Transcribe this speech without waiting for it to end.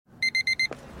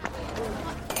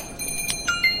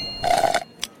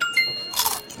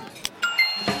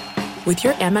With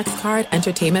your Amex card,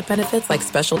 entertainment benefits like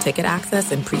special ticket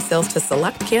access and pre-sales to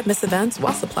select can't-miss events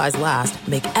while supplies last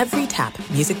make every tap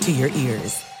music to your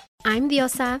ears. I'm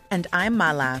Diosa. And I'm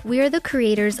Mala. We are the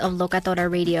creators of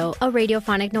Locatora Radio, a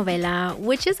radiophonic novela,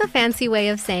 which is a fancy way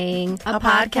of saying a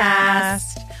podcast.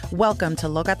 Welcome to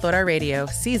Locatora Radio,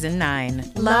 Season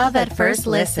 9. Love at first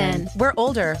listen. We're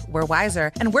older, we're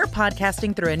wiser, and we're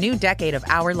podcasting through a new decade of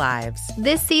our lives.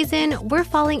 This season, we're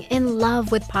falling in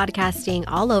love with podcasting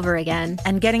all over again.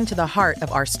 And getting to the heart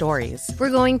of our stories.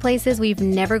 We're going places we've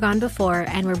never gone before,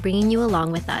 and we're bringing you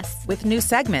along with us. With new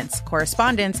segments,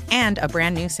 correspondence, and a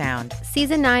brand new sound.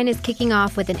 Season 9 is kicking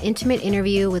off with an intimate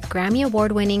interview with Grammy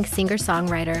Award-winning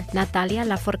singer-songwriter Natalia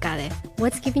Lafourcade.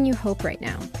 What's giving you hope right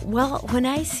now? Well, when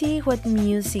I see what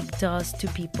music does to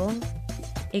people,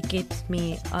 it gives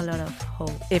me a lot of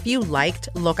hope. If you liked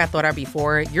Locatora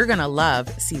before, you're going to love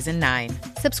Season 9.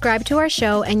 Subscribe to our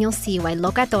show and you'll see why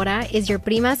Locatora is your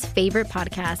prima's favorite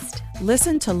podcast.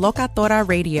 Listen to Locatora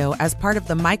Radio as part of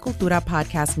the My Cultura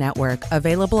Podcast Network,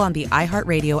 available on the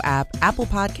iHeartRadio app, Apple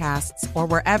Podcasts, or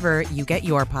wherever you get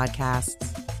your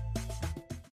podcasts.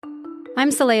 I'm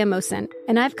Saleha Mohsen,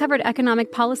 and I've covered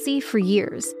economic policy for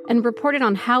years and reported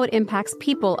on how it impacts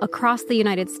people across the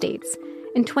United States.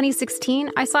 In 2016,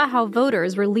 I saw how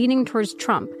voters were leaning towards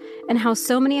Trump and how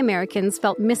so many Americans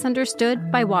felt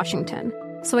misunderstood by Washington.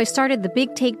 So I started The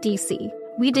Big Take DC.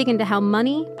 We dig into how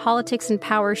money, politics, and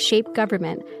power shape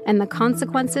government and the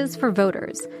consequences for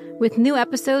voters. With new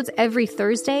episodes every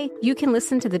Thursday, you can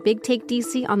listen to The Big Take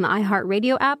DC on the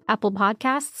iHeartRadio app, Apple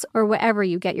Podcasts, or wherever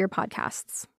you get your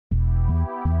podcasts.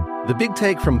 The Big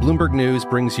Take from Bloomberg News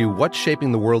brings you what's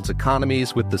shaping the world's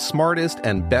economies with the smartest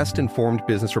and best-informed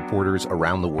business reporters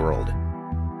around the world.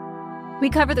 We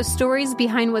cover the stories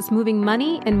behind what's moving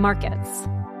money and markets,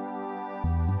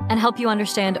 and help you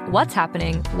understand what's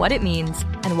happening, what it means,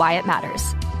 and why it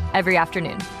matters every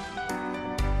afternoon.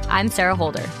 I'm Sarah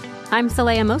Holder. I'm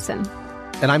Saleha Mohsen.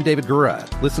 And I'm David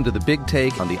Gura. Listen to The Big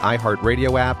Take on the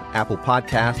iHeartRadio app, Apple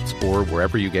Podcasts, or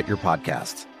wherever you get your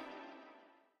podcasts.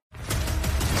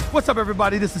 What's up,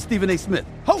 everybody? This is Stephen A. Smith,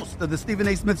 host of the Stephen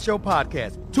A. Smith Show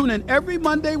podcast. Tune in every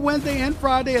Monday, Wednesday, and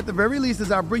Friday at the very least as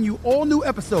I bring you all new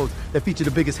episodes that feature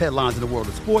the biggest headlines in the world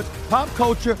of sports, pop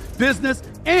culture, business,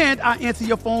 and I answer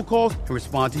your phone calls and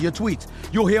respond to your tweets.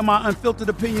 You'll hear my unfiltered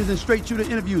opinions and straight-shooter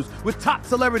interviews with top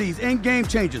celebrities and game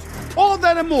changers. All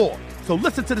that and more. So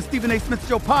listen to the Stephen A. Smith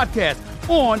Show podcast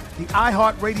on the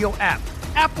iHeartRadio app,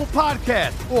 Apple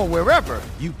Podcasts, or wherever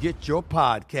you get your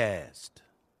podcast.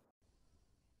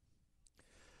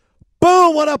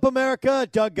 Boom! What up, America?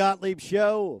 Doug Gottlieb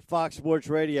Show, Fox Sports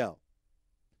Radio.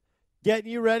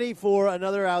 Getting you ready for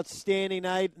another outstanding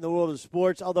night in the world of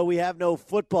sports. Although we have no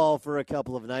football for a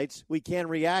couple of nights, we can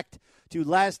react to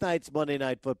last night's Monday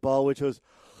Night Football, which was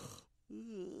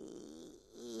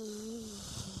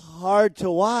hard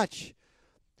to watch.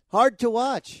 Hard to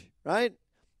watch, right?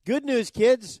 Good news,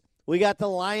 kids. We got the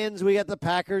Lions, we got the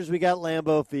Packers, we got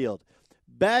Lambeau Field.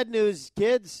 Bad news,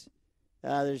 kids.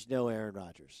 There's no Aaron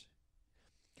Rodgers.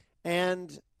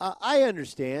 And I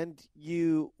understand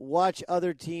you watch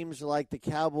other teams like the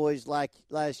Cowboys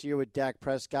last year with Dak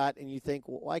Prescott, and you think,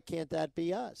 well, why can't that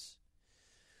be us?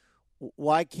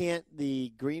 Why can't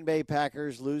the Green Bay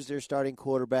Packers lose their starting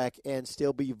quarterback and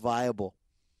still be viable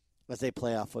as a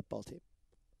playoff football team?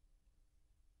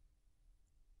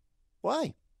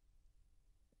 Why?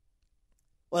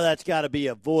 Well, that's got to be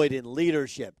a void in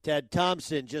leadership. Ted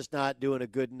Thompson just not doing a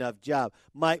good enough job.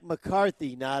 Mike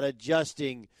McCarthy not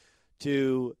adjusting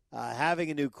to having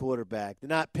a new quarterback. They're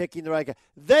not picking the right guy.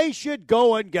 They should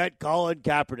go and get Colin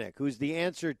Kaepernick, who's the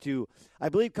answer to, I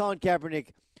believe Colin Kaepernick,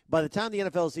 by the time the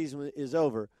NFL season is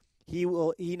over, he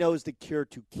knows the cure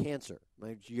to cancer.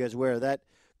 Are you guys aware of that?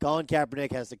 Colin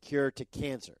Kaepernick has the cure to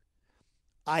cancer.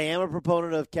 I am a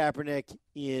proponent of Kaepernick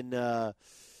in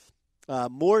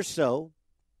more so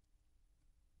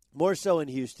in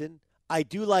Houston. I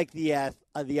do like the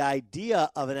idea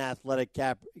of an athletic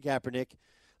Kaepernick,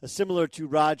 similar to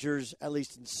Rodgers, at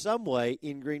least in some way,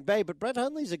 in Green Bay. But Brett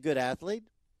Hundley's a good athlete.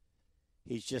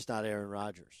 He's just not Aaron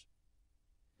Rodgers.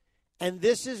 And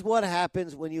this is what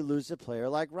happens when you lose a player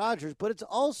like Rodgers, but it's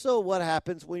also what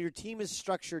happens when your team is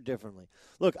structured differently.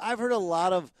 Look, I've heard a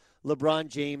lot of LeBron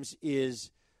James is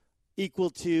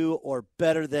equal to or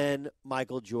better than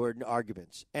Michael Jordan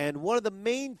arguments. And one of the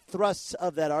main thrusts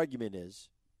of that argument is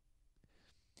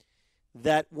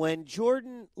that when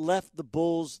Jordan left the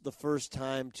Bulls the first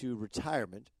time to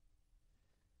retirement,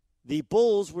 the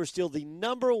Bulls were still the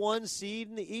number one seed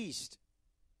in the East.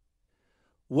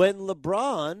 When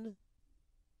LeBron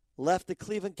left the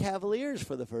Cleveland Cavaliers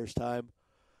for the first time,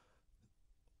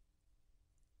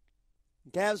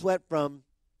 Cavs went from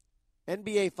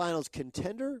NBA Finals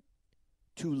contender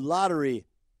to lottery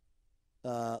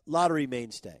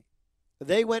mainstay.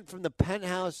 They went from the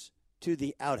penthouse to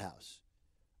the outhouse.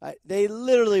 They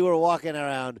literally were walking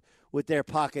around with their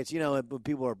pockets. You know, when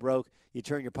people are broke, you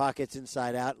turn your pockets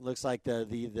inside out. It looks like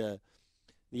the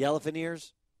elephant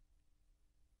ears.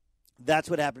 That's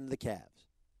what happened to the Cavs.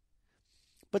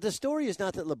 But the story is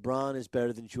not that LeBron is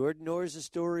better than Jordan, nor is the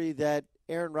story that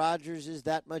Aaron Rodgers is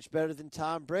that much better than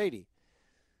Tom Brady.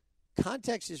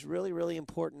 Context is really, really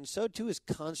important. So, too, is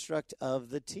construct of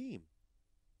the team.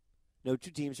 No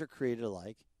two teams are created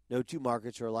alike. No two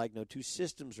markets are alike. No two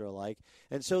systems are alike.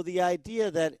 And so the idea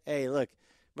that, hey, look,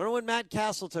 remember when Matt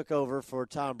Castle took over for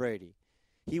Tom Brady?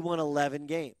 He won 11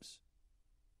 games.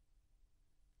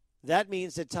 That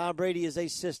means that Tom Brady is a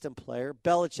system player.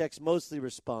 Belichick's mostly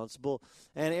responsible.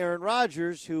 And Aaron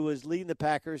Rodgers, who was leading the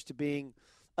Packers to being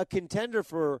a contender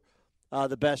for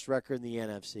the best record in the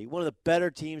NFC, one of the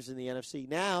better teams in the NFC,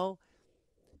 now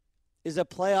is a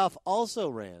playoff also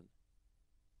ran.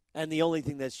 And the only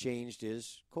thing that's changed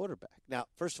is quarterback. Now,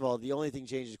 first of all, the only thing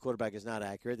changed is quarterback is not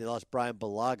accurate. They lost Brian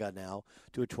Bulaga now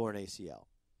to a torn ACL.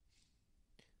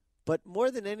 But more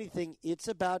than anything, it's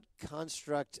about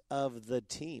construct of the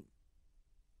team.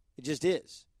 It just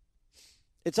is.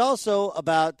 It's also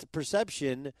about the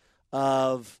perception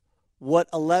of what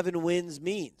 11 wins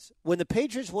means. When the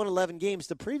Patriots won 11 games,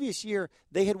 the previous year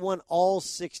they had won all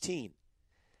 16.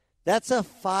 That's a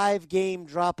 5-game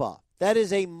drop-off. That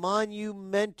is a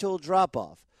monumental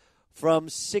drop-off from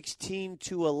 16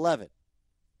 to 11.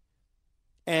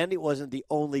 And it wasn't the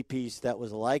only piece that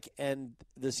was alike, and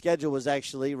the schedule was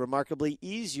actually remarkably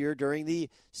easier during the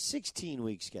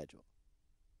 16-week schedule.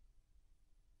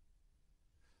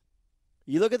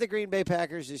 You look at the Green Bay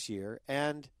Packers this year,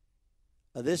 and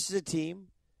this is a team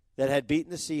that had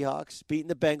beaten the Seahawks, beaten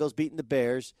the Bengals, beaten the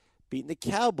Bears, beaten the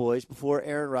Cowboys before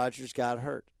Aaron Rodgers got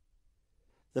hurt.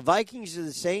 The Vikings and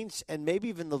the Saints and maybe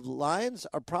even the Lions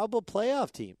are probable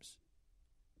playoff teams.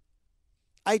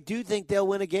 I do think they'll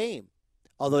win a game.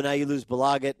 Although now you lose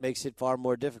Bulaga, it makes it far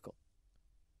more difficult.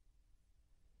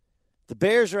 The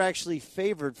Bears are actually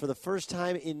favored for the first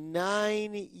time in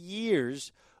 9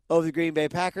 years over the Green Bay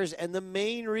Packers, and the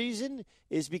main reason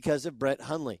is because of Brett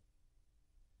Hundley.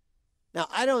 Now,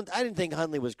 I didn't think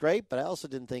Hundley was great, but I also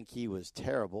didn't think he was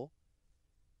terrible.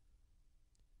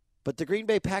 But the Green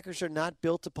Bay Packers are not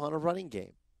built upon a running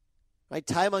game. Right?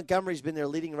 Ty Montgomery's been their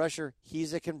leading rusher.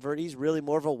 He's a convert. He's really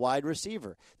more of a wide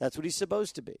receiver. That's what he's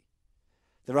supposed to be.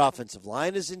 Their offensive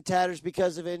line is in tatters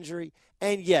because of injury.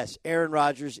 And, yes, Aaron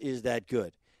Rodgers is that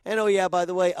good. And, oh, yeah, by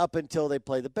the way, up until they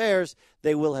play the Bears,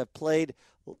 they will have played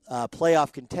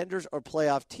playoff contenders or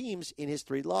playoff teams in his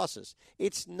 3 losses.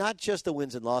 It's not just the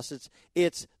wins and losses.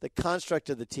 It's the construct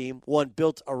of the team, one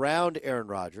built around Aaron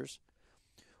Rodgers,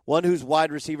 one whose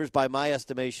wide receivers, by my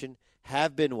estimation,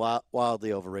 have been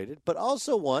wildly overrated, but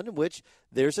also one in which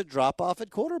there's a drop-off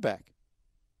at quarterback.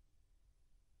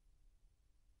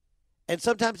 And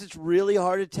sometimes it's really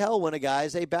hard to tell when a guy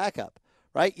is a backup,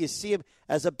 right? You see him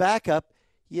as a backup.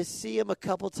 You see him a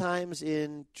couple times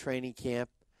in training camp.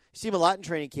 You see him a lot in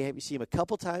training camp. You see him a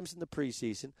couple times in the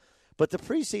preseason. But the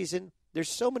preseason, there's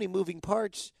so many moving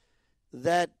parts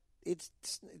that it's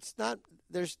not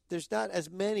there's not as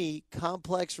many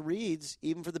complex reads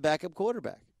even for the backup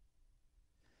quarterback.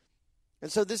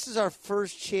 And so this is our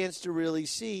first chance to really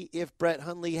see if Brett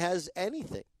Hundley has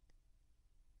anything.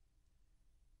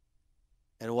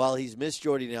 And while he's missed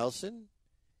Jordy Nelson,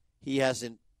 he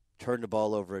hasn't turned the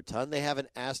ball over a ton. They haven't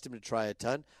asked him to try a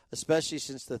ton, especially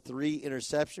since the 3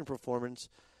 interception performance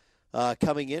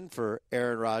coming in for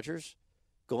Aaron Rodgers,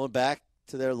 going back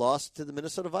to their loss to the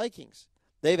Minnesota Vikings.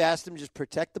 They've asked him to just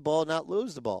protect the ball, not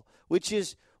lose the ball, which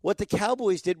is what the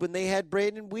Cowboys did when they had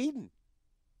Brandon Weeden.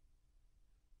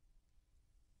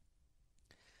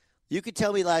 You could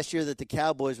tell me last year that the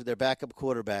Cowboys with their backup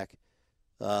quarterback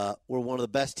were one of the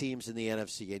best teams in the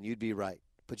NFC, and you'd be right.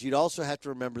 But you'd also have to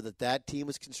remember that that team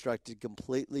was constructed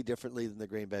completely differently than the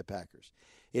Green Bay Packers.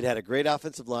 It had a great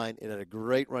offensive line, it had a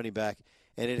great running back,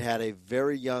 and it had a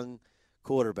very young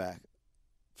quarterback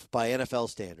by NFL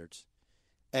standards,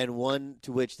 and one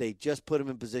to which they just put him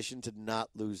in position to not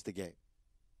lose the game.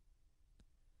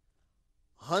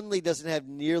 Hundley doesn't have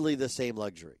nearly the same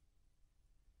luxury.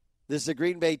 This is a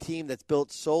Green Bay team that's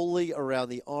built solely around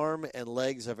the arm and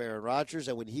legs of Aaron Rodgers,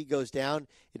 and when he goes down,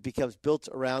 it becomes built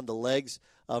around the legs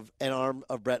of an arm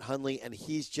of Brett Hundley, and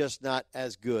he's just not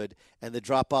as good, and the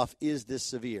drop-off is this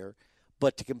severe.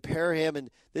 But to compare him, and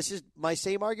this is my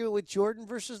same argument with Jordan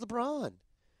versus LeBron.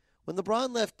 When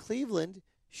LeBron left Cleveland,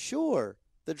 sure,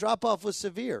 the drop-off was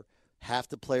severe. Half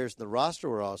the players in the roster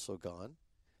were also gone.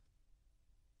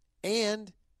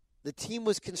 And the team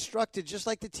was constructed just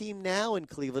like the team now in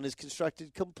Cleveland is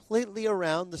constructed completely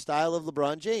around the style of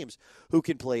LeBron James, who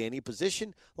can play any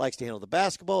position, likes to handle the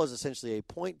basketball, is essentially a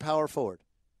point power forward.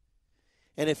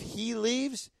 And if he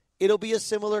leaves, it'll be a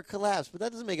similar collapse. But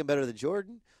that doesn't make him better than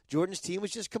Jordan. Jordan's team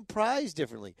was just comprised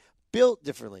differently, built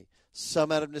differently.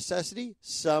 Some out of necessity,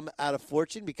 some out of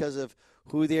fortune because of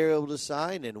who they were able to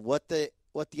sign and what the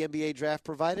NBA draft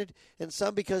provided, and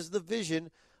some because of the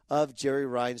vision of Jerry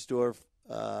Reinsdorf,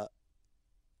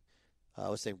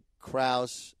 what's his name,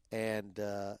 Krause, and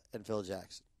Phil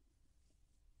Jackson.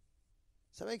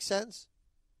 Does that make sense?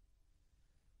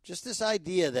 Just this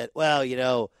idea that, well,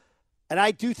 and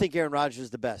I do think Aaron Rodgers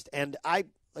is the best. And like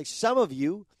some of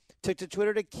you, took to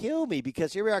Twitter to kill me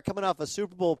because here we are coming off a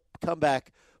Super Bowl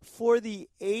comeback for the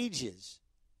ages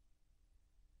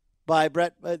by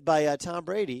Tom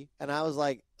Brady, and I was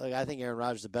like, I think Aaron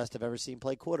Rodgers is the best I've ever seen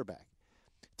play quarterback.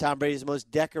 Tom Brady is the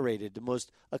most decorated, the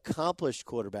most accomplished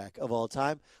quarterback of all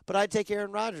time. But I'd take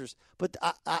Aaron Rodgers. But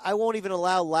I won't even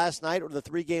allow last night or the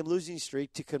 3-game losing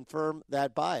streak to confirm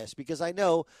that bias because I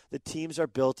know the teams are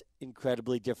built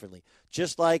incredibly differently.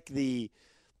 Just like the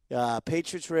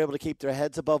Patriots were able to keep their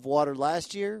heads above water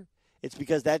last year, it's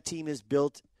because that team is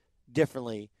built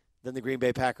differently than the Green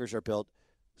Bay Packers are built,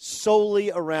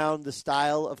 solely around the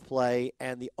style of play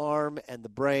and the arm and the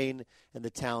brain and the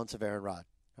talents of Aaron Rodgers.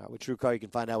 With TrueCar, you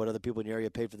can find out what other people in your area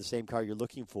paid for the same car you're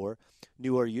looking for,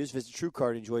 new or used. Visit TrueCar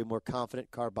and enjoy a more confident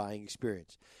car buying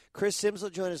experience. Chris Sims will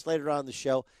join us later on in the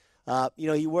show.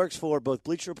 He works for both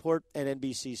Bleacher Report and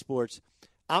NBC Sports.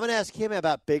 I'm going to ask him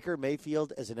about Baker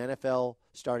Mayfield as an NFL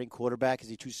starting quarterback. Is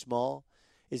he too small?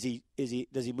 Does he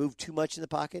move too much in the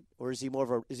pocket, or is he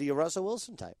is he a Russell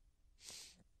Wilson type,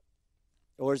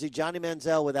 or is he Johnny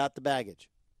Manziel without the baggage?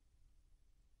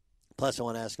 Plus, I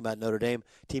want to ask him about Notre Dame,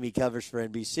 team he covers for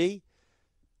NBC,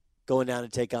 going down to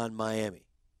take on Miami.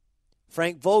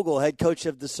 Frank Vogel, head coach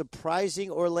of the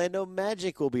surprising Orlando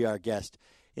Magic, will be our guest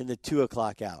in the 2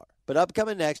 o'clock hour. But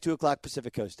upcoming next, 2 o'clock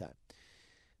Pacific Coast time.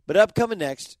 But upcoming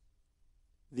next,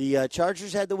 the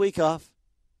Chargers had the week off.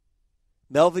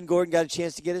 Melvin Gordon got a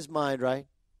chance to get his mind right.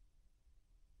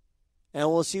 And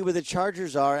we'll see where the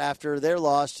Chargers are after their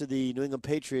loss to the New England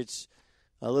Patriots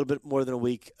a little bit more than a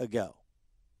week ago.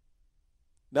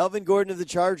 Melvin Gordon of the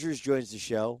Chargers joins the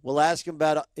show. We'll ask him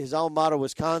about his alma mater,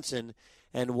 Wisconsin,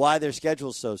 and why their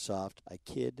schedule's so soft. I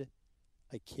kid.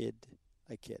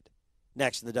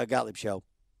 Next in the Doug Gottlieb Show.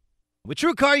 With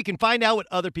TrueCar, you can find out what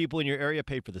other people in your area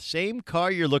pay for the same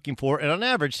car you're looking for, and on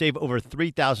average, save over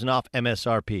 $3,000 off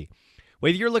MSRP.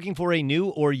 Whether you're looking for a new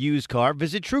or used car,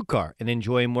 visit TrueCar and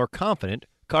enjoy a more confident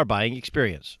car buying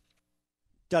experience.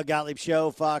 Doug Gottlieb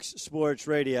Show, Fox Sports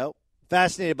Radio.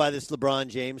 Fascinated by this LeBron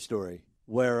James story,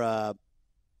 where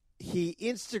he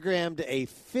Instagrammed a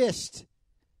fist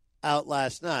out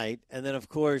last night, and then, of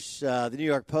course, the New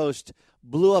York Post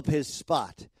blew up his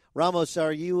spot. Ramos,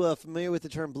 are you familiar with the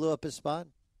term "blew up his spot"?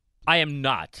 I am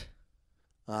not.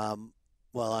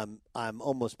 Well, I'm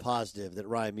almost positive that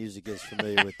Ryan Music is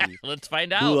familiar with the. Let's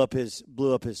find out. Blew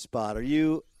up his spot. Are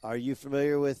you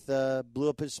familiar with blew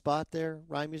up his spot there,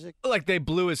 Ryan Music? Like they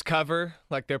blew his cover,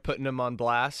 like they're putting him on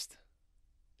blast.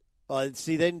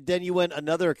 See, then you went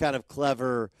another kind of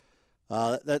clever.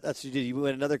 That's what you did. You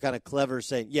went another kind of clever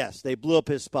saying, yes, they blew up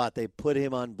his spot. They put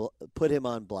him on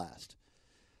blast.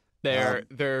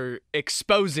 They're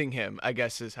exposing him, I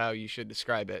guess, is how you should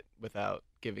describe it without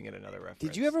giving it another reference.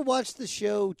 Did you ever watch the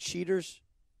show Cheaters?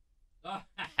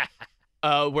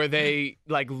 Where they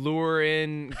lure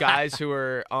in guys who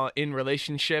are in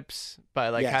relationships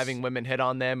by having women hit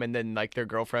on them, and then their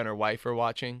girlfriend or wife are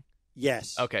watching.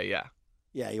 Yes. Okay. Yeah.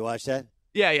 Yeah, you watched that?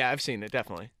 Yeah, I've seen it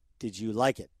definitely. Did you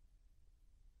like it?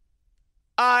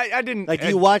 I didn't. Do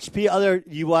you watch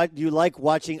you like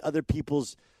watching other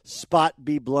people's spot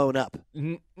be blown up?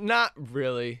 Not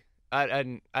really. I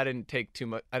didn't take too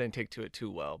much. I didn't take to it too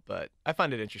well, but I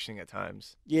find it interesting at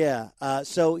times. Yeah.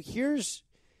 So here's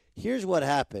what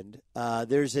happened.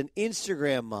 There's an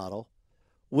Instagram model,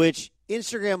 which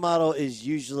Instagram model is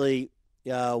usually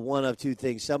one of two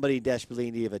things: somebody desperately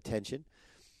in need of attention,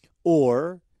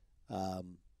 or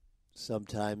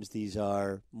sometimes these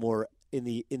are more in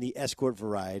the escort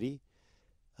variety.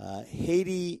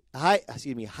 Heidi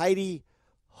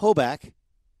Hoback.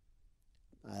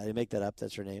 I didn't make that up.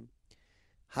 That's her name.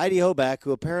 Heidi Hoback,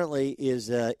 who apparently is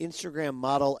an Instagram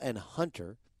model and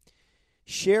hunter,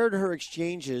 shared her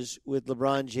exchanges with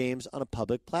LeBron James on a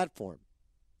public platform.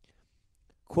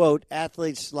 Quote,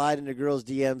 athletes slide into girls'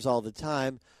 DMs all the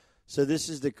time, so this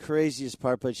is the craziest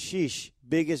part, but sheesh,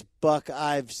 biggest buck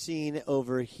I've seen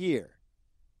over here.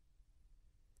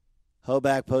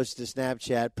 Hoback posted a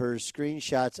Snapchat per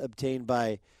screenshots obtained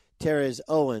by Terez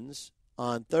Owens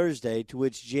on Thursday, to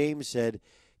which James said,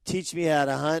 "Teach me how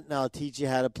to hunt and I'll teach you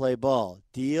how to play ball.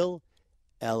 Deal?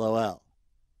 LOL."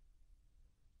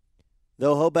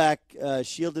 Though Hoback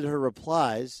shielded her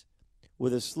replies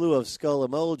with a slew of skull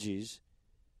emojis,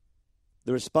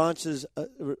 the responses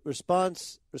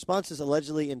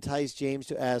allegedly enticed James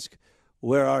to ask,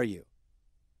 "Where are you?"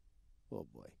 Oh,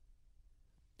 boy.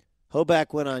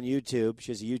 Hoback went on YouTube.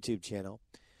 She has a YouTube channel.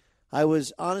 "I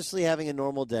was honestly having a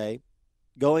normal day,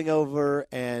 going over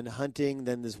and hunting.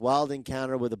 Then this wild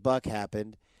encounter with a buck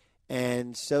happened,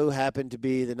 and so happened to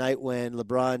be the night when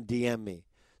LeBron DM'd me.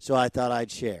 So I thought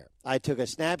I'd share. I took a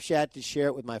Snapchat to share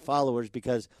it with my followers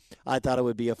because I thought it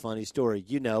would be a funny story.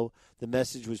 You know, the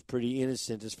message was pretty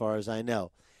innocent as far as I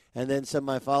know. And then some of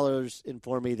my followers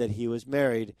informed me that he was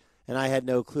married, and I had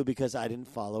no clue because I didn't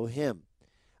follow him.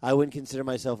 I wouldn't consider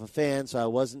myself a fan, so I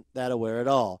wasn't that aware at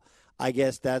all. I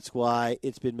guess that's why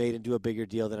it's been made into a bigger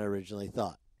deal than I originally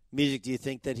thought." Music, do you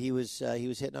think that he was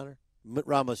hitting on her?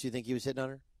 Ramos, do you think he was hitting on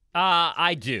her?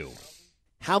 I do.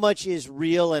 How much is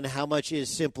real and how much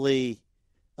is simply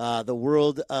the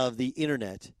world of the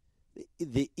internet,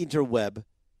 the interweb,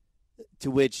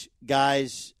 to which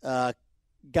guys kind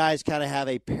of have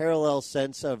a parallel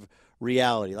sense of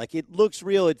reality? Like, it looks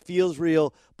real, it feels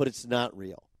real, but it's not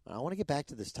real. I want to get back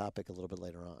to this topic a little bit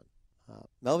later on.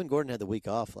 Melvin Gordon had the week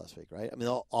off last week, right? I mean,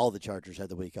 all the Chargers had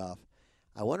the week off.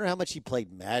 I wonder how much he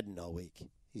played Madden all week.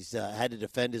 He's had to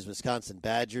defend his Wisconsin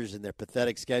Badgers and their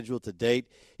pathetic schedule to date.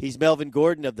 He's Melvin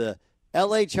Gordon of the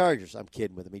L.A. Chargers. I'm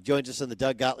kidding with him. He joins us on the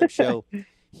Doug Gottlieb Show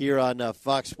here on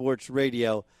Fox Sports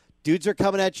Radio. Dudes are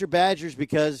coming at your Badgers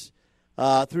because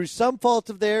through some fault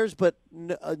of theirs, but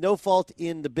no fault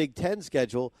in the Big Ten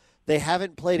schedule, they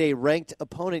haven't played a ranked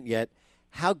opponent yet.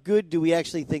 How good do we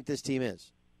actually think this team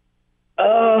is?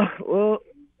 Well,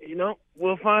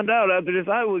 we'll find out after this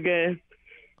Iowa game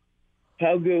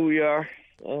how good we are.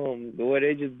 The way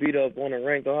they just beat up on a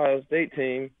ranked Ohio State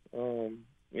team, I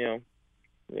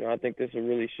think this will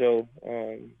really show,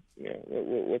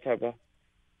 what type of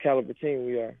caliber team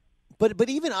we are. But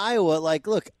even Iowa,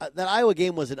 look, that Iowa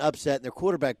game was an upset, and their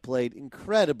quarterback played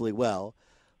incredibly well.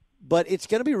 But it's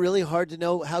going to be really hard to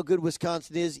know how good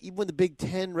Wisconsin is, even when the Big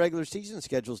Ten regular season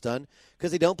schedule's done,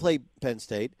 because they don't play Penn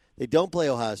State, they don't play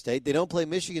Ohio State, they don't play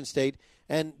Michigan State,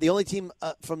 and the only team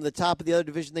from the top of the other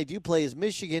division they do play is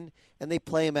Michigan, and they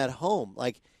play them at home.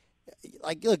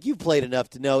 Look, you've played enough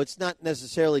to know it's not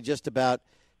necessarily just about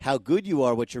how good you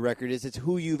are, what your record is; it's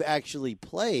who you've actually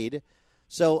played.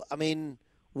 So, I mean,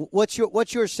 what's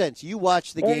your sense? You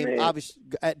watch the game obviously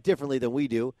differently than we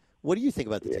do. What do you think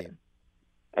about the team?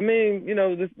 I mean, we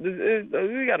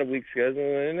got a weak schedule,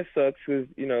 and it sucks because,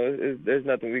 there's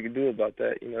nothing we can do about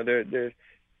that. They're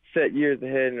set years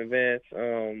ahead in advance.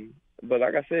 But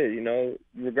like I said,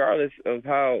 regardless of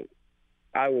how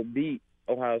Iowa beat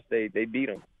Ohio State, they beat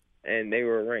them, and they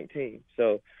were a ranked team.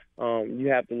 So you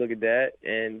have to look at that,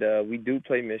 and we do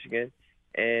play Michigan.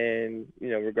 And,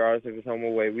 regardless if it's home or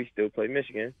away, we still play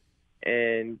Michigan.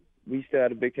 And we still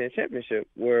have a Big Ten championship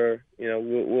where,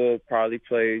 we'll probably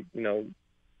play,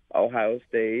 Ohio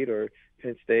State or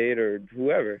Penn State or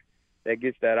whoever that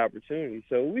gets that opportunity.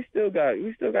 So we still got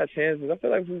chances. I feel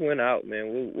like if we win out,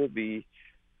 man, we'll be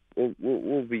in.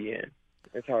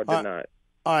 It's hard to not.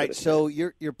 All right, so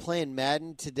you're playing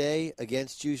Madden today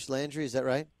against Juice Landry, is that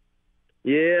right?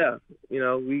 Yeah,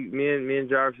 me and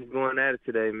Jarvis is going at it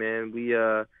today, man.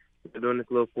 We're doing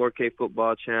this little 4K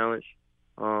football challenge.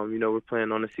 We're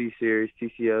playing on the C Series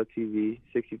TCL TV,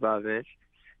 65-inch.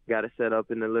 Got it set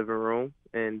up in the living room,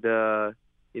 and the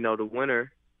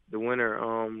winner,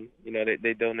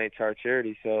 they donate to our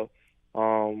charity. So,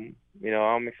 I'm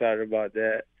excited about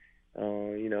that. I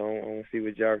want to see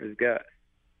what Jarvis got.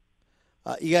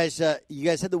 You guys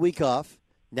had the week off.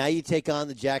 Now you take on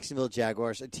the Jacksonville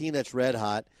Jaguars, a team that's red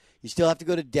hot. You still have to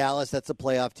go to Dallas. That's a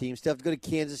playoff team. Still have to go to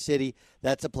Kansas City.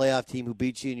 That's a playoff team who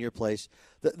beats you in your place.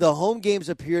 The home games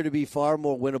appear to be far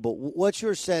more winnable. What's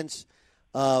your sense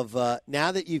of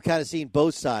now that you've kind of seen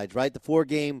both sides, right? The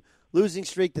 4-game losing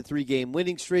streak, the 3-game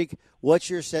winning streak. What's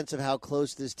your sense of how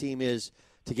close this team is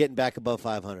to getting back above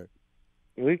 500?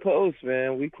 We close,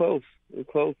 man. We close. We're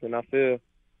close, and I feel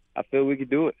we could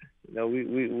do it.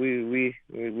 We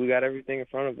got everything in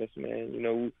front of us,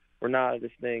 man. We're not out of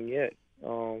this thing yet.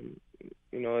 As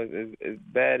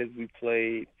bad as we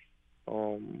played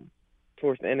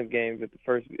towards the end of games at the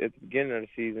beginning of the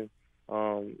season,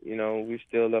 we're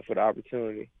still left with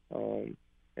opportunity, and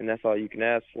that's all you can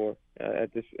ask for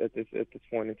at this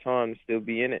point in time, to still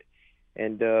be in it.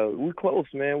 And we close,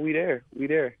 man. We there. We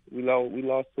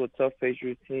lost to a tough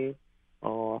Patriots team.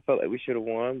 I felt like we should have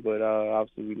won, but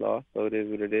obviously we lost, so it is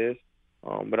what it is.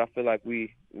 But I feel like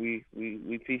we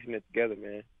piecing it together,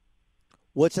 man.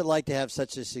 What's it like to have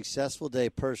such a successful day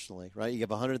personally, right? You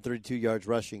have 132 yards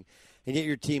rushing, and yet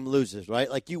your team loses, right?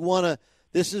 Like you want to.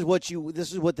 This is what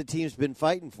the team's been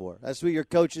fighting for. That's what your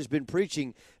coach has been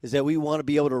preaching, is that we want to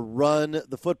be able to run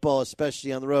the football,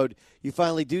 especially on the road. You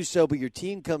finally do so, but your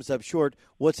team comes up short.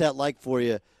 What's that like for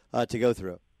you to go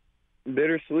through?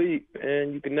 Bittersweet,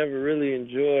 and you can never really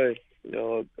enjoy,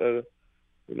 a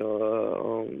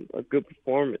good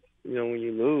performance. When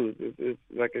you lose, it's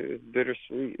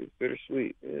bittersweet. It's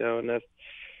bittersweet, and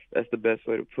that's the best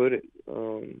way to put it.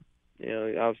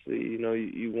 Obviously,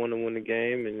 you want to win the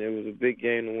game, and it was a big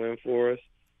game to win for us,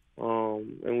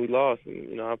 and we lost.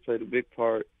 And, I played a big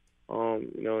part,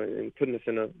 in putting us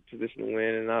in a position to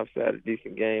win, and obviously had a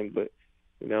decent game, but,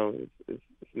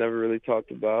 it's never really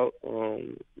talked about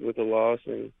with a loss,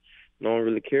 and no one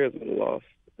really cares with a loss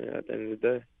at the end of the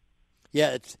day.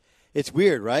 Yeah, it's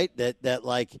weird, right? That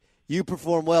like you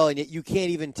perform well, and yet you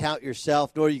can't even tout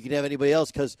yourself, nor you can have anybody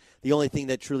else, because the only thing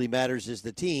that truly matters is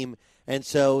the team. And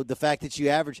so the fact that you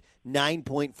average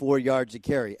 9.4 yards a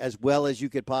carry, as well as you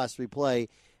could possibly play,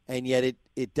 and yet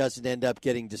it doesn't end up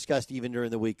getting discussed even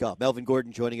during the week off. Melvin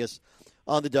Gordon joining us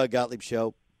on the Doug Gottlieb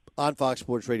Show on Fox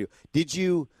Sports Radio. Did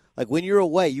you, when you're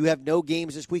away, you have no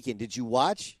games this weekend, did you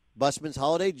watch Busman's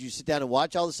Holiday? Did you sit down and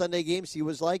watch all the Sunday games, see what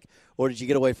it was like, or did you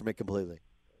get away from it completely?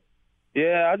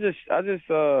 Yeah, I just I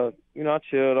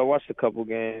chilled. I watched a couple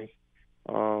games,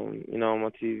 on my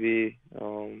TV,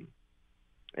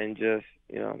 and just,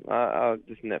 I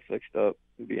just Netflixed up,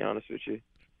 to be honest with you.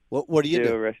 What do you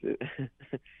do? Rested.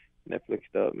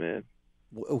 Netflixed up, man.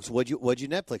 So what'd you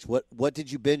Netflix? What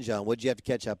did you binge on? What did you have to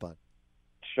catch up on?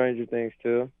 Stranger Things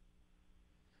too.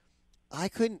 I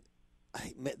couldn't.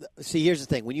 See, here's the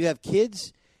thing: when you have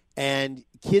kids and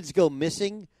kids go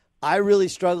missing, I really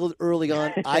struggled early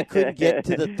on. I couldn't get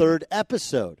to the third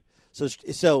episode.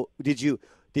 So did you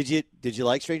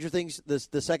like Stranger Things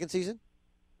the second season?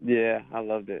 Yeah, I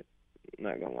loved it. I'm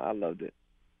not gonna lie, I loved it.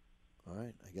 All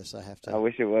right, I guess I have to. I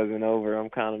wish it wasn't over. I'm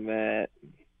kind of mad.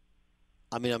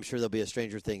 I mean, I'm sure there'll be a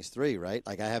Stranger Things 3, right?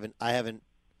 Like I haven't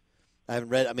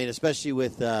read. I mean, especially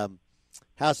with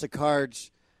House of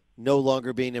Cards no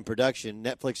longer being in production,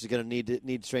 Netflix is going to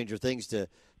need Stranger Things to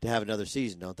have another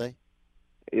season, don't they?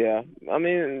 Yeah, I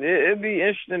mean, it'd be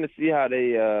interesting to see how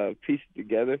they piece it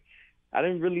together. I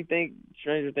didn't really think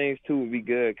Stranger Things 2 would be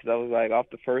good because I was like, off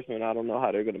the first one, I don't know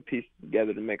how they're going to piece it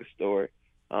together to make a story.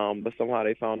 But somehow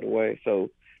they found a way. So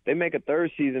they make a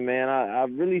third season, man. I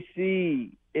really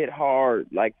see it hard,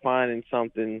 like finding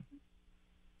something,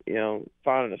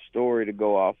 finding a story to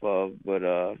go off of. But,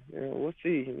 we'll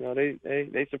see.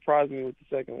 They surprised me with the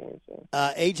second one. So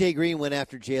A.J. Green went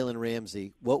after Jalen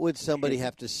Ramsey. What would somebody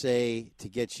have to say to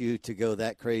get you to go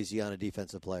that crazy on a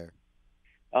defensive player?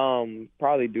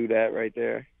 Probably do that right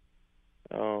there.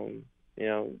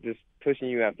 Just pushing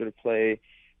you after the play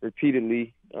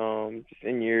repeatedly, just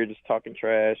in your ear, just talking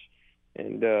trash.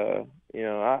 And, I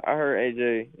heard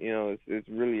AJ, is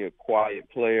really a quiet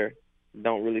player,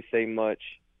 don't really say much,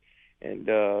 and,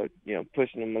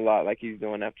 pushing him a lot like he's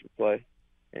doing after the play.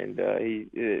 And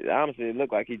honestly, it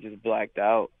looked like he just blacked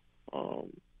out. So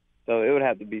it would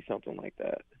have to be something like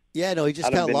that. Yeah, no, he just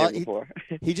kind of lost.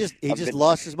 He just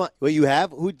lost his mind. Well, you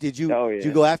have? Who did you? Oh, yeah. Did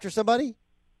you go after somebody?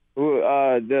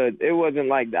 It wasn't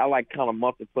like I kind of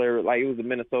muffed the player. Like it was a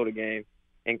Minnesota game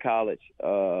in college,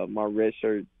 my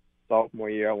redshirt sophomore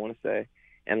year, I want to say,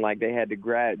 and like they had to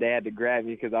grab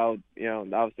me because I was,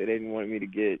 obviously they didn't want me to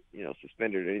get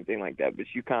suspended or anything like that. But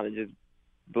you kind of just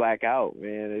black out,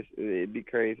 man. It'd be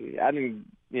crazy. I didn't,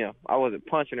 I wasn't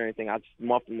punching or anything. I just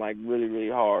muffed him like really,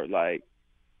 really hard, like.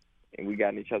 And we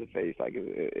got in each other's face. Like,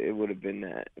 it would have been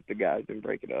that if the guys didn't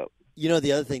break it up.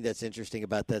 The other thing that's interesting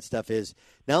about that stuff is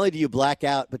not only do you black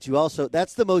out, but you also –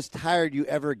 that's the most tired you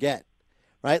ever get,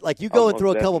 right? Like, you going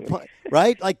through a couple –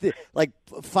 right? Like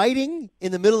fighting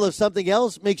in the middle of something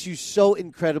else makes you so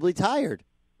incredibly tired.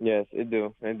 Yes, it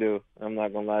do. I'm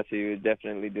not going to lie to you. It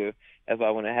definitely do. That's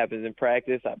why when it happens in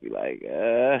practice, I'll be like,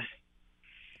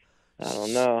 I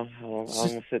don't know. I'm going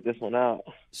to sit this one out.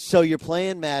 So you're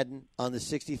playing Madden on the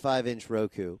 65-inch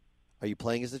Roku. Are you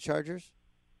playing as the Chargers?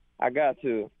 I got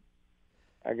to.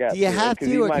 Do you have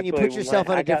to, or can you put yourself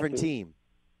on a different team?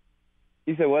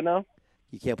 You said what now?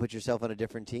 You can't put yourself on a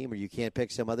different team, or you can't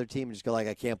pick some other team and just go like,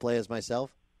 I can't play as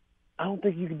myself? I don't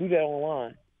think you can do that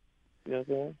online. You know what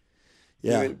I'm saying?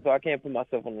 Yeah. So I can't put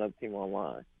myself on another team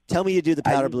online. Tell me you do the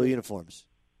powder blue uniforms.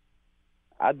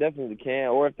 I definitely can.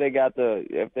 Or if they got the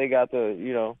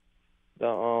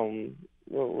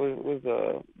what was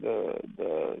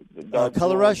the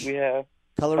Color Rush we have?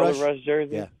 Color Rush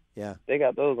jersey. Yeah. They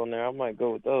got those on there. I might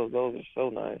go with those. Those are so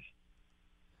nice.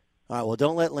 All right, well,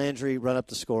 don't let Landry run up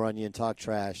the score on you and talk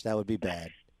trash. That would be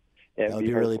bad. Yeah, that would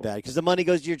be really bad because the money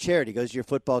goes to your charity, goes to your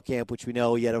football camp, which we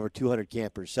know you had over 200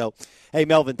 campers. So, hey,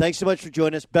 Melvin, thanks so much for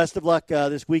joining us. Best of luck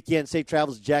this weekend. Safe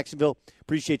travels to Jacksonville.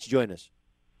 Appreciate you joining us.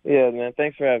 Yeah, man.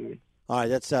 Thanks for having me. All right,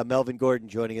 that's Melvin Gordon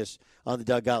joining us on the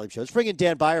Doug Gottlieb Show. Let's bring in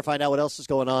Dan Byer, find out what else is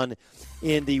going on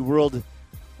in the world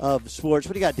of sports.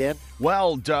 What do you got, Dan?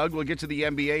 Well, Doug, we'll get to the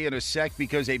NBA in a sec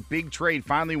because a big trade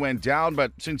finally went down.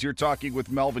 But since you're talking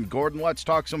with Melvin Gordon, let's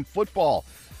talk some football.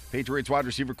 Patriots wide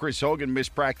receiver Chris Hogan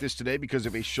missed practice today because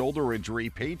of a shoulder injury.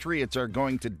 Patriots are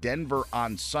going to Denver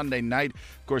on Sunday night.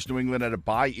 Of course, New England had a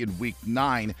bye in Week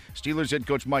 9. Steelers head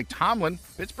coach Mike Tomlin,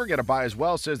 Pittsburgh had a bye as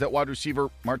well, says that wide receiver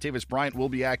Martavis Bryant will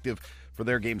be active for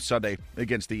their game Sunday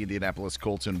against the Indianapolis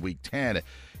Colts in Week 10.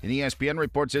 An ESPN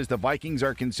report says the Vikings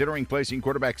are considering placing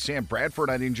quarterback Sam Bradford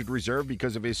on injured reserve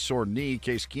because of his sore knee.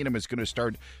 Case Keenum is going to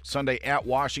start Sunday at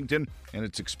Washington, and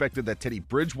it's expected that Teddy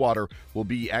Bridgewater will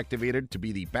be activated to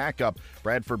be the backup.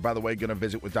 Bradford, by the way, going to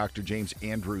visit with Dr. James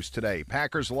Andrews today.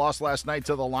 Packers lost last night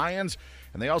to the Lions,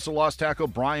 and they also lost tackle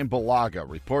Brian Bulaga.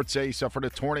 Reports say he suffered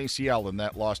a torn ACL in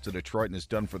that loss to Detroit and is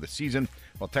done for the season,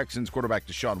 while Texans quarterback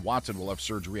Deshaun Watson will have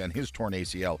surgery on his torn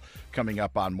ACL coming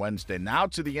up on Wednesday. Now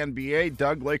to the NBA.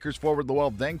 Doug, Lakers forward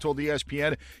Luol Deng told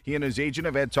ESPN he and his agent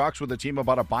have had talks with the team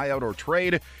about a buyout or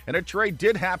trade, and a trade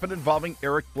did happen involving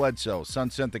Eric Bledsoe.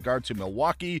 Suns sent the guard to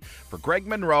Milwaukee for Greg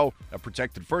Monroe, a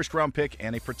protected first-round pick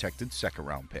and a protected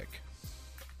second-round pick.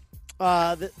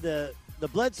 The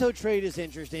Bledsoe trade is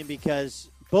interesting because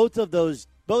both of those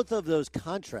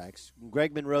contracts,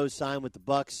 Greg Monroe signed with the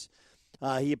Bucks.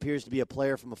 He appears to be a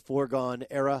player from a foregone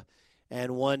era,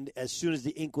 and one as soon as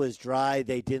the ink was dry,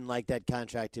 they didn't like that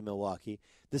contract in Milwaukee.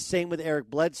 The same with Eric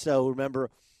Bledsoe, remember,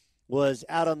 was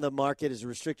out on the market as a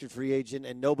restricted free agent,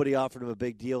 and nobody offered him a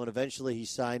big deal, and eventually he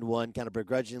signed one kind of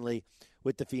begrudgingly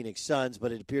with the Phoenix Suns,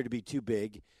 but it appeared to be too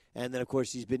big, and then, of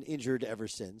course, he's been injured ever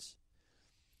since.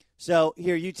 So,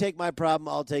 here, you take my problem,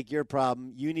 I'll take your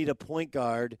problem. You need a point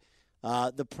guard.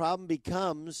 The problem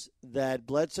becomes that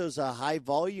Bledsoe's a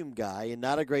high-volume guy and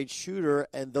not a great shooter,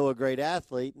 and though a great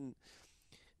athlete, and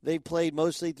they played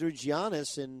mostly through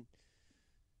Giannis, and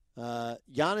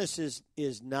Giannis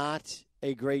is not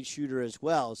a great shooter as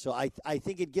well. So I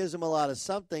think it gives them a lot of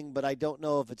something, but I don't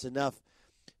know if it's enough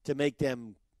to make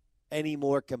them any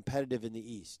more competitive in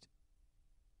the East.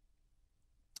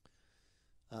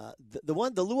 The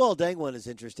Luol Deng one is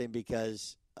interesting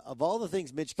because of all the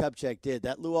things Mitch Kupchak did,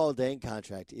 that Luol Deng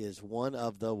contract is one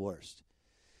of the worst.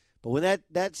 But when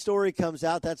that story comes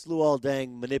out, that's Luol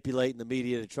Deng manipulating the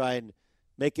media to try and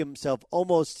make himself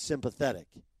almost sympathetic.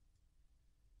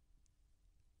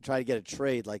 Try to get a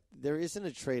trade. Like, there isn't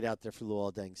a trade out there for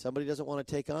Luol Deng. Somebody doesn't want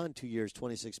to take on 2 years,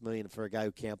 $26 million for a guy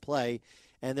who can't play,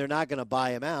 and they're not going to buy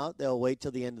him out. They'll wait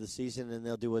till the end of the season, and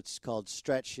they'll do what's called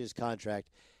stretch his contract,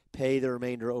 pay the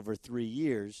remainder over 3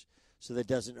 years so that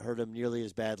doesn't hurt him nearly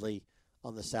as badly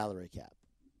on the salary cap.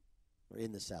 Or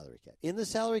in the salary cap. In the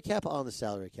salary cap, on the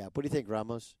salary cap. What do you think,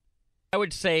 Ramos? I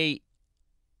would say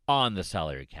on the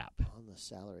salary cap. On the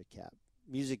salary cap.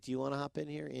 Music, do you want to hop in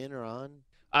here, in or on?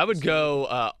 I would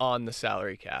go on the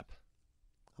salary cap.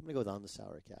 I'm going to go with on the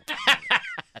salary cap.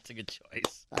 That's a good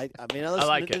choice. I mean, I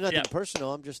like it. Nothing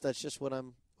personal. That's just what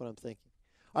I'm thinking.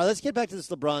 All right, let's get back to this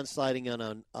LeBron sliding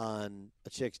on a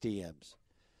chick's DMs.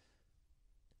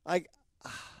 I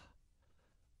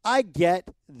get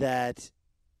that.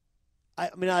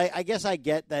 I guess I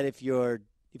get that if you're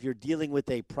dealing with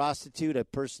a prostitute, a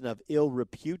person of ill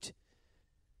repute,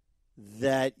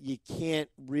 that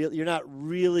you're not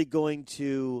really going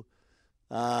to,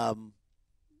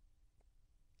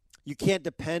 you can't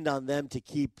depend on them to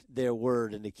keep their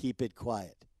word and to keep it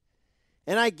quiet.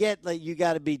 And I get that you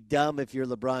got to be dumb if you're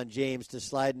LeBron James to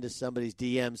slide into somebody's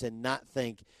DMs and not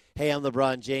think, "Hey, I'm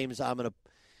LeBron James. I'm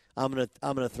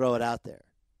gonna throw it out there."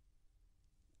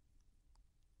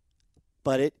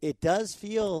 But it does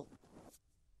feel,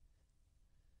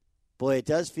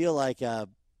 like a,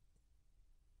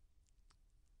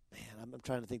 man, I'm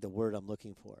trying to think the word I'm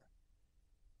looking for.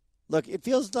 Look, it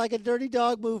feels like a dirty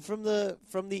dog move from the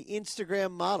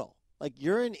Instagram model. Like,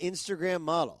 you're an Instagram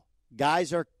model.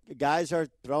 Guys are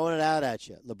throwing it out at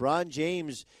you. LeBron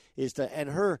James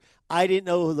I didn't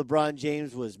know who LeBron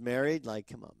James was married. Like,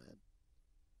 come on, man.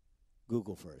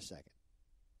 Google for a second.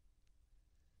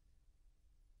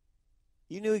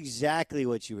 You knew exactly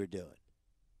what you were doing.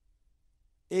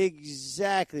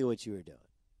 Exactly what you were doing.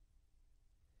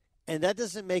 And that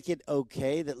doesn't make it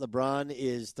okay that LeBron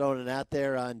is throwing it out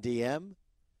there on DM.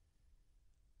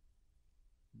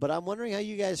 But I'm wondering how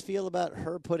you guys feel about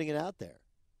her putting it out there,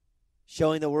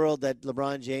 showing the world that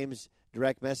LeBron James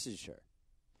direct messaged her,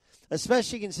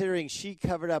 especially considering she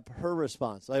covered up her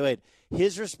response. Wait,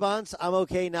 his response, I'm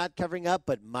okay not covering up,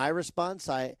 but my response,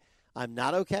 I'm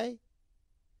not okay?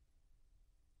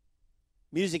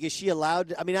 Music, is she allowed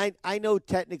to, I mean, I know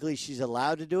technically she's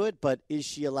allowed to do it, but is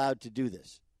she allowed to do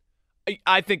this?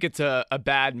 I think it's a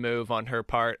bad move on her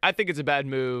part. I think it's a bad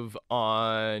move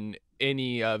on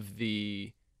any of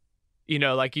the,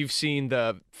 like you've seen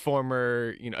the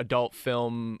former, adult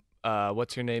film,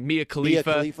 what's her name? Mia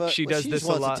Khalifa. She does this a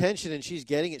lot. She wants attention, and she's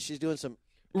getting it. She's doing some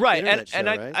right. And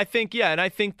right? I think, and I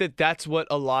think that's what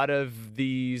a lot of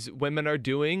these women are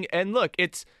doing. And look,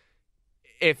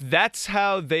 if that's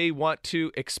how they want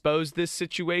to expose this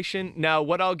situation, now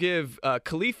what I'll give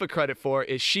Khalifa credit for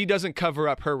is she doesn't cover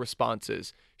up her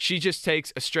responses. She just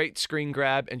takes a straight screen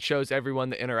grab and shows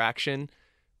everyone the interaction.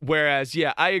 Whereas,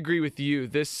 I agree with you.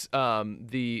 This,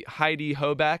 the Heidi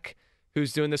Hoback,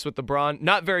 who's doing this with LeBron,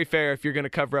 not very fair if you're going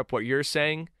to cover up what you're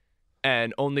saying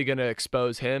and only going to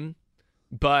expose him.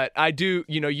 But I do,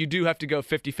 you do have to go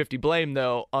 50-50 blame,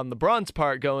 though, on LeBron's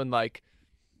part, going like,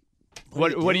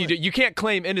 what do you do? You can't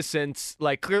claim innocence.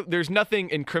 Like, there's nothing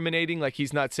incriminating. Like,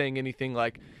 he's not saying anything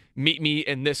like, meet me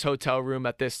in this hotel room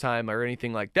at this time or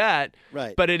anything like that.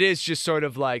 Right. But it is just sort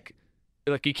of like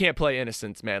you can't play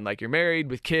innocence, man. Like, you're married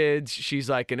with kids. She's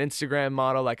like an Instagram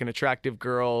model, like an attractive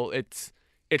girl. It's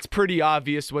pretty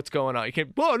obvious what's going on. You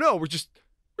can't, no, we're just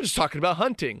talking about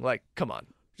hunting. Like, come on.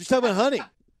 Just talking about hunting.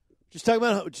 Just talking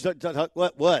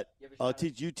about what? I'll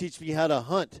teach me how to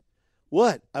hunt.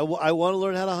 What? I want to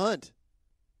learn how to hunt.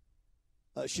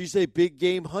 She's a big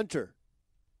game hunter.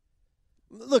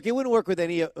 Look, it wouldn't work with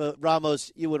any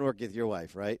Ramos. You wouldn't work with your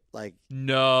wife, right? Like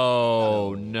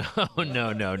no.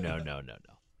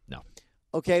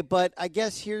 Okay, but I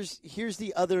guess here's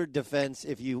the other defense.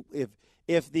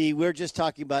 If the we're just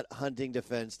talking about hunting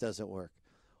defense doesn't work,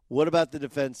 what about the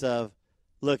defense of,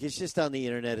 look, it's just on the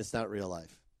internet. It's not real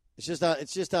life. It's just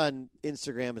on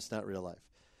Instagram. It's not real life.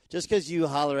 Just because you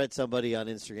holler at somebody on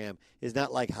Instagram is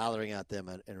not like hollering at them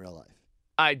in real life.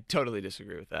 I totally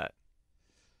disagree with that.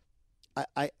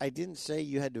 I didn't say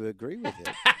you had to agree with it.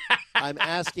 I'm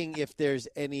asking if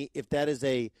that is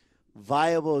a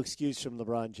viable excuse from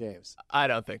LeBron James. I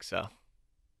don't think so.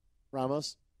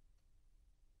 Ramos?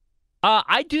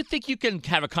 I do think you can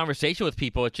have a conversation with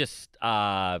people. It's just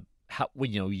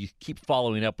you keep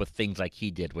following up with things like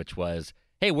he did, which was,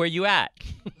 hey, where you at?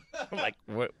 I'm like,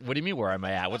 what do you mean, where am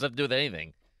I at? What's that to do with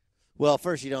anything? Well,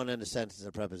 first, you don't end a sentence in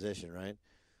a preposition, right?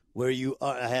 Where you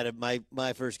are, I had my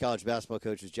first college basketball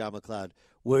coach was John McLeod.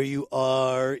 Where you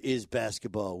are is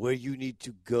basketball. Where you need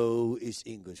to go is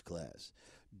English class.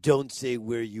 Don't say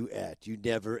where you at. You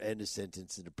never end a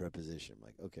sentence in a preposition. I'm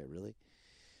like, okay, really?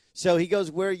 So he goes,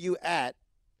 where you at?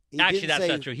 Actually, that's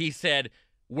not true. He said,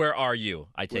 where are you?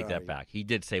 I take that back. He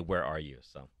did say, where are you?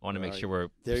 So I want to make sure we're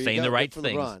saying the right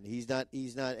things. LeBron. He's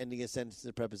not ending a sentence in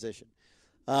a preposition.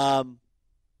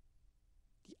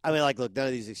 Look, none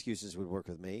of these excuses would work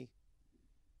with me.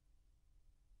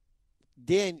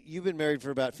 Dan, you've been married for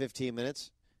about 15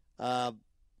 minutes. How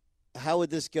would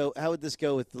this go? How would this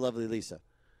go with the lovely Lisa?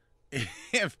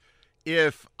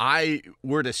 If I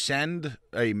were to send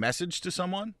a message to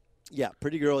someone? Yeah,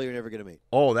 pretty girl you're never going to meet.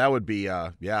 Oh, that would be,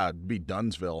 it'd be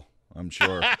Dunsville, I'm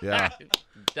sure. Yeah.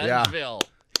 Dunsville.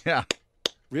 Yeah.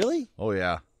 Really? Oh,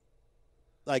 yeah.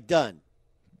 Like done?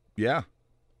 Yeah.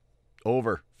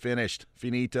 Over. Finished.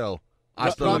 Finito.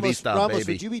 Hasta la vista, Ramos,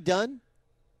 baby. would you be done?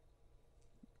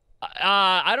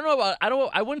 I don't know.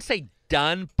 I wouldn't say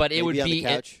done, but it would on be. The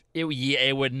couch?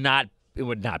 It would not. It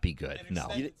would not be good. No.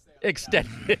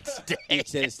 Extended stay.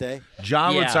 Extended stay.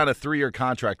 John would sign a 3-year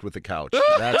contract with the couch.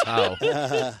 That's how.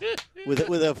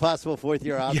 With a possible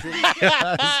 4th-year option.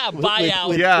 Buyout.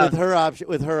 With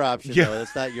her option. Yeah. Though.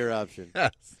 That's not your option.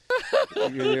 Yes.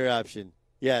 Your option.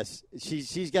 Yes,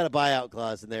 she's got a buyout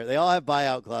clause in there. They all have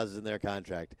buyout clauses in their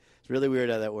contract. It's really weird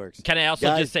how that works. Can I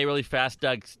also just say really fast,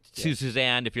 Doug, to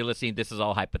Suzanne, if you're listening, this is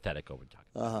all hypothetical we're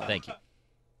talking about. Thank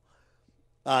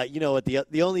you. You know what?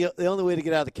 The only way to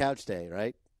get out of the couch day,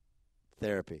 right?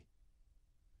 Therapy.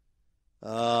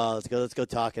 Oh, let's go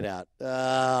talk it out.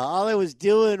 All I was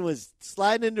doing was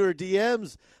sliding into her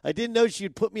DMs. I didn't know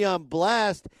she'd put me on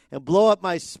blast and blow up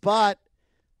my spot.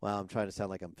 Wow, I'm trying to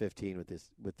sound like I'm 15 with this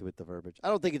with the verbiage. I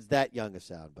don't think it's that young a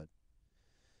sound, but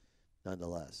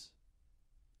nonetheless.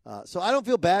 So I don't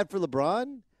feel bad for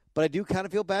LeBron, but I do kind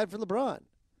of feel bad for LeBron.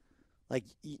 Like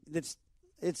it's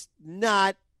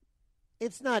not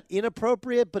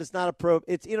inappropriate, but it's not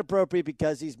it's inappropriate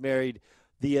because he's married.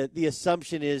 The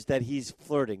assumption is that he's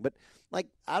flirting. But Like,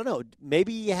 I don't know.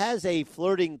 Maybe he has a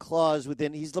flirting clause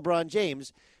within. He's LeBron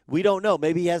James. We don't know.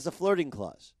 Maybe he has a flirting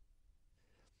clause.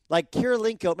 Like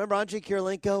Kirilenko. Remember Andre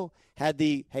Kirilenko had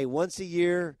the, hey, once a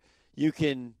year you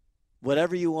can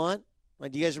whatever you want?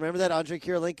 Like, do you guys remember that? Andre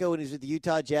Kirilenko when he was with the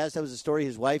Utah Jazz, that was a story.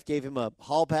 His wife gave him a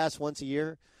hall pass once a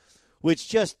year, which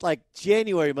just like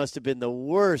January must have been the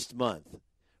worst month,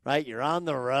 right? You're on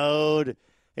the road,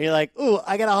 and you're like, ooh,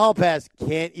 I got a hall pass.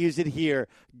 Can't use it here.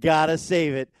 Gotta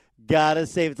save it. Gotta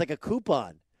save it. It's like a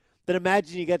coupon. Then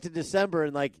imagine you get to December,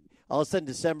 and like all of a sudden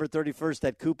December 31st,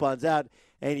 that coupon's out,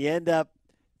 and you end up,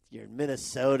 you're in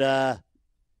Minnesota.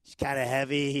 It's kind of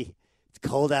heavy.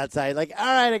 Cold outside. Like, all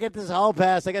right, I get this hall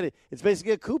pass. I got it. It's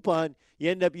basically a coupon you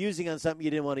end up using on something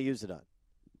you didn't want to use it on.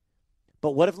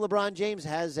 But what if LeBron James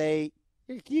has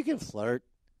you can flirt.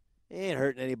 It ain't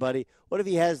hurting anybody. What if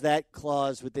he has that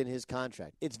clause within his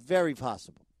contract? It's very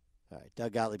possible. All right,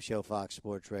 Doug Gottlieb Show, Fox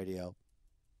Sports Radio.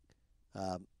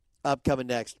 Upcoming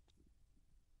next,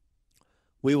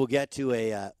 we'll get to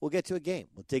a game.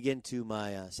 We'll dig into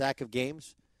my sack of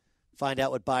games, find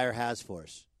out what Bayer has for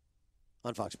us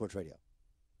on Fox Sports Radio.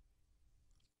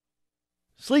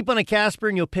 Sleep on a Casper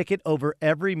and you'll pick it over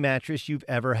every mattress you've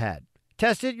ever had.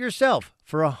 Test it yourself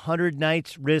for 100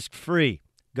 nights risk-free.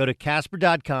 Go to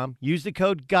Casper.com, use the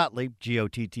code Gottlieb,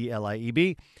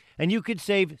 Gottlieb, and you could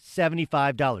save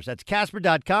 $75. That's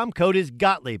Casper.com, code is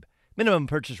Gottlieb. Minimum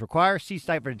purchase required. See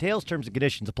site for details. Terms and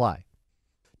conditions apply.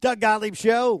 Doug Gottlieb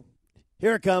Show.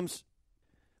 Here it comes.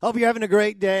 Hope you're having a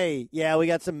great day. Yeah, we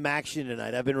got some action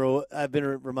tonight. I've been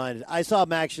reminded. I saw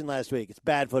action last week. It's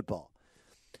bad football.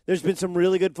 There's been some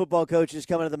really good football coaches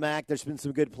coming to the MAC. There's been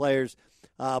some good players.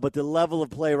 But the level of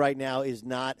play right now is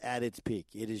not at its peak.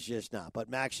 It is just not.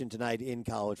 But action tonight in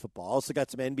college football. Also got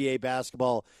some NBA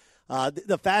basketball.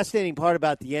 The fascinating part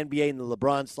about the NBA and the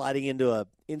LeBron sliding into a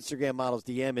Instagram model's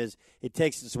DM is it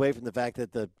takes us away from the fact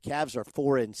that the Cavs are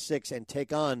 4-6 and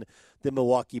take on the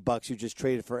Milwaukee Bucks, who just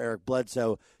traded for Eric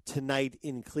Bledsoe tonight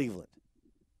in Cleveland.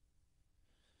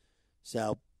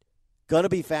 So, going to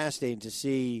be fascinating to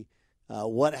see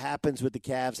what happens with the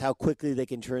Cavs, how quickly they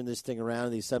can turn this thing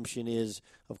around. The assumption is,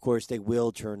 of course, they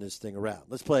will turn this thing around.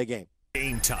 Let's play a game.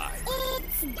 Game time.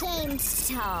 It's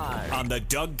game time. On the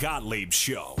Doug Gottlieb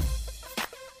Show.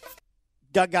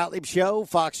 Doug Gottlieb Show,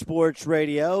 Fox Sports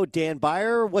Radio. Dan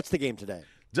Beyer, what's the game today?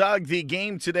 Doug, the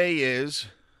game today is,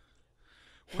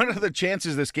 what are the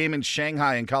chances this game in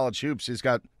Shanghai in college hoops has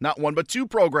got not one but two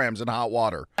programs in hot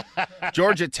water?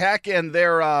 Georgia Tech and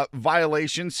their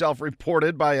violations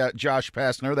self-reported by Josh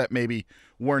Pastner that maybe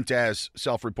weren't as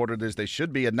self-reported as they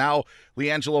should be. And now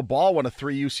LiAngelo Ball, one of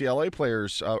three UCLA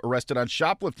players, arrested on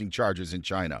shoplifting charges in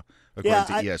China, according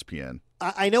to ESPN.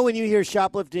 I know when you hear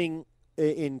shoplifting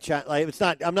in China, like, it's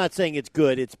not. I'm not saying it's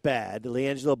good. It's bad.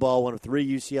 LiAngelo Ball, one of three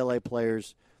UCLA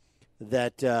players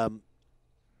that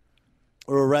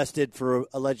were arrested for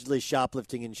allegedly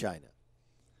shoplifting in China.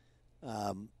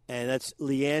 And that's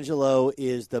LiAngelo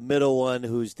is the middle one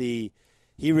he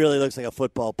really looks like a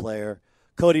football player.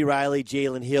 Cody Riley,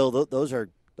 Jalen Hill, those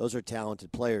are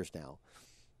talented players now.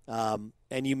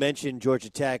 And you mentioned Georgia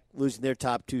Tech losing their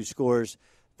top two scorers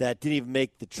that didn't even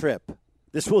make the trip.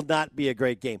 This will not be a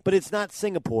great game, but it's not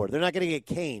Singapore. They're not going to get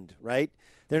caned, right?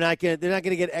 They're not going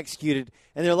to get executed,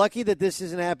 and they're lucky that this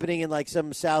isn't happening in like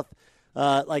some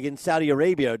like in Saudi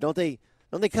Arabia. Don't they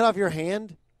cut off your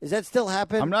hand? Does that still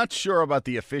happen? I'm not sure about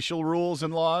the official rules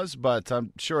and laws, but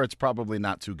I'm sure it's probably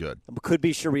not too good. It could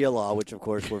be Sharia law, which of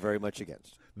course we're very much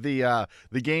against. The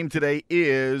game today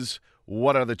is.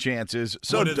 What are the chances?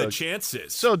 The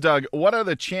chances? So, Doug, what are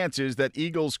the chances that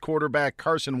Eagles quarterback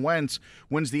Carson Wentz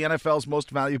wins the NFL's Most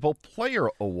Valuable Player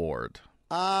award?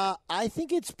 I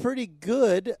think it's pretty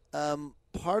good.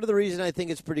 Part of the reason I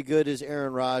think it's pretty good is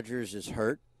Aaron Rodgers is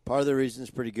hurt. Part of the reason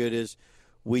it's pretty good is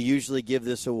we usually give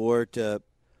this award to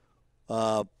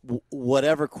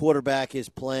whatever quarterback is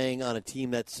playing on a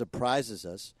team that surprises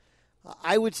us.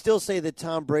 I would still say that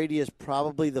Tom Brady is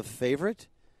probably the favorite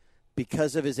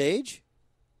because of his age,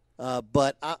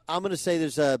 but I'm going to say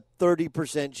there's a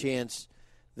 30% chance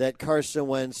that Carson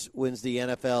Wentz wins the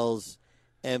NFL's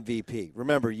MVP.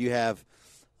 Remember, you have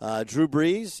Drew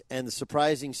Brees and the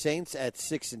surprising Saints at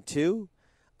 6-2.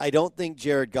 I don't think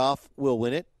Jared Goff will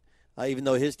win it, even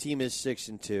though his team is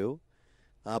 6-2.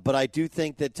 But I do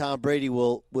think that Tom Brady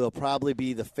will probably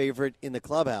be the favorite in the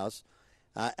clubhouse.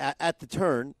 At the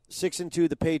turn, 6-2,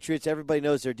 the Patriots, everybody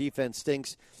knows their defense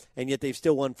stinks, and yet they've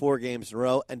still won 4 games in a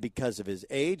row. And because of his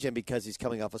age and because he's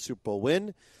coming off a Super Bowl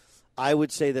win, I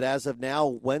would say that as of now,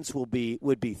 Wentz would be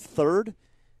third,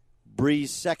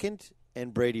 Breeze second,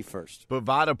 and Brady first.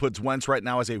 Bovada puts Wentz right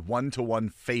now as a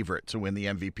 1-1 favorite to win the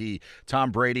MVP.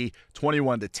 Tom Brady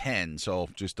 21-10, so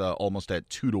just almost at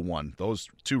 2-1. Those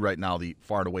two right now the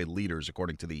far and away leaders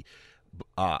according to the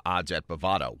odds at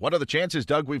Bovada. What are the chances,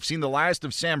 Doug? We've seen the last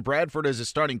of Sam Bradford as a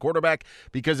starting quarterback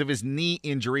because of his knee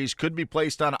injuries. Could be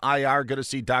placed on IR. Going to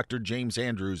see Dr. James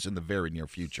Andrews in the very near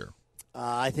future.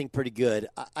 I think pretty good.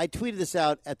 I tweeted this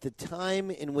out at the time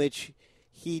in which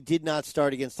he did not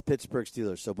start against the Pittsburgh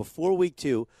Steelers. So before week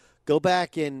 2, go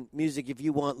back in music if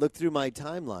you want, look through my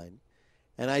timeline.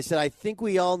 And I said, I think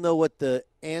we all know what the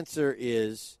answer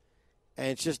is, and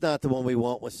it's just not the one we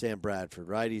want with Sam Bradford,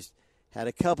 right? He's had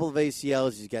a couple of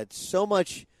ACLs. He's got so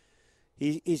much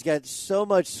he's got so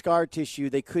much scar tissue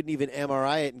they couldn't even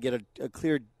MRI it and get a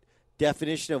clear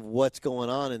definition of what's going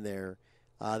on in there.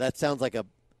 That sounds like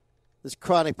this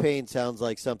chronic pain sounds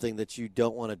like something that you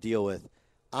don't want to deal with.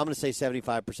 I'm going to say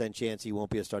 75% chance he won't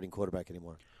be a starting quarterback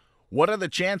anymore. What are the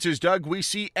chances, Doug, we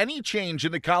see any change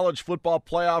in the college football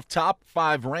playoff top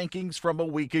 5 rankings from a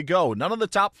week ago? None of the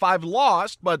top 5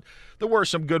 lost, but there were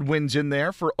some good wins in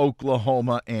there for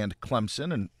Oklahoma and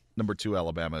Clemson, and number 2,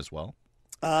 Alabama as well.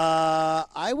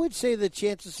 I would say the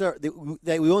chances are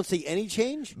that we won't see any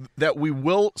change? That we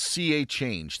will see a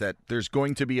change, that there's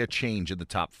going to be a change in the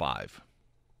top 5.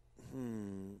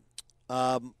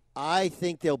 I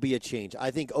think there'll be a change.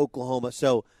 I think Oklahoma,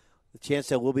 so the chance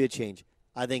there will be a change.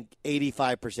 I think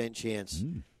 85% chance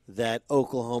that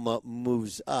Oklahoma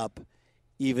moves up,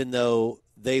 even though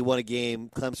they won a game,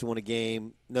 Clemson won a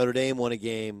game, Notre Dame won a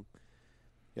game,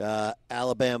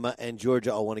 Alabama and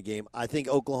Georgia all won a game. I think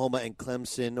Oklahoma and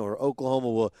Clemson, or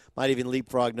Oklahoma might even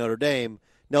leapfrog Notre Dame,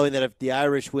 knowing that if the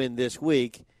Irish win this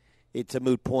week, it's a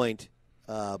moot point.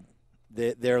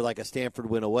 They're like a Stanford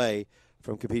win away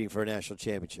from competing for a national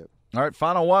championship. All right,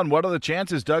 final one. What are the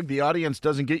chances, Doug, the audience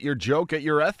doesn't get your joke at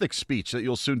your ethics speech that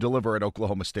you'll soon deliver at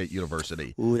Oklahoma State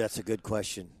University? Ooh, that's a good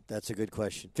question.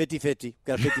 50-50.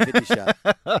 Got a 50-50 shot.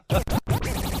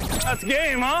 That's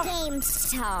game, huh? Game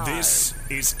time. This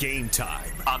is Game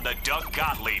Time on the Doug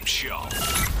Gottlieb Show.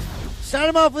 Start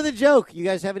him off with a joke. You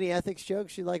guys have any ethics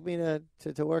jokes you'd like me to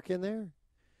work in there?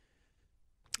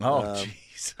 Oh,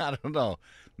 jeez. I don't know.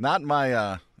 Not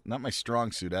my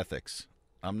strong suit, ethics.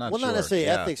 I'm not sure. Well, not necessarily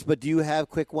ethics, but do you have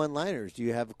quick one-liners? Do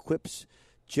you have quips,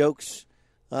 jokes,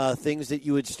 things that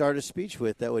you would start a speech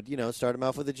with that would, start them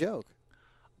off with a joke?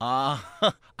 I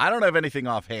don't have anything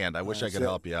offhand. I wish I could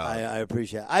help you out. I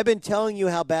appreciate it. I've been telling you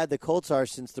how bad the Colts are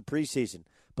since the preseason,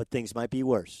 but things might be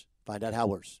worse. Find out how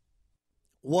worse.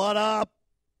 What up?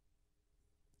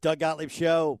 Doug Gottlieb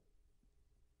Show.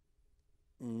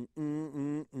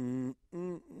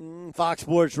 Fox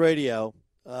Sports Radio.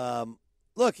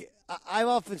 Look, I've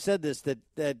often said this,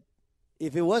 that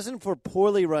if it wasn't for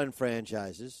poorly run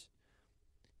franchises,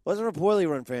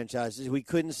 we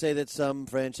couldn't say that some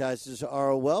franchises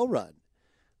are well run.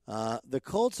 The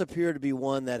Colts appear to be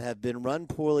one that have been run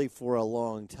poorly for a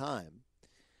long time.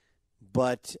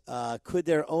 But could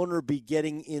their owner be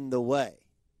getting in the way?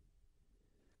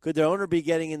 Could their owner be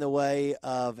getting in the way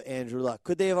of Andrew Luck?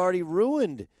 Could they have already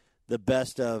ruined the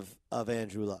best of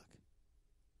Andrew Luck?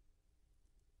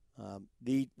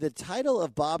 The title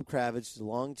of Bob Kravitz, a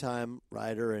longtime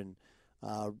writer and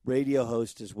radio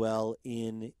host as well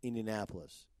in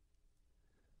Indianapolis.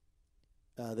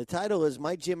 The title is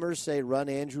Might Jim Irsay Run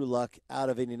Andrew Luck Out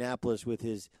of Indianapolis with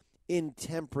His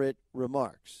Intemperate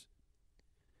Remarks?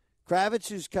 Kravitz,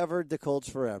 who's covered the Colts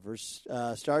forever,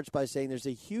 starts by saying there's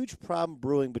a huge problem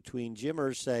brewing between Jim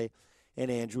Irsay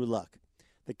and Andrew Luck.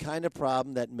 The kind of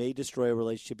problem that may destroy a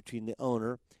relationship between the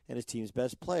owner and his team's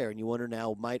best player. And you wonder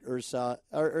now, might Irsay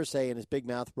and his big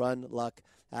mouth run Luck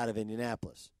out of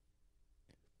Indianapolis?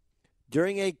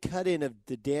 During a cut-in of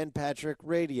the Dan Patrick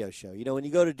radio show, when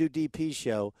you go to do DP's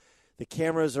show, the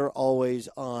cameras are always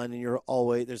on and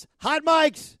there's hot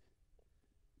mics!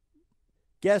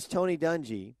 Guest Tony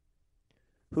Dungy,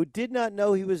 who did not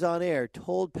know he was on air,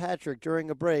 told Patrick during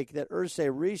a break that Irsay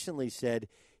recently said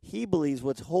he believes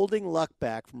what's holding Luck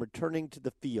back from returning to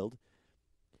the field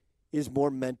is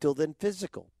more mental than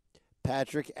physical.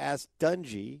 Patrick asked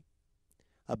Dungy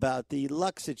about the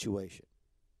Luck situation.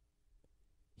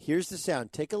 Here's the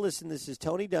sound. Take a listen. This is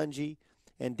Tony Dungy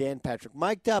and Dan Patrick.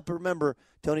 Mic'd up. Remember,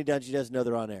 Tony Dungy doesn't know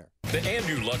they're on air. The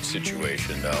Andrew Luck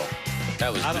situation, though.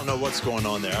 I don't know what's going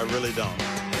on there. I really don't.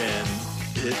 And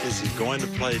is he going to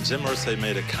play? Jim Irsay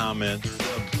made a comment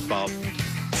about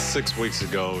 6 weeks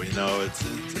ago.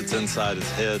 It's inside his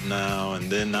head now,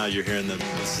 and then now you're hearing that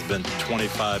this has been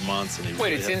 25 months. And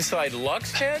Wait, it's inside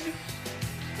Luck's head?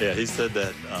 Yeah, he said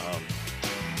that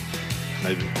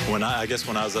maybe when I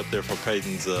was up there for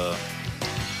Peyton's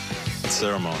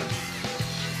ceremony.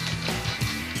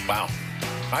 Wow.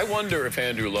 I wonder if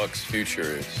Andrew Luck's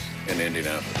future is in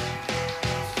Indianapolis.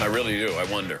 I really do. I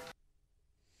wonder.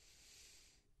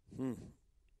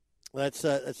 That's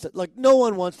like no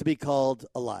one wants to be called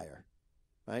a liar,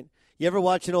 right? You ever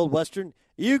watch an old Western?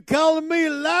 You calling me a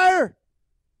liar?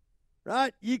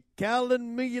 Right? You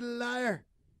calling me a liar?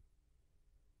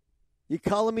 You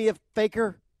calling me a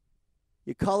faker?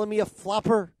 You calling me a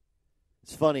flopper?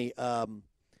 It's funny.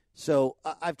 So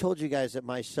I've told you guys that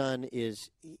my son he's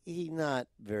not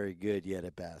very good yet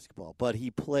at basketball, but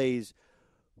he plays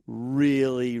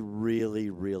really, really,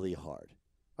 really hard.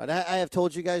 Right? I have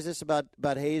told you guys this about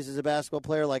Hayes as a basketball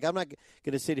player. Like, I'm not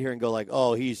going to sit here and go like,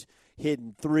 oh, he's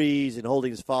hitting threes and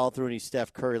holding his follow through and he's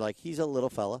Steph Curry. Like, he's a little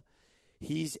fella.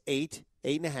 He's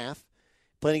 8.5,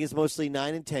 playing against mostly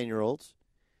 9 and 10-year-olds.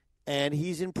 And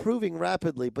he's improving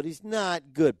rapidly, but he's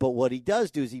not good. But what he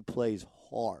does do is he plays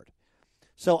hard.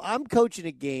 So I'm coaching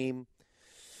a game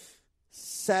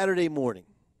Saturday morning.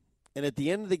 And at the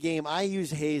end of the game, I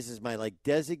use Hayes as my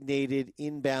designated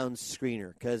inbound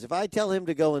screener. Because if I tell him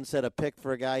to go and set a pick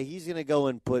for a guy, he's going to go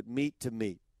and put meat to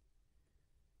meat.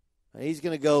 He's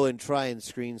going to go and try and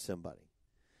screen somebody.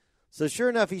 So sure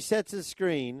enough, he sets his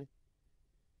screen.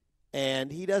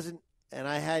 And he doesn't, and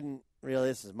I hadn't, really,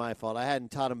 this is my fault. I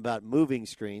hadn't taught him about moving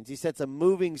screens. He sets a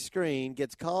moving screen,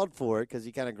 gets called for it because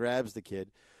he kind of grabs the kid.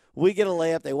 We get a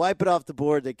layup. They wipe it off the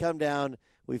board. They come down.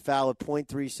 We foul with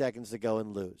 0.3 seconds to go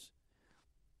and lose.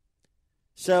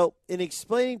 So in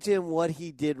explaining to him what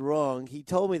he did wrong, he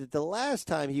told me that the last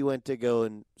time he went to go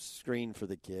and screen for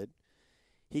the kid,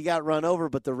 he got run over,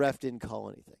 but the ref didn't call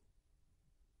anything.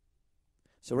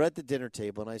 So we're at the dinner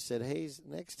table, and I said, Hayes,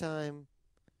 next time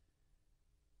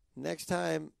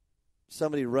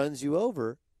somebody runs you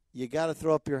over, you got to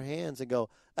throw up your hands and go,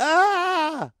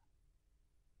 ah!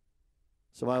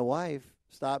 So my wife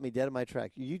stopped me dead in my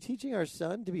tracks. Are you teaching our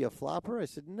son to be a flopper? I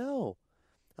said, no.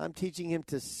 I'm teaching him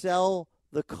to sell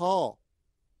the call.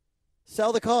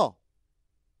 Sell the call.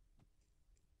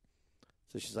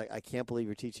 So she's like, I can't believe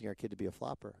you're teaching our kid to be a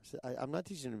flopper. I said, I'm not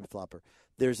teaching him to be a flopper.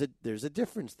 There's a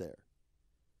difference there.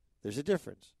 There's a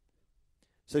difference.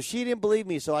 So she didn't believe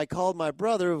me, so I called my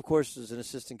brother, who, of course, is an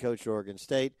assistant coach at Oregon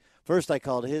State. First, I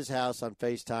called his house on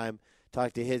FaceTime,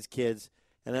 talked to his kids,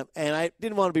 and I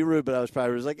didn't want to be rude, but I was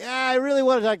probably like, I really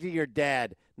want to talk to your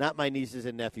dad, not my nieces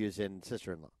and nephews and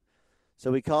sister-in-law. So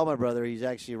we called my brother. He's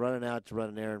actually running out to run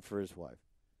an errand for his wife.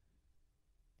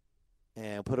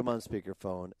 And put him on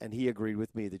speakerphone, and he agreed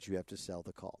with me that you have to sell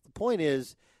the call. The point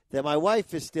is that my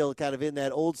wife is still kind of in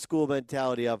that old school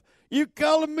mentality of, you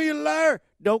calling me a liar?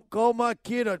 Don't call my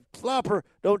kid a flopper.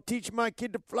 Don't teach my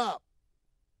kid to flop.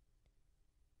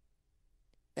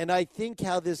 And I think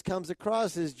how this comes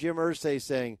across is Jim Irsay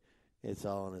saying, it's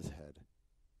all in his head.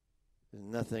 There's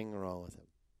nothing wrong with him.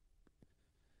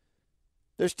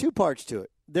 There's two parts to it.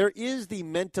 There is the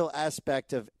mental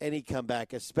aspect of any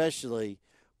comeback, especially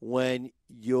when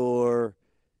you're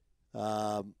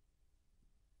like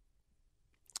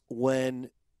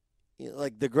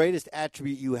the greatest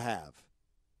attribute you have.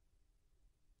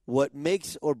 What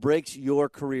makes or breaks your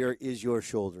career is your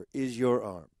shoulder, is your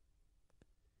arm.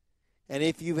 And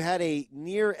if you've had a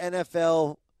near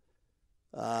NFL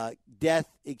death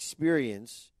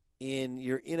experience in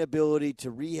your inability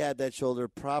to rehab that shoulder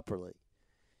properly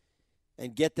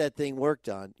and get that thing worked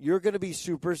on, you're going to be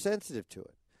super sensitive to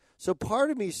it. So part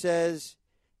of me says,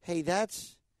 hey,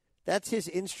 that's his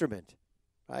instrument,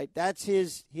 right? That's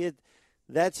his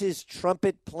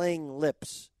trumpet playing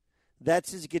lips.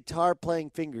 That's his guitar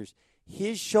playing fingers.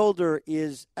 His shoulder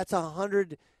that's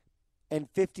 $150+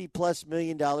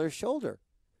 million shoulder.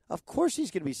 Of course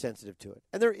he's going to be sensitive to it.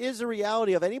 And there is a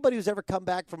reality of anybody who's ever come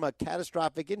back from a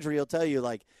catastrophic injury will tell you,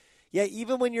 like, yeah,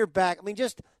 even when you're back, I mean,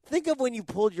 just think of when you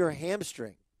pulled your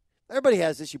hamstring. Everybody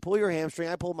has this. You pull your hamstring.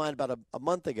 I pulled mine about a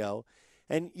month ago,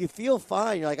 and you feel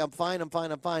fine. You're like, I'm fine.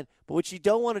 But what you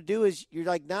don't want to do is you're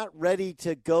like not ready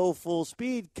to go full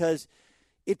speed because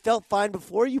it felt fine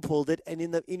before you pulled it, and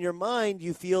in your mind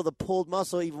you feel the pulled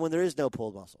muscle even when there is no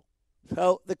pulled muscle.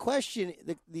 So the question,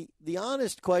 the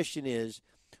honest question is,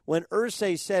 when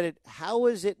Irsay said it, how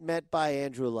was it met by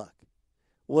Andrew Luck?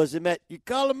 Was it met, you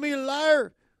calling me a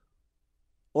liar?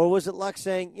 Or was it Luck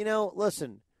saying,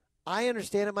 listen, I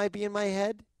understand it might be in my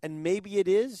head, and maybe it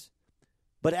is,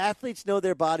 but athletes know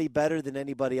their body better than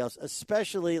anybody else,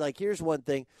 especially, like, here's one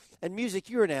thing. And Music,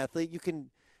 you're an athlete. You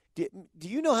can do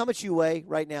you know how much you weigh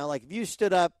right now? Like, if you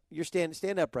stood up, you're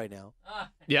stand up right now.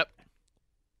 Yep.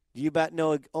 Do you about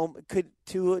know, could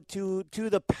to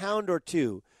the pound or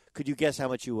two, could you guess how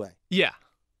much you weigh? Yeah.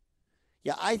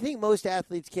 Yeah, I think most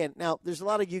athletes can. Now, there's a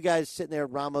lot of you guys sitting there,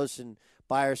 Ramos and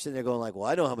Byers, sitting there going like, well,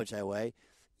 I know how much I weigh.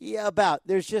 Yeah,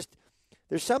 there's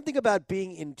something about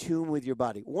being in tune with your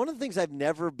body. One of the things I've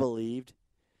never believed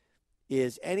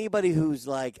is anybody who's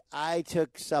like, I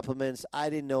took supplements, I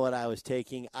didn't know what I was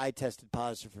taking, I tested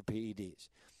positive for PEDs.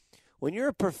 When you're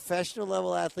a professional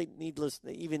level athlete,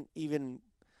 even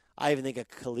I even think a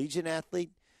collegiate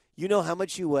athlete, you know how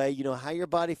much you weigh, you know how your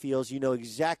body feels, you know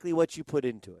exactly what you put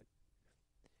into it.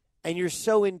 And you're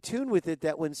so in tune with it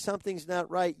that when something's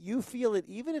not right, you feel it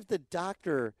even if the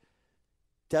doctor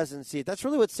doesn't see it. That's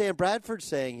really what Sam Bradford's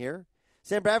saying here.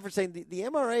 Sam Bradford's saying the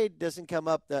MRA doesn't come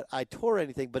up that I tore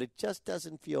anything, but it just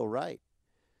doesn't feel right.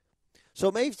 So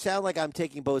it may sound like I'm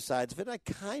taking both sides of it. I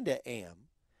kind of am.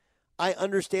 I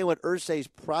understand what Irsay's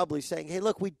probably saying. Hey,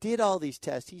 look, we did all these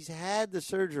tests. He's had the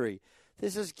surgery.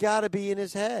 This has got to be in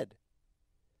his head.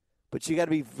 But you got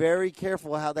to be very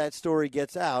careful how that story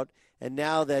gets out. And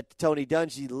now that Tony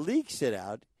Dungy leaks it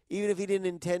out, even if he didn't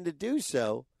intend to do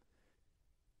so,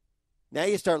 now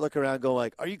you start looking around going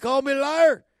like, are you calling me a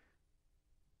liar?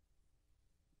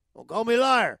 Don't call me a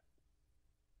liar.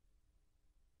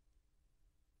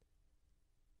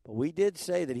 But we did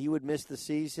say that he would miss the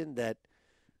season,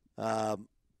 and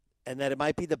that it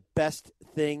might be the best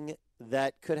thing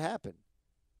that could happen.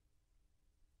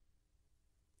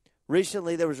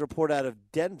 Recently, there was a report out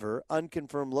of Denver,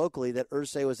 unconfirmed locally, that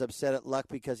Irsay was upset at Luck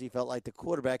because he felt like the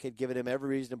quarterback had given him every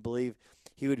reason to believe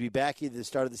he would be back either at the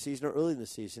start of the season or early in the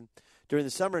season. During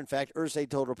the summer, in fact, Irsay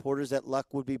told reporters that Luck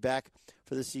would be back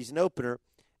for the season opener,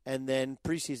 and then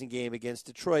preseason game against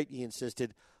Detroit, he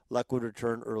insisted Luck would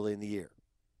return early in the year.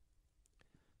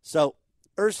 So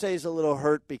Irsay's a little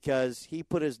hurt because he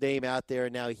put his name out there,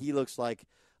 and now he looks like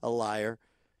a liar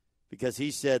because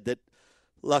he said that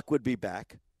Luck would be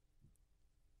back.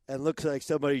 And looks like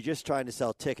somebody just trying to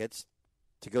sell tickets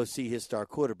to go see his star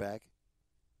quarterback.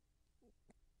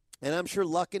 And I'm sure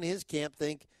Luck and his camp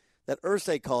think that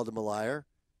Irsay called him a liar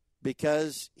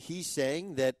because he's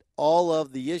saying that all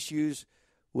of the issues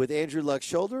with Andrew Luck's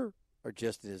shoulder are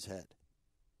just in his head.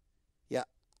 Yeah,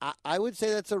 I would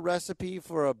say that's a recipe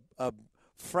for a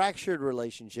fractured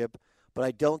relationship, but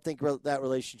I don't think that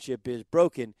relationship is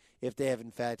broken if they have,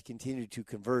 in fact, continued to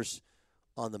converse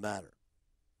on the matter.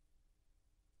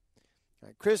 All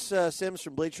right, Chris Sims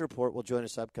from Bleacher Report will join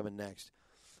us upcoming next.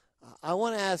 I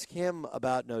want to ask him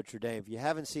about Notre Dame. If you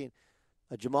haven't seen,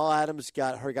 Jamal Adams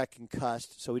got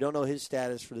concussed, so we don't know his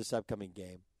status for this upcoming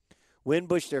game.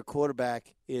 Winbush, their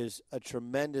quarterback, is a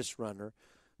tremendous runner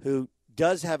who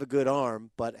does have a good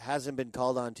arm but hasn't been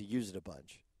called on to use it a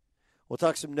bunch. We'll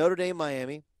talk some Notre Dame,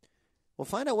 Miami. We'll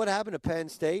find out what happened to Penn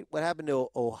State, what happened to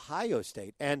Ohio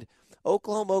State, and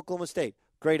Oklahoma State.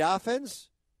 Great offense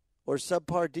or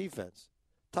subpar defense?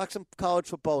 Talk some college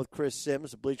football with Chris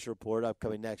Sims, the Bleacher Report,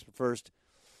 upcoming next. But first,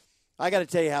 I got to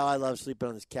tell you how I love sleeping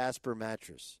on this Casper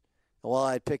mattress. And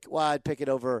I'd pick it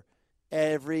over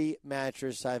every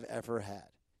mattress I've ever had.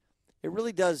 It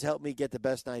really does help me get the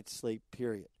best night's sleep,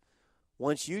 period.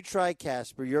 Once you try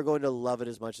Casper, you're going to love it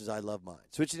as much as I love mine.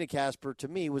 Switching to Casper, to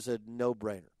me, was a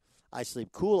no-brainer. I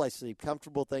sleep cool, I sleep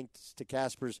comfortable thanks to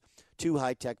Casper's 2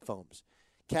 high-tech foams.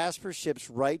 Casper ships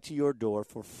right to your door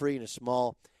for free in a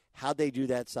small, how'd they do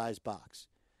that size box.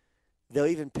 They'll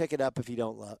even pick it up if you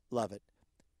don't love it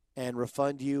and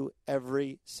refund you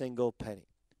every single penny.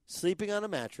 Sleeping on a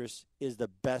mattress is the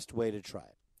best way to try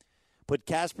it. Put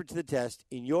Casper to the test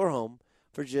in your home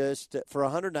for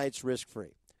 100 nights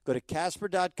risk-free. Go to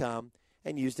Casper.com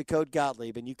and use the code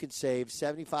Gottlieb, and you can save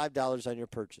 $75 on your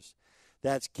purchase.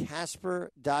 That's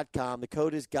Casper.com. The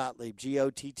code is Gottlieb,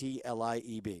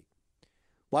 Gottlib.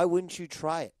 Why wouldn't you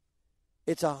try it?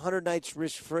 It's 100 nights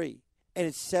risk-free, and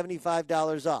it's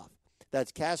 $75 off.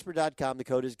 That's Casper.com. The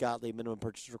code is Gottlieb. Minimum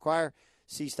purchase required.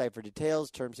 See site for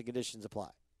details. Terms and conditions apply.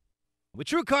 With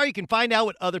TrueCar, you can find out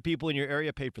what other people in your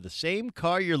area pay for the same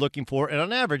car you're looking for, and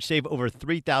on average, save over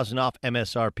 $3,000 off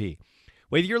MSRP.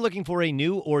 Whether you're looking for a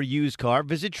new or used car,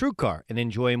 visit TrueCar and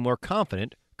enjoy a more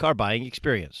confident car buying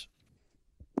experience.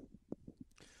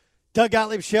 Doug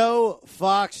Gottlieb Show,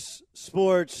 Fox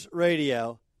Sports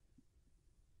Radio.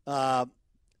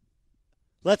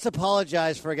 Let's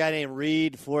apologize for a guy named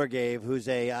Reed Forgave, who's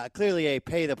clearly a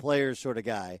pay-the-players sort of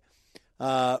guy.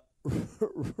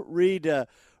 Reed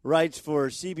writes for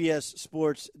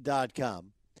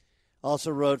CBSSports.com.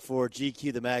 Also wrote for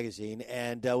GQ, the magazine.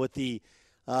 And with the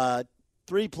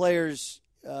 3 players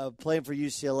playing for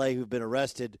UCLA who've been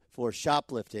arrested for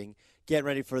shoplifting, getting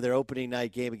ready for their opening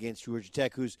night game against Georgia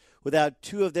Tech, who's without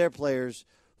 2 of their players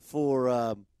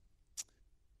for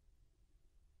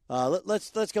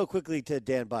let's go quickly to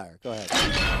Dan Byer. Go ahead.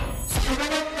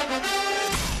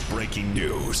 Breaking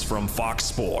news from Fox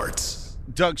Sports.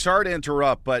 Doug, sorry to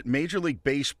interrupt, but Major League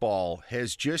Baseball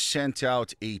has just sent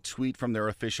out a tweet from their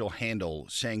official handle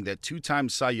saying that two-time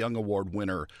Cy Young Award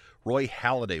winner Roy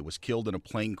Halladay was killed in a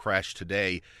plane crash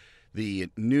today. The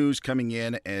news coming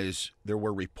in as there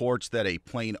were reports that a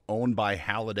plane owned by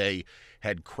Halladay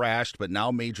had crashed, but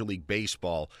now Major League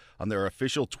Baseball, on their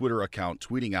official Twitter account,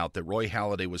 tweeting out that Roy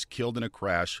Halladay was killed in a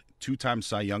crash, two-time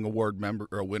Cy Young Award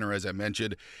winner, as I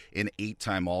mentioned, an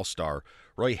 8-time All-Star.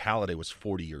 Roy Halladay was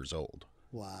 40 years old.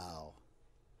 Wow.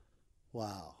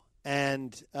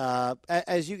 And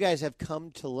as you guys have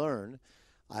come to learn,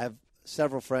 I have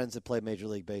several friends that play Major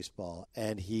League Baseball,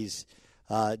 and he's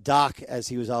Doc, as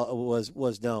he was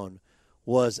known,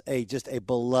 was just a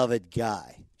beloved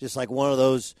guy, just like one of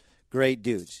those great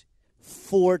dudes.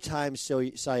 4-time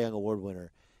Cy Young Award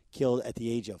winner, killed at the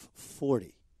age of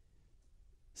 40.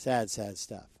 Sad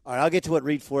stuff. All right, I'll get to what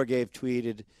Reed Forgave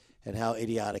tweeted and how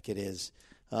idiotic it is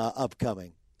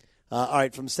upcoming. All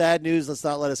right, from sad news, let's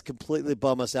not let us completely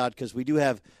bum us out because we do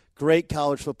have great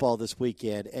college football this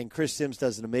weekend, and Chris Sims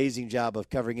does an amazing job of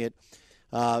covering it,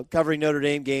 covering Notre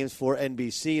Dame games for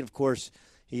NBC. And, of course,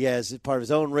 he has part of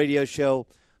his own radio show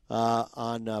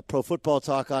on Pro Football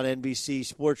Talk on NBC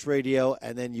Sports Radio,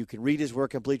 and then you can read his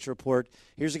work on Bleacher Report.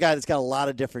 Here's a guy that's got a lot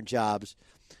of different jobs.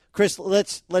 Chris,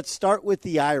 let's start with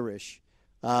the Irish.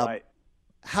 Right.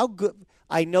 How good?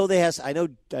 I know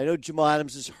Jamal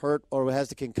Adams is hurt or has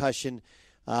the concussion,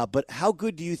 but how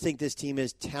good do you think this team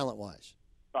is talent-wise?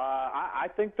 I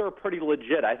think they're pretty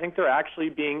legit. I think they're actually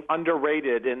being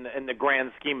underrated in the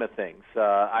grand scheme of things.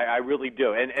 I really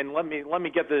do. And let me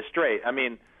get this straight. I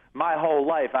mean, my whole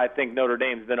life, I think Notre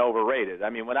Dame's been overrated.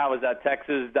 I mean, when I was at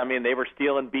Texas, they were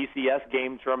stealing BCS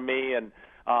games from me,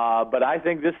 but I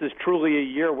think this is truly a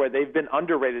year where they've been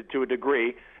underrated to a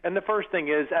degree. And the first thing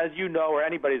is, as you know, or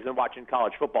anybody who's been watching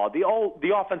college football,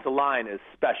 the offensive line is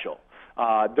special.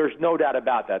 There's no doubt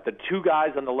about that. The two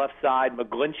guys on the left side,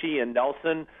 McGlinchey and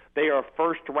Nelson, they are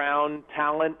first-round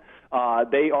talent.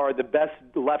 They are the best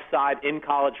left side in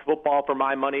college football for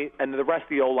my money, and the rest of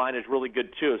the O-line is really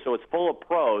good too. So it's full of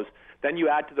pros. Then you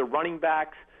add to the running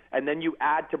backs, and then you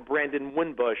add to Brandon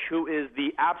Winbush, who is the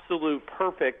absolute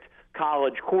perfect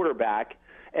college quarterback.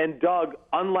 And Doug,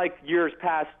 unlike years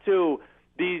past too,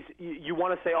 you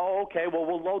want to say, oh, okay, well,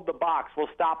 we'll load the box, we'll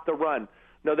stop the run.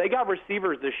 No, they got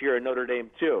receivers this year at Notre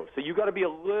Dame too. So you got to be a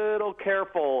little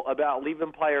careful about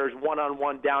leaving players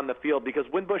one-on-one down the field because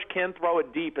Winbush can throw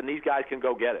it deep, and these guys can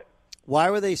go get it.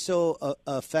 Why were they so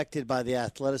affected by the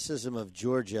athleticism of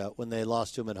Georgia when they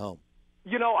lost to them at home?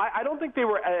 I don't think they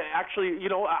were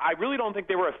I really don't think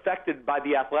they were affected by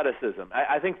the athleticism.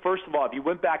 I think, first of all, if you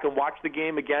went back and watched the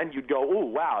game again, you'd go, oh,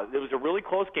 wow, it was a really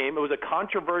close game. It was a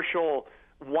controversial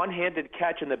one-handed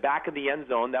catch in the back of the end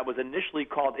zone that was initially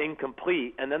called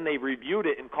incomplete, and then they reviewed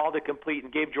it and called it complete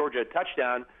and gave Georgia a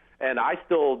touchdown, and I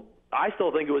still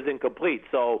think it was incomplete.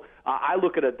 So I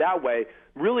look at it that way.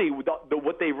 Really,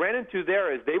 what they ran into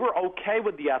there is they were okay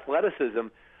with the athleticism.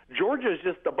 Georgia's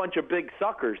just a bunch of big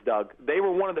suckers, Doug. They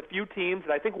were one of the few teams,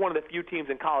 and I think one of the few teams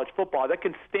in college football that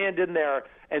can stand in there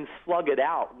and slug it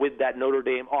out with that Notre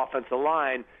Dame offensive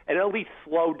line and at least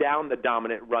slow down the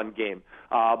dominant run game.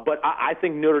 But I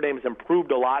think Notre Dame's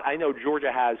improved a lot. I know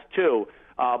Georgia has too.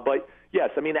 But, yes,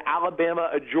 Alabama,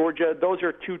 Georgia, those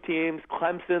are two teams.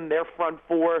 Clemson, their front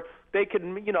four, they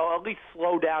can, at least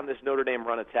slow down this Notre Dame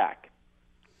run attack.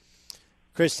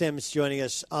 Chris Sims joining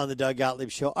us on the Doug Gottlieb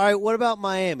Show. All right, what about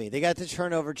Miami? They got the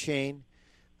turnover chain.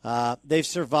 They've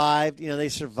survived. They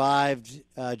survived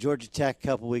Georgia Tech a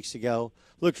couple weeks ago.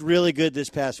 Looked really good this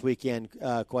past weekend,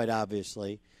 quite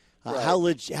obviously. Right.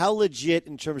 How legit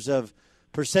in terms of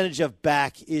percentage of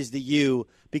back is the U?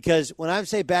 Because when I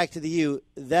say back to the U,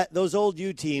 those old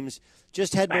U teams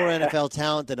just had more NFL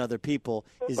talent than other people.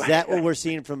 Is that what we're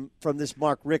seeing from this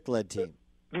Mark Richt-led team?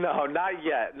 No, not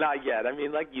yet.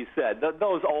 Like you said,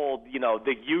 those old,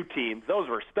 the U teams, those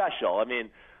were special.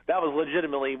 That was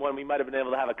legitimately when we might have been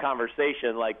able to have a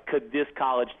conversation, like, could this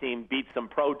college team beat some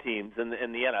pro teams in the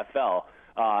NFL?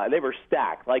 They were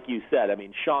stacked, like you said.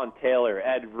 Sean Taylor,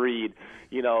 Ed Reed,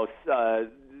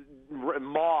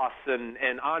 Moss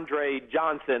and Andre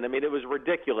Johnson. It was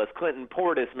ridiculous. Clinton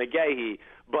Portis, McGahee.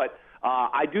 But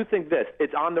I do think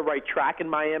it's on the right track in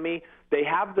Miami. They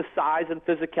have the size and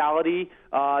physicality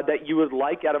that you would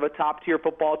like out of a top-tier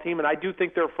football team, and I do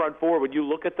think their front four, when you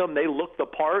look at them, they look the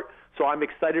part, so I'm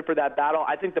excited for that battle.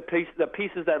 I think the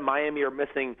pieces that Miami are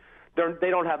missing, they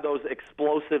don't have those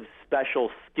explosive, special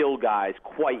skill guys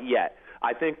quite yet.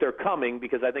 I think they're coming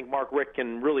because I think Mark Richt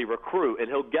can really recruit, and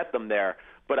he'll get them there,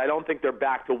 but I don't think they're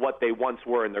back to what they once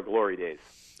were in their glory days.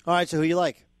 All right, so who you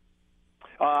like?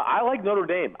 I like Notre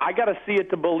Dame. I got to see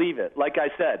it to believe it. Like I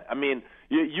said, I mean,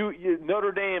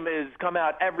 Notre Dame has come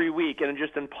out every week and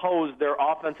just imposed their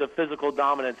offensive physical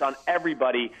dominance on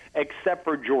everybody except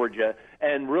for Georgia.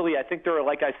 And really, I think they're,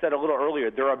 like I said a little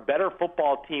earlier, they're a better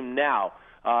football team now.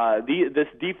 This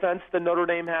defense that Notre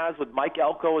Dame has with Mike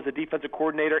Elko as a defensive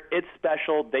coordinator, it's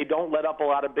special. They don't let up a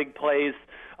lot of big plays.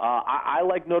 I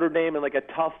like Notre Dame in like a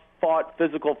tough-fought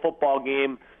physical football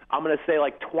game. I'm going to say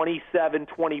like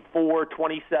 27-24,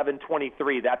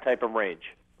 27-23, that type of range.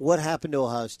 What happened to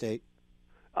Ohio State?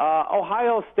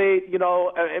 Ohio State,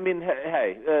 I mean,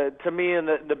 hey, to me in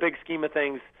the big scheme of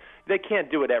things, they can't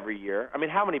do it every year. I mean,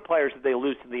 how many players did they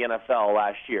lose to the NFL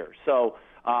last year? So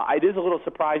it is a little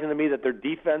surprising to me that their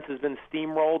defense has been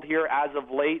steamrolled here as of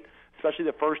late, especially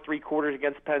the first three quarters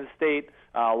against Penn State.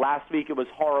 Last week it was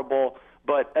horrible.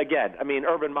 But, again, I mean,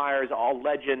 Urban Meyer's all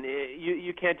legend.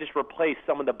 You can't just replace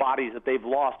some of the bodies that they've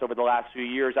lost over the last few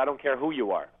years. I don't care who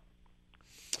you are.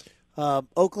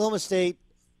 Oklahoma State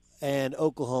and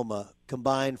Oklahoma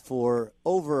combined for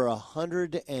over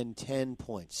 110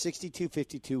 points.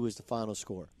 62-52 was the final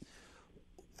score.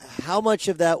 How much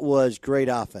of that was great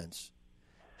offense?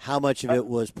 How much of it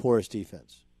was porous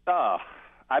defense?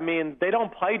 I mean, they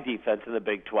don't play defense in the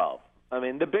Big 12. I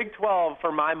mean, the Big 12,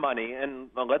 for my money, and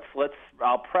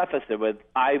I'll preface it with,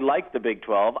 I like the Big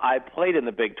 12. I played in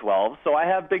the Big 12, so I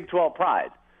have Big 12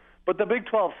 pride. But the Big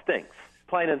 12 stinks,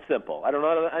 plain and simple. I don't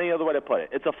know any other way to put it.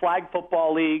 It's a flag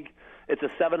football league. It's a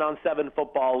 7-on-7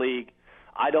 football league.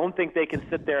 I don't think they can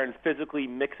sit there and physically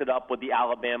mix it up with the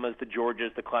Alabamas, the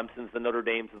Georgias, the Clemsons, the Notre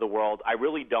Dames of the world. I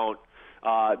really don't.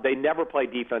 They never play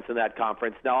defense in that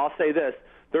conference. Now, I'll say this.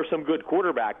 There's some good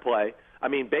quarterback play. I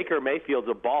mean, Baker Mayfield's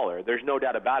a baller. There's no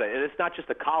doubt about it. And it's not just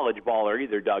a college baller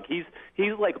either, Doug. He's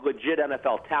like legit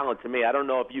NFL talent to me. I don't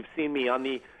know if you've seen me on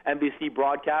the NBC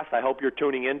broadcast. I hope you're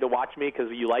tuning in to watch me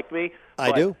because you like me.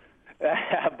 I do.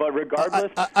 But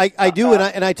regardless. I do,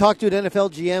 and I talked to an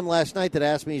NFL GM last night that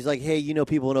asked me, he's like, hey,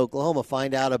 people in Oklahoma,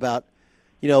 find out about,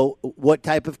 what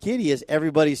type of kid he is.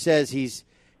 Everybody says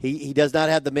he does not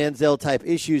have the Manziel-type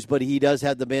issues, but he does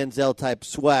have the Manziel-type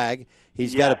swag.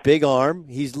 He's got a big arm.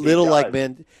 He's little like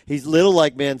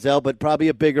Manziel, but probably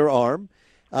a bigger arm.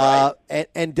 Right.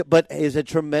 But is a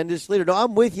tremendous leader. No,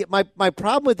 I'm with you. My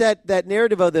problem with that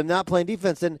narrative of them not playing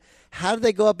defense, and how do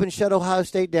they go up and shut Ohio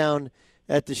State down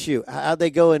at the shoe? How'd they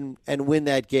go and win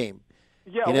that game?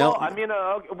 Yeah, well, I mean,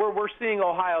 we're seeing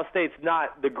Ohio State's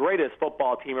not the greatest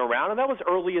football team around, and that was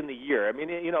early in the year. I mean,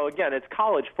 again, it's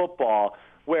college football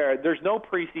where there's no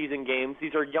preseason games.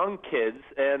 These are young kids,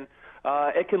 and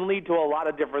it can lead to a lot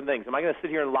of different things. Am I going to sit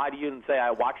here and lie to you and say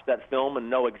I watched that film and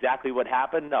know exactly what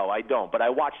happened? No, I don't, but I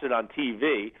watched it on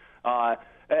TV.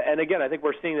 And again, I think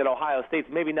we're seeing that Ohio State's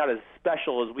maybe not as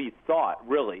special as we thought,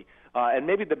 really. And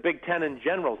maybe the Big Ten in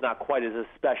general is not quite as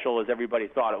special as everybody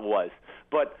thought it was.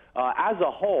 But as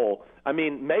a whole, I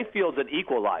mean, Mayfield's an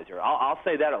equalizer. I'll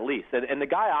say that at least. And the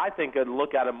guy I think could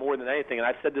look at him more than anything, and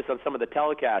I've said this on some of the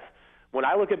telecasts, when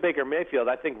I look at Baker Mayfield,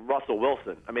 I think Russell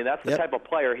Wilson. I mean, that's the type of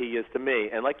player he is to me.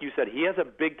 And like you said, he has a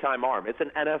big-time arm. It's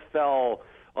an NFL,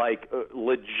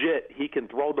 legit. He can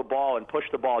throw the ball and push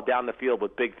the ball down the field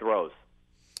with big throws.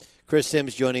 Chris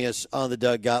Sims joining us on the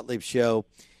Doug Gottlieb Show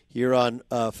here on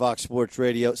Fox Sports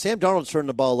Radio. Sam Darnold's turned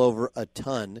the ball over a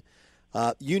ton.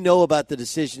 You know about the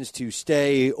decisions to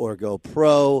stay or go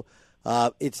pro.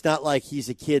 It's not like he's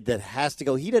a kid that has to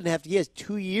go. He doesn't have to. He has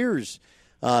 2 years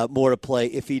more to play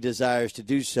if he desires to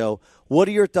do so. What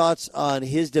are your thoughts on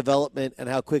his development and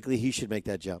how quickly he should make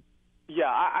that jump? Yeah,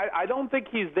 I don't think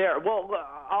he's there. Well,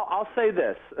 I'll say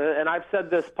this, and I've said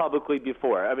this publicly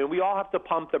before. I mean, we all have to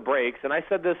pump the brakes, and I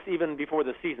said this even before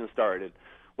the season started,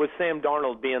 with Sam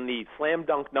Darnold being the slam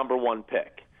dunk number one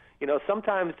pick.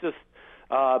 Sometimes just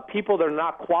people that are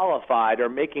not qualified are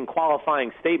making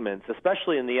qualifying statements,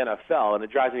 especially in the NFL, and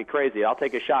it drives me crazy. I'll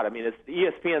take a shot. I mean, it's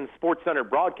ESPN SportsCenter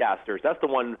broadcasters. That's the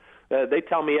one they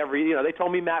tell me they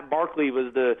told me Matt Barkley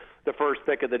was the first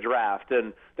pick of the draft,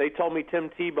 and they told me Tim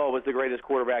Tebow was the greatest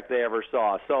quarterback they ever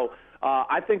saw. So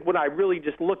I think when I really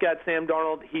just look at Sam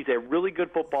Darnold, he's a really good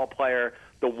football player.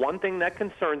 The one thing that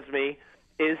concerns me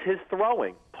is his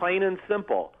throwing, plain and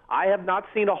simple. I have not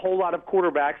seen a whole lot of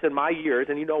quarterbacks in my years,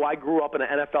 and I grew up in an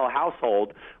NFL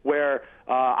household where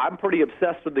I'm pretty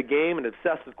obsessed with the game and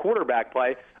obsessed with quarterback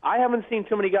play. I haven't seen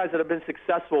too many guys that have been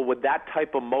successful with that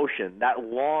type of motion, that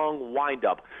long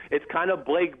windup. It's kind of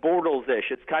Blake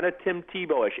Bortles-ish. It's kind of Tim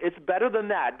Tebow-ish. It's better than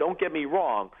that, don't get me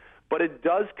wrong, but it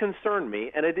does concern me,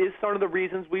 and it is one of the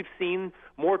reasons we've seen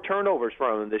more turnovers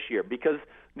from him this year, because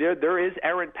there is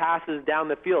errant passes down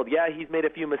the field. Yeah, he's made a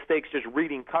few mistakes just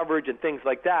reading coverage and things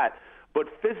like that, but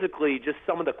physically, just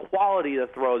some of the quality of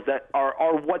the throws that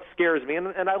are what scares me.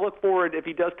 And I look forward, if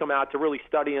he does come out, to really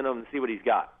studying him and see what he's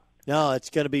got. No, it's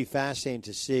going to be fascinating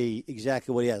to see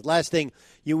exactly what he has. Last thing,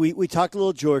 we talked a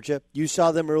little Georgia. You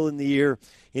saw them early in the year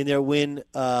in their win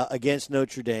against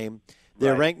Notre Dame.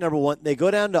 They're ranked number 1. They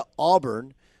go down to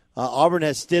Auburn. Auburn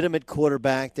has Stidham at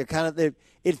quarterback.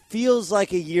 It feels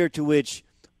like a year to which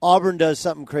Auburn does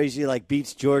something crazy like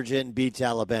beats Georgia and beats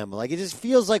Alabama. Like, it just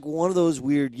feels like one of those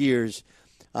weird years.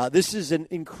 This is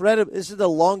the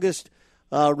longest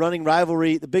running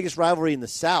rivalry, the biggest rivalry in the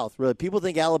South. Really, people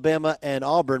think Alabama and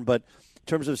Auburn, but in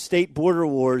terms of state border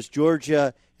wars,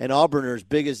 Georgia and Auburn are as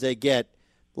big as they get.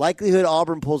 Likelihood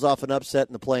Auburn pulls off an upset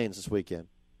in the Plains this weekend.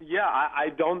 Yeah,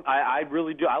 I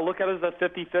really do. I look at it as a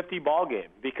 50-50 ball game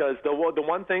because the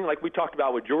one thing, like we talked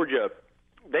about with Georgia,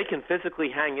 they can physically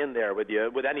hang in there with you,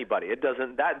 with anybody.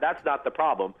 That's not the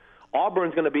problem.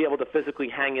 Auburn's going to be able to physically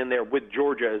hang in there with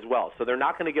Georgia as well, so they're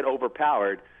not going to get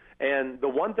overpowered. And the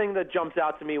one thing that jumps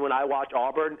out to me when I watch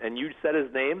Auburn, and you said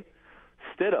his name,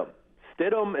 Stidham.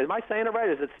 Stidham, am I saying it right?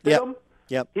 Is it Stidham?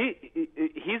 Yep.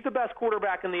 He's the best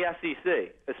quarterback in the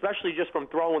SEC, especially just from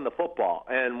throwing the football.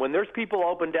 And when there's people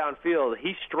open downfield,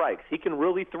 he strikes. He can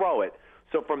really throw it.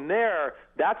 So from there,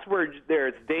 that's where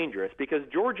it's dangerous because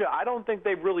Georgia, I don't think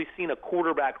they've really seen a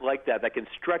quarterback like that can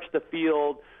stretch the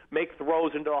field, make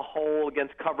throws into a hole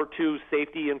against cover 2,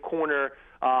 safety, and corner.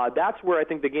 That's where I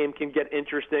think the game can get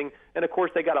interesting. And, of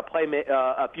course, they got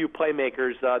a few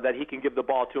playmakers that he can give the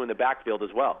ball to in the backfield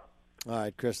as well. All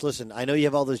right, Chris, listen, I know you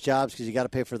have all those jobs because you got to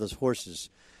pay for those horses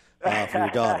for your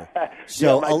daughter.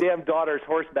 So my damn daughter's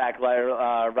horseback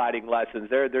riding lessons,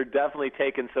 they're definitely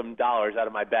taking some dollars out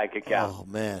of my bank account. Oh,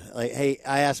 man. I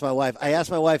asked my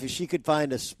wife if she could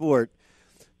find a sport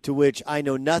to which I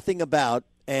know nothing about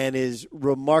and is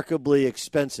remarkably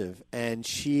expensive, and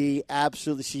she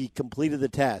completed the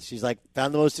task. She's like,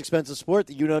 found the most expensive sport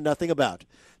that you know nothing about.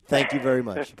 Thank you very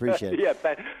much. Appreciate it. Yeah,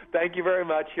 thank you very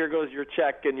much. Here goes your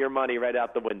check and your money right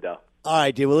out the window. All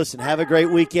right, dude. Well, listen, have a great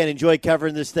weekend. Enjoy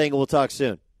covering this thing, and we'll talk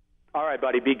soon. All right,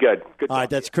 buddy. Be good. All right,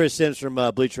 that's Chris Sims from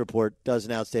Bleacher Report. Does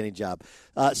an outstanding job.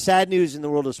 Sad news in the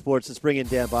world of sports. Let's bring in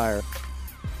Dan Byer.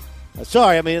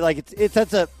 Sorry, I mean, like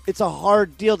it's a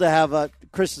hard deal to have.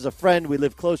 Chris is a friend. We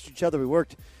live close to each other. We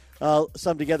worked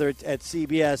some together at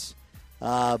CBS.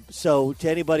 So to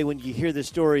anybody, when you hear this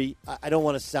story, I don't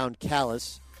want to sound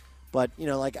callous. But, you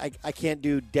know, like I can't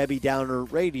do Debbie Downer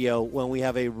radio when we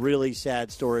have a really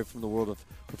sad story from the world of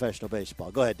professional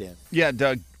baseball. Go ahead, Dan. Yeah,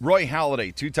 Doug. Roy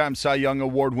Halladay, 2-time Cy Young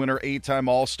Award winner, 8-time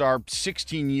All-Star,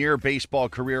 16-year baseball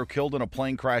career, killed in a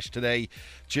plane crash today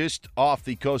just off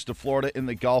the coast of Florida in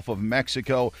the Gulf of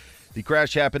Mexico. The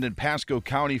crash happened in Pasco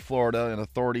County, Florida, and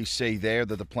authorities say there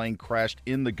that the plane crashed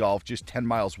in the Gulf just 10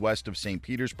 miles west of St.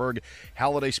 Petersburg.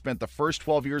 Halladay spent the first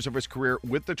 12 years of his career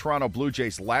with the Toronto Blue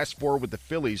Jays, last 4 with the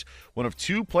Phillies, one of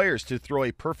 2 players to throw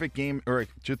a perfect game, or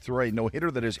to throw a no-hitter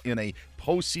that is in a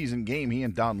postseason game. He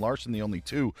and Don Larson, the only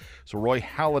 2. So Roy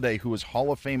Halladay, who was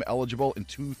Hall of Fame eligible in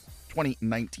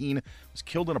 2019, was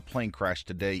killed in a plane crash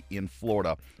today in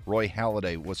Florida. Roy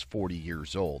Halladay was 40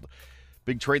 years old.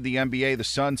 Big trade in the NBA. The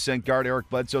Suns sent guard Eric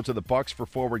Bledsoe to the Bucks for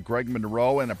forward Greg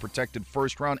Monroe and a protected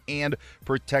first-round and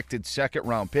protected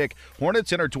second-round pick. Hornets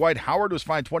center Dwight Howard was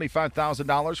fined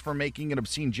 $25,000 for making an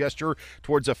obscene gesture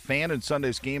towards a fan in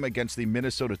Sunday's game against the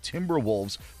Minnesota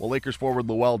Timberwolves, while Lakers forward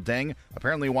Luol Deng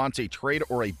apparently wants a trade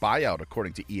or a buyout,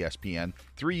 according to ESPN.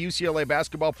 3 UCLA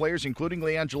basketball players, including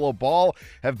LiAngelo Ball,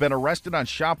 have been arrested on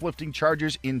shoplifting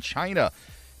charges in China.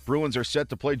 Bruins are set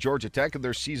to play Georgia Tech in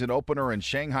their season opener in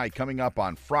Shanghai coming up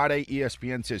on Friday.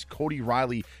 ESPN says Cody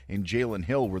Riley and Jalen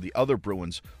Hill were the other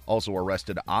Bruins also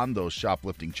arrested on those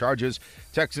shoplifting charges.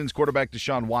 Texans quarterback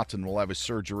Deshaun Watson will have his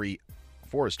surgery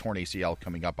for his torn ACL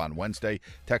coming up on Wednesday.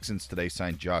 Texans today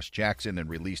signed Josh Jackson and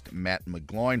released Matt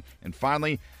McGloin. And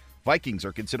finally, Vikings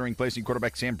are considering placing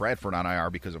quarterback Sam Bradford on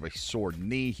IR because of a sore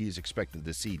knee. He is expected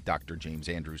to see Dr. James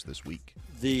Andrews this week.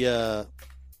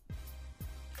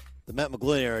 The Matt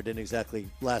McGloin era didn't exactly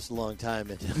last a long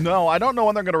time. No, I don't know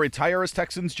when they're going to retire his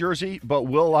Texans jersey, but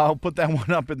we'll put that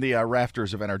one up in the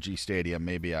rafters of NRG Stadium.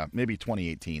 Maybe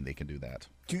 2018 they can do that.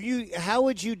 How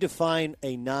would you define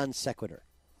a non sequitur?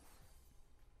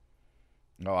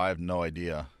 No, I have no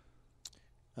idea.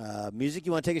 Music,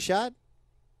 you want to take a shot?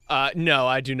 No,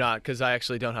 I do not, because I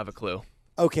actually don't have a clue.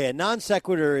 Okay, a non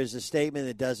sequitur is a statement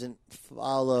that doesn't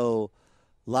follow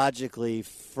logically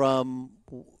from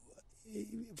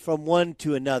one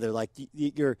to another. Like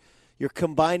you're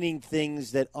combining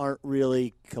things that aren't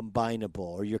really combinable,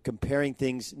 or you're comparing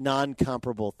things,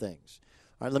 non-comparable things.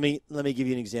 All right, let me give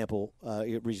you an example.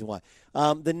 Reason why.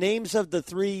 The names of the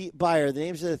three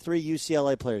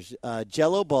UCLA players.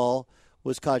 Jello Ball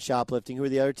was caught shoplifting. Who are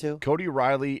the other two? Cody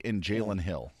Riley and Jalen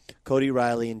Hill. Cody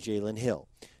Riley and Jalen Hill.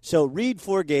 So Reed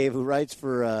Forgave, who writes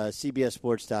for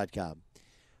CBSSports.com,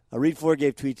 Reed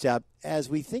Forgave tweets out, as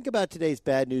we think about today's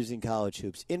bad news in college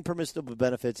hoops, impermissible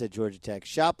benefits at Georgia Tech,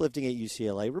 shoplifting at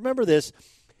UCLA. Remember this,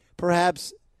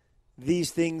 perhaps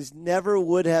these things never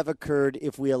would have occurred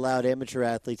if we allowed amateur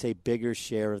athletes a bigger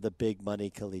share of the big money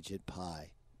collegiate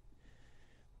pie.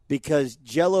 Because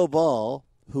Jello Ball,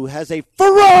 who has a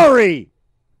Ferrari,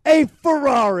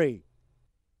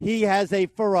 he has a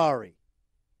Ferrari.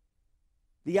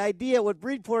 The idea, what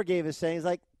Reed Forgave is saying is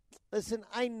like, listen,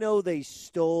 I know they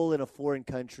stole in a foreign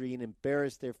country and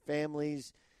embarrassed their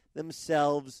families,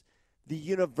 themselves, the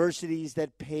universities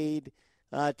that paid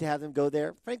to have them go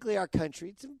there. Frankly, our country,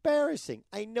 it's embarrassing.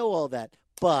 I know all that.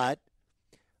 But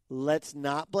let's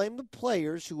not blame the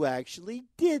players who actually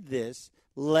did this.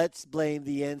 Let's blame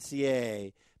the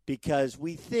NCAA because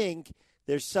we think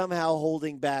they're somehow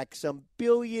holding back some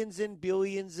billions and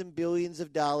billions and billions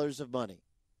of dollars of money.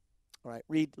 All right,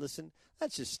 Reed, listen,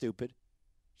 that's just stupid.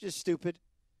 Just stupid.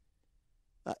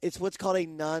 It's what's called a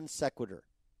non sequitur.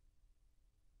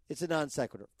 It's a non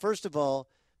sequitur. First of all,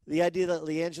 the idea that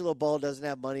LiAngelo Ball doesn't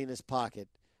have money in his pocket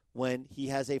when he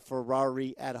has a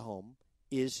Ferrari at home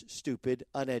is stupid,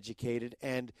 uneducated,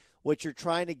 and what you're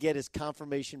trying to get is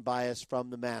confirmation bias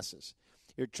from the masses.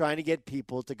 You're trying to get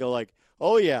people to go like,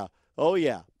 oh yeah,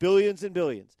 billions and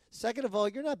billions. Second of all,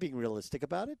 you're not being realistic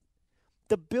about it.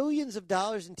 The billions of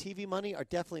dollars in TV money are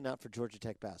definitely not for Georgia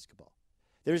Tech basketball.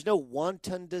 There's no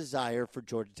wanton desire for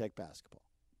Georgia Tech basketball.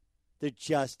 There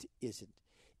just isn't.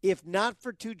 If not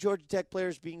for two Georgia Tech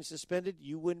players being suspended,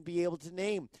 you wouldn't be able to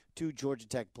name two Georgia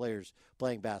Tech players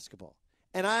playing basketball.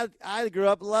 And I grew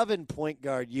up loving point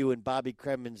guard you and Bobby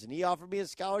Cremins, and he offered me a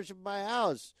scholarship at my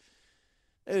house.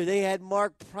 They had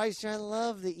Mark Price. I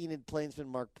love the Enid Plainsman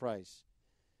Mark Price.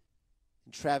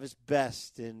 And Travis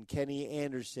Best and Kenny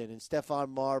Anderson and Stephon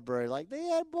Marbury. Like, they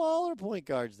had baller point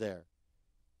guards there.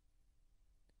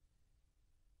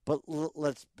 But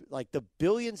let's, like, the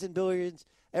billions and billions,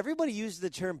 everybody uses the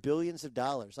term billions of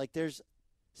dollars. Like, there's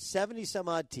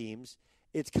 70-some-odd teams.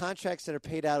 It's contracts that are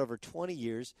paid out over 20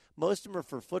 years. Most of them are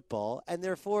for football, and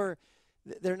they're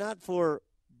not for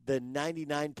the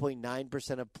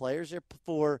 99.9% of players. They're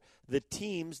for the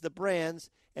teams, the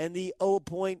brands, and the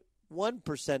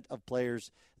 0.1% of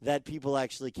players that people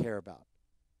actually care about.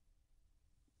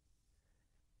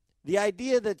 The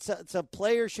idea that some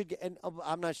players should get, and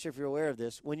I'm not sure if you're aware of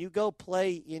this, when you go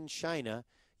play in China,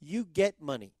 you get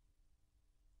money.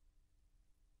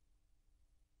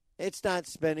 It's not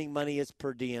spending money, it's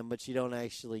per diem, but you don't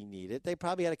actually need it. They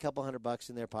probably had a couple $100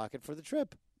 in their pocket for the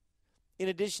trip, in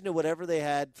addition to whatever they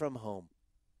had from home.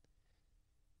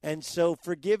 And so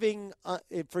forgiving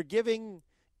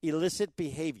illicit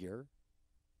behavior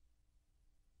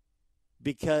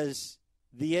because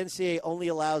the NCAA only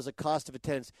allows a cost of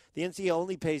attendance. The NCAA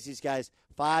only pays these guys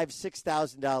 $5,000,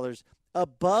 $6,000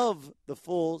 above the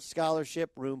full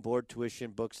scholarship, room, board,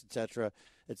 tuition, books, etc.,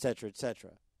 etc.,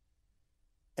 etc.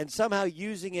 And somehow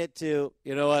using it to,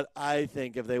 you know what, I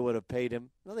think if they would have paid him.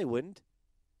 No, they wouldn't.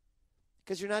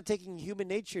 Because you're not taking human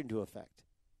nature into effect.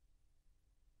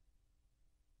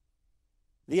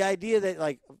 The idea that,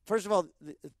 like, first of all,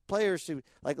 the players who,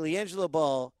 like LiAngelo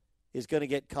Ball, is going to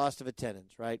get cost of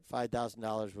attendance, right?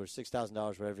 $5,000 or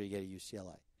 $6,000, whatever you get at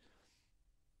UCLA.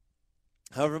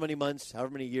 However many months,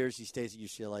 however many years he stays at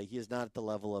UCLA, he is not at the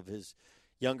level of his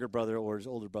younger brother or his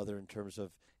older brother in terms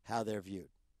of how they're viewed.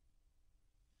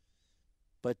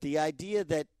 But the idea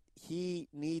that he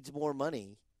needs more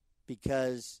money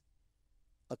because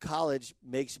a college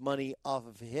makes money off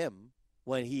of him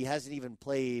when he hasn't even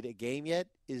played a game yet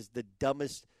is the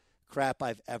dumbest crap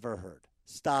I've ever heard.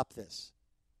 Stop this.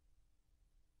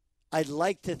 I'd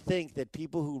like to think that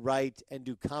people who write and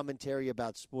do commentary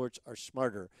about sports are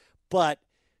smarter, but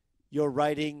you're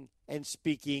writing and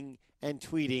speaking and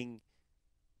tweeting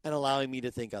and allowing me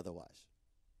to think otherwise.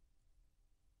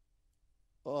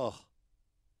 Oh.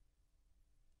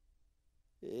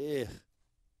 Ugh.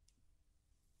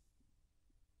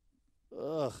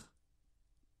 Ugh.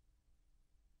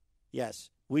 Yes,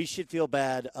 we should feel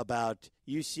bad about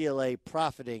UCLA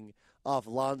profiting off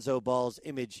Lonzo Ball's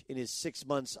image in his 6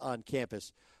 months on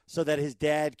campus so that his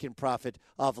dad can profit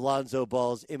off Lonzo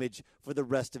Ball's image for the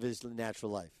rest of his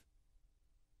natural life.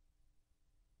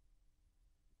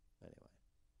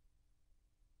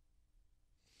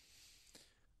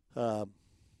 Anyway.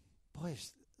 Boy,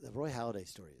 the Roy Halladay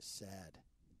story is sad.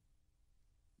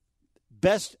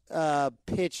 best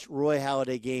pitched Roy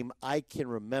Halladay game I can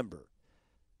remember.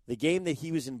 The game that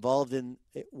he was involved in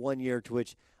one year, to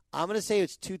which I'm going to say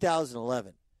it's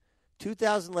 2011.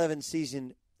 2011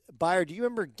 season. Byer, do you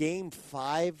remember Game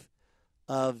 5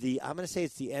 of I'm going to say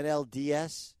it's the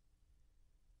NLDS?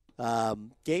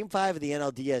 Game 5 of the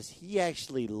NLDS, he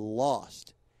actually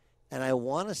lost. And I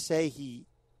want to say he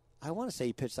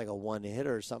pitched like a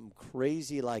one-hitter or something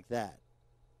crazy like that.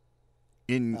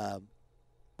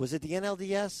 Was it the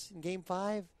NLDS in Game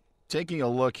 5? Taking a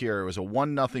look here, it was a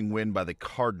 1-0 win by the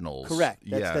Cardinals. Correct.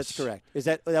 That's correct.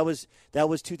 That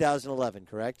was 2011,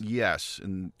 correct? Yes,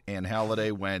 and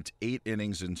Halladay went 8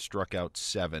 innings and struck out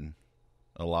 7,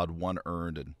 allowed 1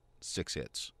 earned and 6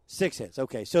 hits. 6 hits.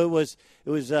 Okay, so it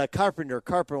was Carpenter.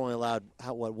 Carpenter only allowed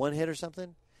 1 hit or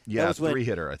something. Yeah,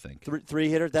 3-hitter, I think.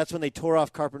 3-hitter. That's when they tore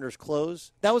off Carpenter's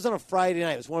clothes. That was on a Friday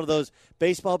night. It was one of those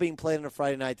baseball being played on a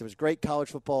Friday night. There was great college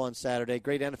football on Saturday,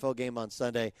 great NFL game on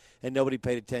Sunday, and nobody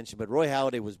paid attention. But Roy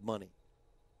Halladay was money.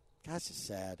 Gosh, it's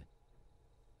sad.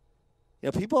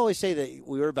 People always say that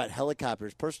we were about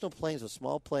helicopters, personal planes with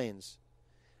small planes.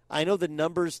 I know the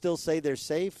numbers still say they're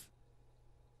safe,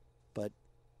 but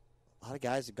a lot of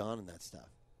guys have gone in that stuff.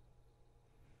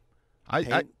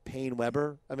 Payne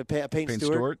Weber. Payne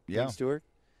Stewart. Yeah.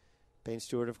 Payne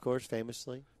Stewart, of course,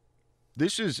 famously.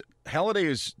 Halladay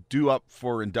is due up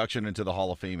for induction into the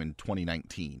Hall of Fame in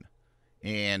 2019.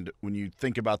 And when you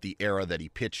think about the era that he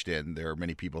pitched in, there are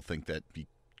many people think that he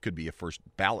could be a first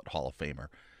ballot Hall of Famer.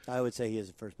 I would say he is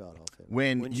a first ballot Hall of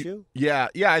Famer. Wouldn't you? Yeah,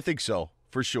 I think so,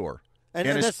 for sure. And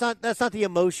that's not the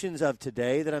emotions of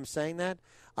today that I'm saying that.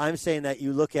 I'm saying that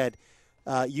you look at,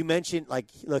 you mentioned,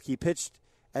 he pitched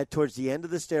towards the end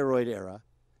of the steroid era,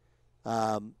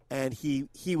 and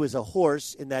he was a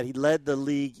horse in that he led the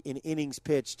league in innings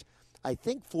pitched, I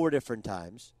think, 4 different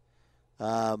times,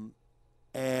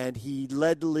 and he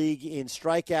led the league in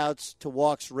strikeouts to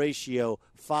walks ratio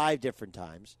 5 different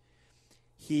times.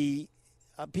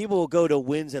 People will go to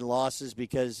wins and losses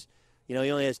because he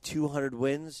only has 200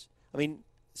 wins. I mean,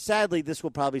 sadly, this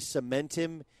will probably cement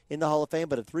him in the Hall of Fame,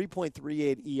 but a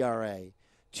 3.38 ERA,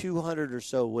 200 or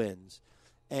so wins,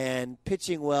 and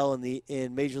pitching well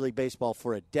in Major League Baseball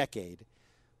for a decade,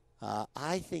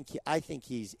 I think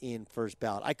he's in first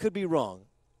ballot. I could be wrong.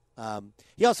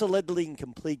 He also led the league in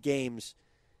complete games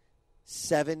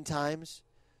 7 times.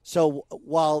 So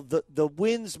while the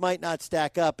wins might not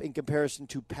stack up in comparison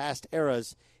to past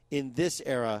eras, in this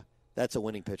era, that's a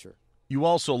winning pitcher. You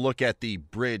also look at the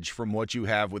bridge from what you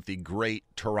have with the great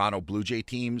Toronto Blue Jay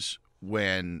teams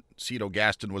when Cito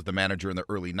Gaston was the manager in the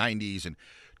early 90s and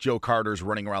Joe Carter's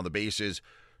running around the bases.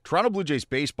 Toronto Blue Jays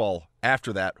baseball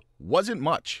after that wasn't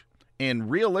much. And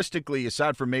realistically,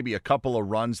 aside from maybe a couple of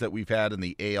runs that we've had in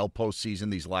the AL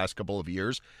postseason these last couple of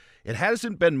years, it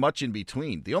hasn't been much in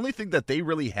between. The only thing that they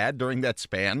really had during that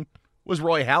span was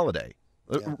Roy Halladay.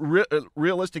 Yeah.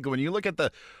 Realistically, when you look at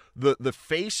the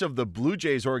face of the Blue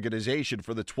Jays organization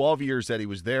for the 12 years that he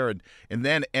was there and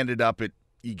then ended up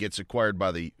he gets acquired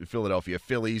by the Philadelphia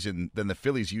Phillies, and then the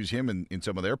Phillies use him in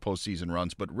some of their postseason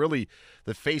runs. But really,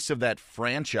 the face of that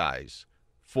franchise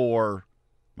for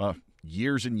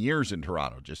years and years in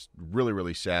Toronto, just really,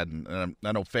 really sad. And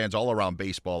I know fans all around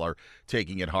baseball are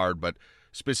taking it hard, but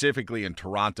specifically in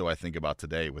Toronto, I think about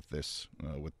today with this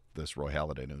Roy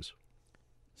Halladay news.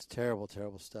 It's terrible,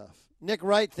 terrible stuff. Nick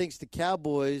Wright thinks the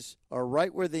Cowboys are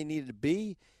right where they needed to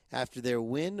be after their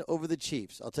win over the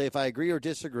Chiefs. I'll tell you if I agree or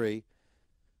disagree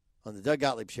on the Doug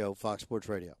Gottlieb Show, Fox Sports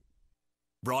Radio.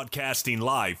 Broadcasting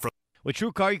live from... With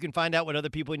TrueCar, you can find out what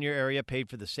other people in your area paid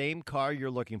for the same car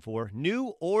you're looking for,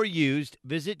 new or used.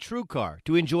 Visit TrueCar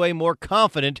to enjoy a more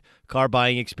confident car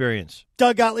buying experience.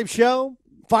 Doug Gottlieb Show,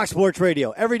 Fox Sports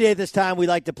Radio. Every day at this time, we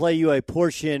like to play you a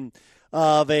portion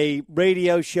of a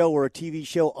radio show or a TV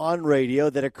show on radio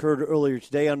that occurred earlier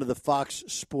today under the Fox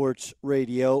Sports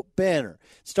Radio banner.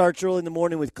 Starts early in the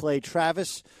morning with Clay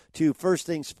Travis to First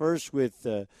Things First with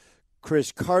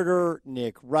Chris Carter,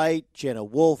 Nick Wright, Jenna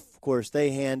Wolf. Of course,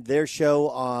 they hand their show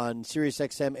on Sirius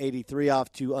XM 83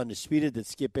 off to Undisputed. That's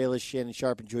Skip Bayless, Shannon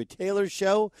Sharp, and Joy Taylor's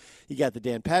show. You got the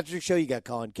Dan Patrick Show. You got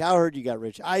Colin Cowherd. You got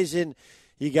Rich Eisen.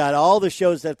 You got all the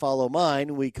shows that follow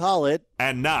mine. We call it...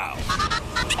 And now...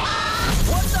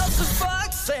 What does the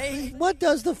Fox say? What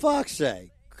does the Fox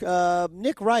say?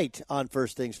 Nick Wright on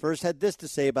First Things First had this to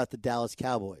say about the Dallas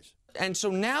Cowboys. And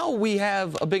so now we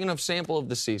have a big enough sample of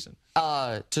the season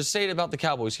to say it about the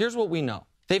Cowboys. Here's what we know.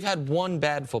 They've had one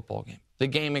bad football game, the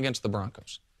game against the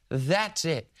Broncos. That's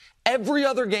it. Every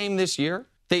other game this year,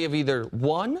 they have either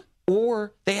won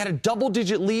or they had a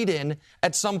double-digit lead in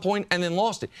at some point and then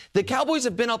lost it. The Cowboys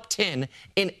have been up 10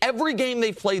 in every game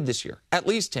they've played this year, at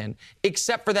least 10,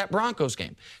 except for that Broncos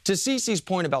game. To Cece's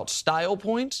point about style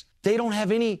points, they don't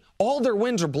have any. All their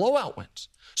wins are blowout wins.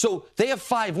 So they have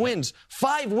 5 wins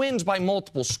by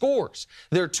multiple scores.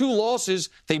 Their 2 losses,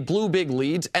 they blew big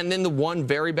leads, and then the one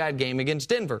very bad game against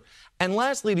Denver. And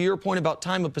lastly, to your point about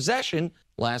time of possession,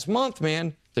 last month,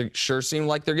 man, they sure seem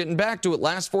like they're getting back to it.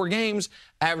 Last 4 games,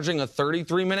 averaging a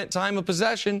 33-minute time of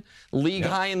possession. League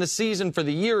high in the season for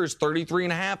the year is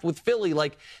 33.5 with Philly.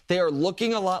 Like, they are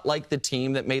looking a lot like the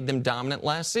team that made them dominant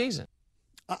last season.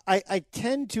 I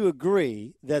tend to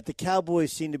agree that the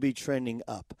Cowboys seem to be trending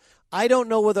up. I don't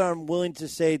know whether I'm willing to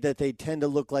say that they tend to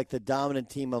look like the dominant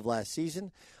team of last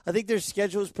season. I think their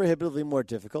schedule is prohibitively more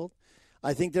difficult.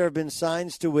 I think there have been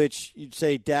signs to which you'd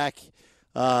say Dak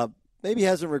maybe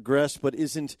hasn't regressed, but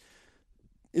isn't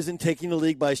taking the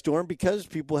league by storm because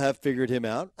people have figured him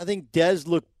out. I think Dez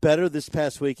looked better this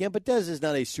past weekend, but Dez is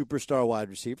not a superstar wide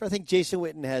receiver. I think Jason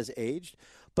Witten has aged,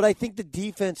 but I think the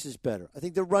defense is better. I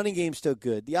think the running game's still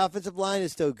good. The offensive line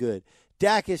is still good.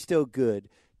 Dak is still good.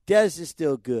 Dez is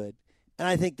still good. And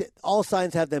I think that all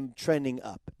signs have them trending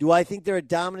up. Do I think they're a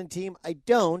dominant team? I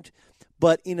don't.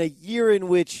 But in a year in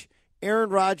which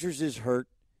Aaron Rodgers is hurt,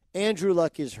 Andrew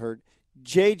Luck is hurt,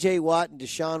 J.J. Watt and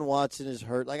Deshaun Watson is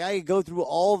hurt. Like, I could go through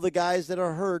all the guys that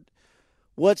are hurt.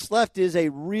 What's left is a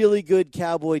really good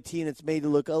Cowboy team that's made to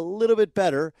look a little bit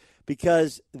better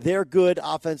because they're good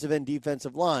offensive and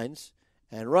defensive lines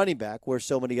and running back where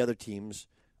so many other teams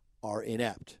are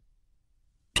inept.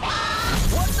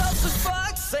 What does the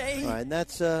fox say? All right, and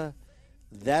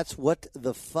that's what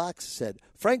the fox said.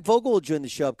 Frank Vogel will join the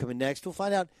show upcoming next. We'll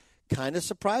find out, kind of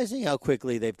surprising how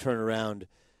quickly they've turned around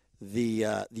the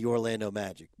Orlando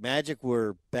Magic. Magic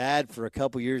were bad for a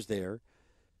couple years there.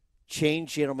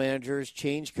 Changed general managers,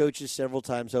 changed coaches several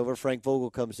times over. Frank Vogel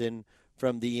comes in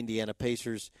from the Indiana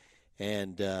Pacers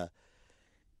and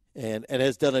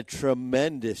has done a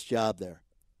tremendous job there.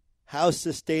 How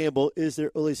sustainable is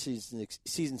their early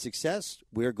season success?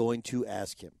 We're going to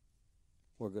ask him.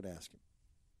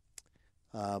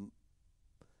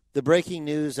 The breaking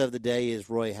news of the day is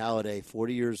Roy Halladay,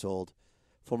 40 years old,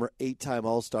 former 8-time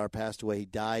All-Star, passed away. He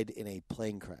died in a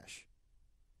plane crash.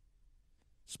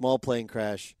 Small plane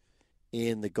crash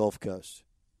in the Gulf Coast.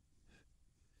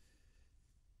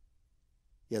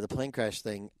 Yeah, the plane crash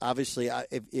thing. Obviously,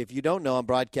 if you don't know, I'm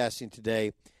broadcasting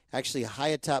today, actually high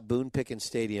atop Boone Pickens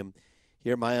Stadium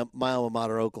here at my alma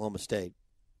mater, Oklahoma State.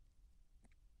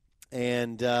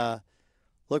 And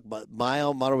look, my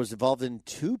alma mater was involved in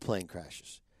 2 plane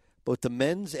crashes, both the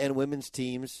men's and women's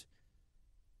teams,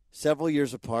 several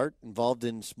years apart, involved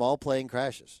in small plane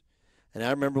crashes. And I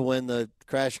remember when the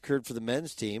crash occurred for the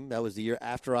men's team, that was the year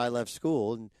after I left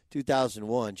school in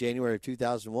 2001, January of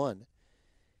 2001.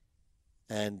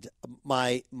 And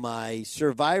my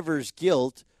survivor's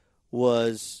guilt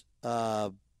was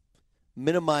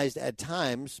minimized at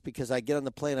times because I get on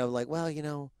the plane, I was like, well, you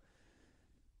know,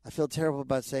 I feel terrible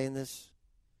about saying this,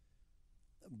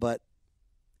 but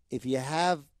if you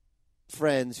have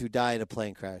friends who die in a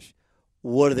plane crash,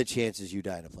 what are the chances you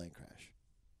die in a plane crash?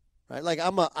 Right? Like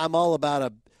I'm all about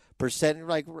a percent,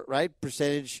 like right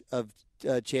percentage of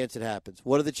chance it happens.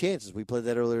 What are the chances? We played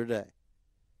that earlier today.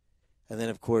 And then,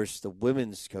 of course, the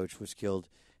women's coach was killed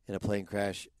in a plane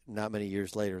crash not many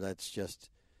years later. That's just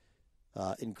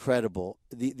incredible.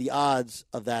 The odds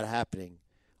of that happening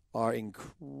are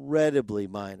incredibly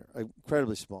minor,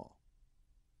 incredibly small.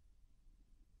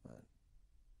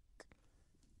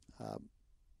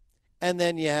 And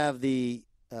then you have the,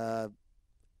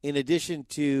 in addition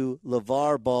to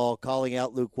LeVar Ball calling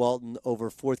out Luke Walton over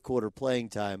fourth quarter playing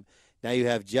time, now you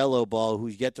have Jello Ball,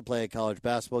 who's yet to play a college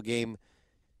basketball game,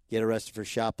 get arrested for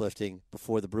shoplifting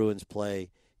before the Bruins play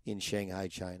in Shanghai,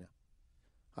 China.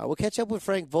 We'll catch up with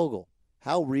Frank Vogel.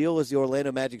 How real is the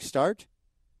Orlando Magic start?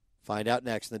 Find out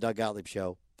next in the Doug Gottlieb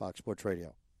Show, Fox Sports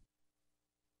Radio.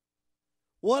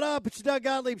 What up? It's the Doug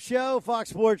Gottlieb Show, Fox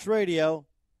Sports Radio.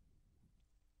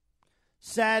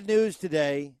 Sad news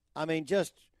today. I mean,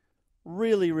 just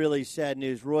really, really sad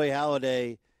news. Roy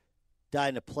Halladay died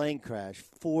in a plane crash,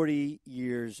 40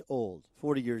 years old.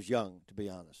 40 years young, to be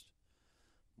honest.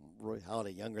 Roy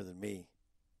Halladay, younger than me.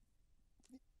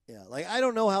 Yeah, like I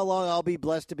don't know how long I'll be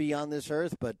blessed to be on this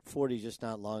earth, but 40 is just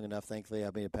not long enough. Thankfully,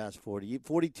 I've made it past 40.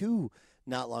 42,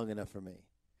 not long enough for me.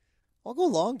 I'll go a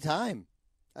long time.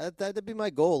 That'd be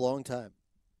my goal, a long time.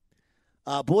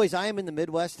 Boys, I am in the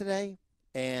Midwest today,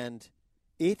 and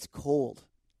it's cold.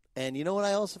 And you know what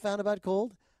I also found about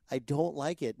cold? I don't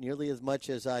like it nearly as much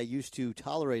as I used to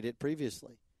tolerate it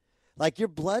previously. Like your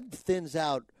blood thins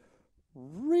out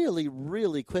really,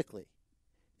 really quickly.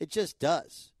 It just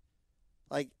does.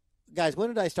 Like, guys, when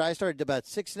did I start? I started about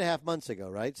 6.5 months ago,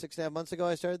 right? 6.5 months ago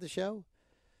I started the show.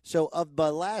 So of my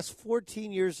last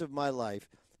 14 years of my life,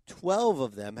 12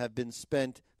 of them have been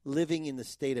spent living in the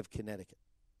state of Connecticut.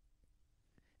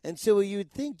 And so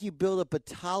you'd think you build up a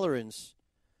tolerance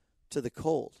to the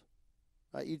cold.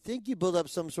 Right? You'd think you build up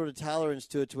some sort of tolerance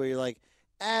to it to where you're like,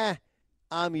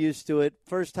 I'm used to it.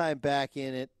 First time back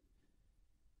in it,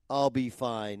 I'll be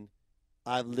fine.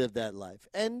 I've lived that life.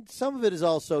 And some of it is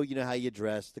also, how you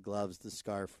dress, the gloves, the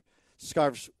scarf.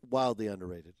 Scarf's wildly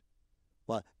underrated.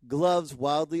 Well, gloves,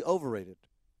 wildly overrated.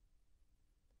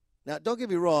 Now, don't get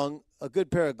me wrong, a good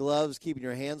pair of gloves keeping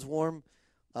your hands warm,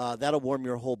 that'll warm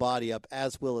your whole body up,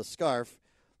 as will a scarf.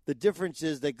 The difference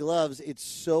is that gloves, it's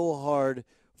so hard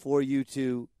for you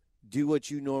to do what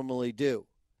you normally do,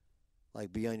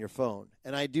 like be on your phone.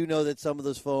 And I do know that some of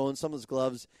those phones, some of those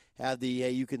gloves have the,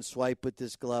 hey, you can swipe with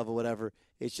this glove or whatever.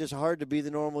 It's just hard to be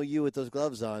the normal you with those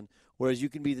gloves on, whereas you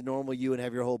can be the normal you and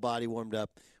have your whole body warmed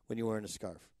up when you're wearing a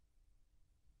scarf.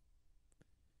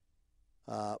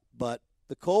 But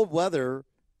the cold weather,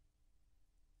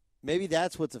 maybe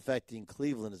that's what's affecting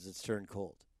Cleveland as it's turned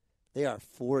cold. They are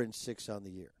 4-6 on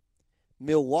the year.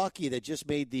 Milwaukee, that just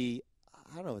made the,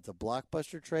 I don't know if it's a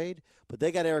blockbuster trade, but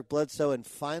they got Eric Bledsoe and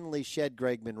finally shed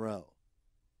Greg Monroe.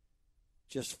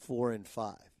 Just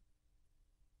 4-5.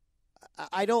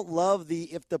 I don't love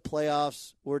if the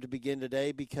playoffs were to begin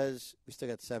today because we still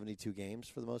got 72 games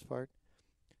for the most part,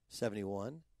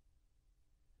 71.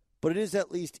 But it is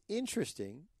at least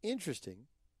interesting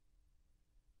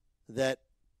that,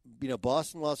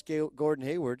 Boston lost Gordon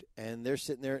Hayward and they're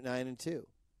sitting there at 9-2.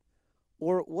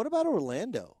 Or what about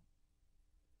Orlando?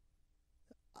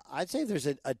 I'd say if there's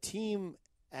a team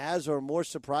as or more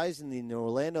surprising than the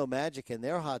Orlando Magic and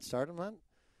their hot start, I'm not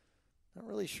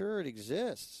really sure it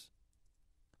exists.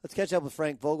 Let's catch up with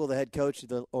Frank Vogel, the head coach of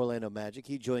the Orlando Magic.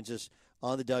 He joins us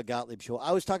on the Doug Gottlieb Show.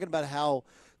 I was talking about how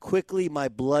quickly my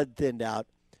blood thinned out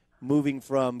moving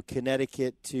from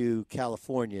Connecticut to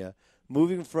California,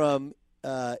 moving from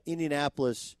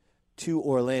Indianapolis to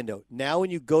Orlando. Now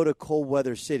when you go to cold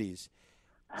weather cities,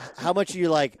 how much are you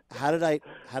like, how did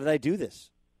I do this?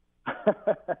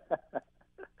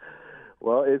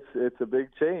 Well, it's a big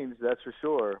change, that's for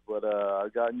sure. But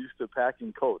I've gotten used to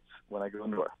packing coats when I go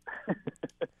north.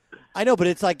 I know, but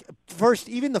it's like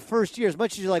even the first year, as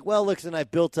much as you're like, well, listen,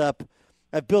 I've built up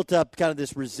kind of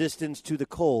this resistance to the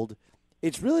cold.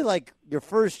 It's really like your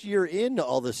first year in,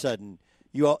 all of a sudden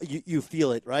you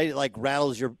feel it, right? It like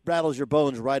rattles your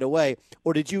bones right away.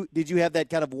 Or did you have that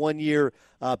kind of 1 year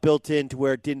built in to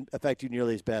where it didn't affect you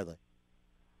nearly as badly?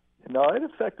 No, it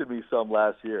affected me some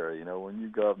last year. When you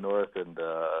go up north and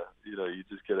you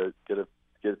just get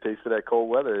a taste of that cold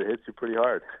weather, it hits you pretty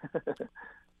hard.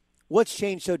 What's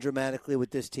changed so dramatically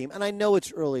with this team? And I know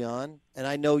it's early on, and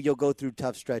I know you'll go through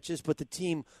tough stretches, but the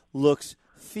team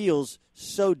feels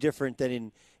so different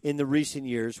than in the recent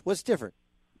years. What's different?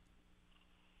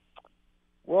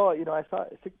 Well, I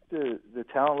think the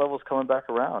talent level's coming back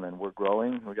around, and we're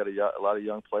growing. We got a lot of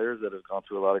young players that have gone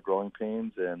through a lot of growing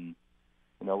pains, and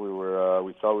we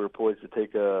thought we were poised to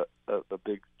take a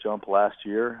big jump last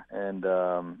year, and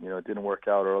it didn't work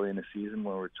out early in the season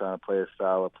when we were trying to play a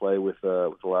style of play with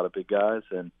a lot of big guys,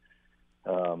 and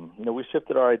we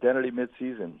shifted our identity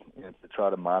mid-season to try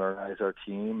to modernize our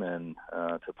team and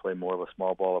to play more of a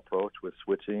small ball approach with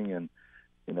switching and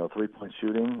three-point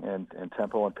shooting and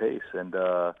tempo and pace, and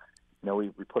we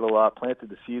planted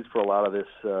the seeds for a lot of this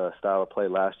style of play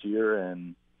last year,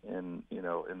 and in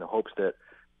the hopes that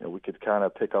we could kind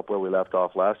of pick up where we left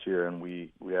off last year, and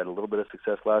we had a little bit of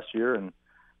success last year, and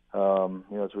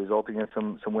it's resulting in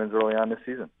some wins early on this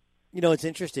season. It's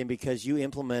interesting because you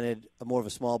implemented more of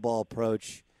a small ball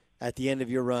approach at the end of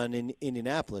your run in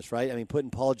Indianapolis, right? I mean,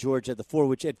 putting Paul George at the 4,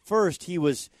 which at first he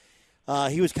was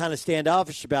kind of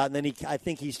standoffish about, and then I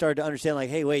think he started to understand, like,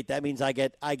 hey, wait, that means I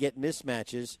get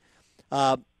mismatches.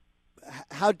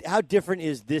 How different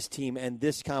is this team and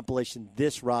this compilation,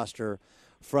 this roster,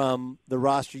 from the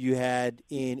roster you had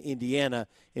in Indiana,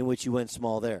 in which you went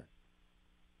small there?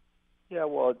 Yeah,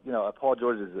 well, Paul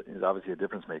George is obviously a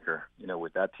difference maker,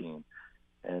 with that team.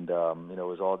 And, it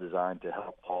was all designed to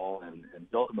help Paul, and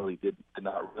ultimately did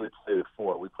not really play the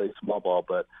 4. We played small ball,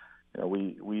 but,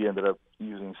 we ended up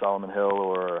using Solomon Hill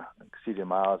or C.J.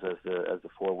 Miles as the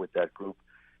 4 with that group,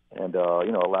 and,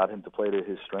 allowed him to play to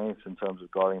his strengths in terms of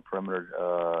guarding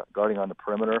on the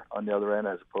perimeter on the other end,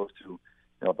 as opposed to,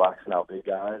 boxing out big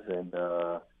guys. And,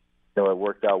 it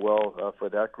worked out well for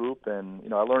that group. And,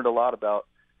 I learned a lot about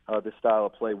this style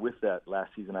of play with that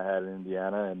last season I had in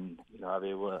Indiana, and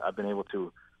I've been able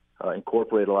to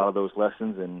incorporate a lot of those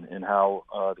lessons in how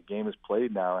the game is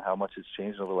played now and how much it's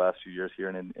changed over the last few years here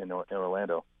in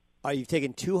Orlando. You've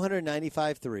taken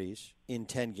 295 threes in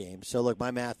 10 games. So, look,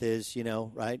 my math is,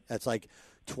 right? That's like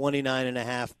 29 and a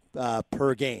half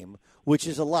per game, which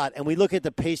is a lot. And we look at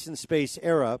the pace and space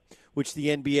era, which the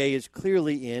NBA is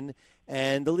clearly in,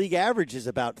 and the league average is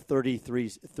about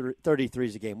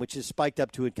 33s a game, which is spiked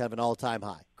up to kind of an all-time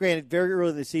high. Granted, very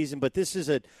early in the season, but this is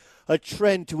a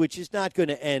trend to which is not going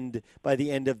to end by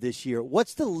the end of this year.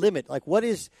 What's the limit? Like,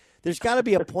 there's got to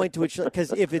be a point to which,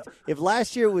 because if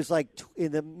last year it was like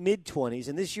in the mid-20s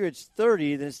and this year it's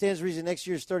 30, then it stands to reason next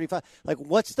year is 35. Like,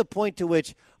 what's the point to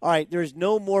which, all right, there's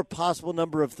no more possible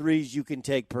number of threes you can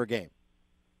take per game?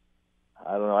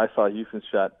 I don't know. I saw Houston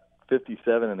shot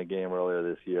 57 in a game earlier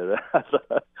this year.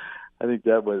 I think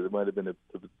that might have been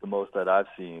the most that I've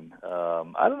seen.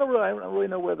 I don't know. I don't really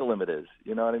know where the limit is.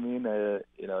 You know what I mean?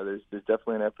 There's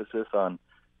definitely an emphasis on,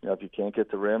 if you can't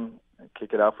get the rim,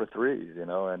 kick it out for threes. And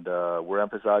we're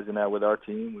emphasizing that with our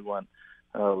team. We want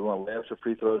layups or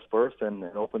free throws first and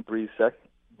open threes second.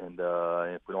 And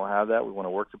if we don't have that, we want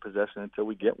to work the possession until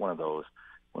we get one of those.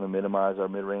 We want to minimize our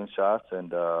mid-range shots,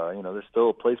 and there's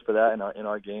still a place for that in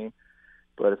our game,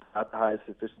 but it's not the highest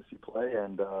efficiency play.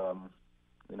 And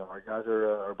our guys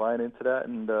are buying into that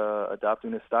and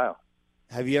adopting this style.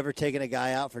 Have you ever taken a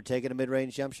guy out for taking a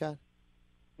mid-range jump shot?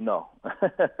 No.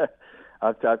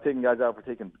 I've taken guys out for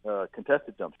taking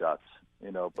contested jump shots,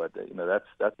 but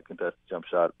that's a contested jump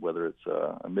shot, whether it's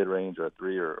a mid-range or a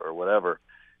three or whatever.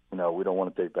 We don't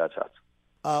want to take bad shots.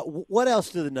 What else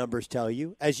do the numbers tell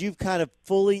you as you've kind of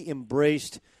fully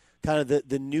embraced kind of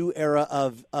the new era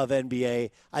of NBA?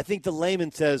 I think the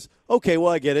layman says, okay,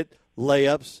 well, I get it,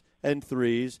 layups and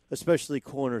threes, especially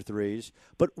corner threes.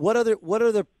 But what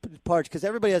other parts? Because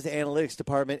everybody has the analytics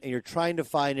department, and you're trying to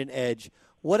find an edge.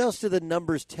 What else do the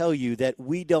numbers tell you that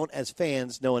we don't, as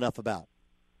fans, know enough about?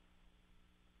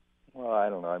 Well, I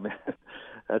don't know. I mean,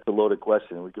 that's a loaded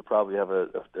question. We could probably have a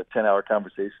 10-hour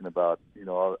conversation about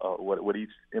what each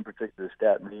in particular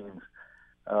stat means.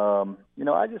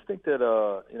 I just think that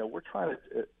we're trying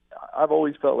to. I've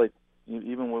always felt like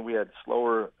even when we had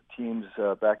slower teams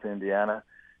back in Indiana,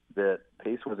 that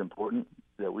pace was important.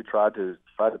 That we tried to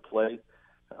play,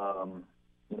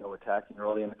 attacking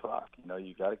early in the clock.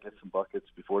 You got to get some buckets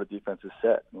before the defense is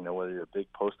set. Whether you're a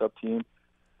big post-up team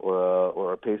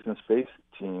or a pace and space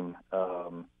team,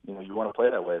 you want to play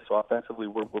that way. So offensively,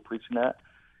 we're preaching that,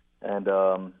 and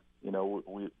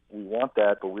we want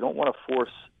that, but we don't want to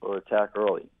force or attack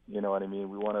early. You know what I mean?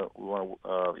 We want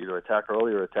to either attack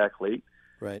early or attack late.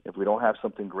 Right. If we don't have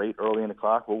something great early in the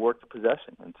clock, we'll work the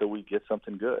possession until we get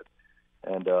something good.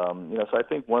 And so I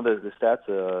think one of the stats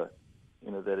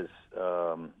that is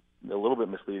a little bit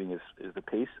misleading is the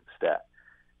pace stat.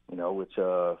 Which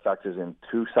factors in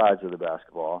two sides of the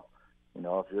basketball.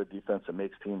 If you're a defense that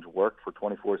makes teams work for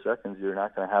 24 seconds, you're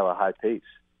not going to have a high pace.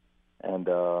 And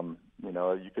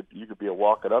you could be a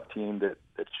walk it up team that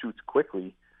shoots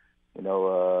quickly,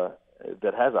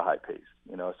 that has a high pace.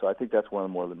 So I think that's one of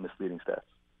the more misleading stats.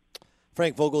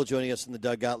 Frank Vogel joining us on the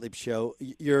Doug Gottlieb Show.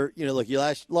 You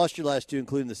lost your last two,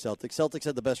 including the Celtics. Celtics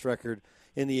had the best record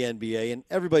in the NBA, and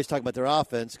everybody's talking about their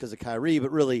offense because of Kyrie,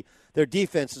 but really their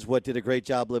defense is what did a great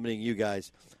job limiting you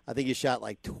guys. I think you shot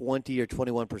like 20 or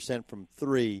 21% from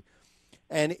three.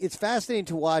 And it's fascinating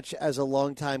to watch as a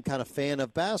longtime kind of fan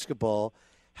of basketball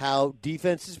how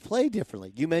defenses play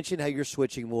differently. You mentioned how you're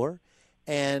switching more.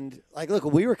 And, look,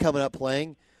 when we were coming up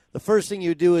playing, the first thing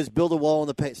you do is build a wall in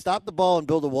the paint. Stop the ball and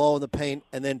build a wall in the paint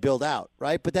and then build out,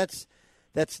 right? But that's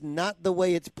not the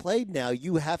way it's played now.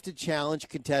 You have to challenge,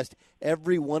 contest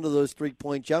every one of those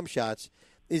three-point jump shots.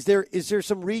 Is there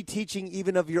some reteaching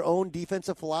even of your own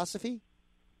defensive philosophy?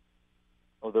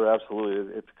 Oh, there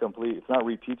absolutely. It's complete. It's not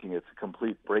reteaching. It's a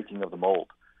complete breaking of the mold.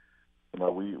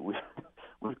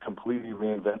 We've completely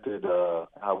reinvented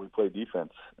how we play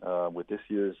defense with this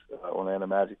year's Orlando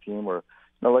Magic team, or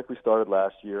like we started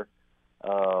last year,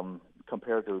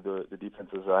 compared to the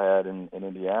defenses I had in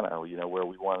Indiana. Where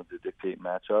we wanted to dictate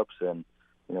matchups, and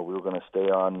we were going to stay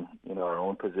on our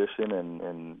own position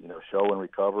and show and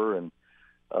recover and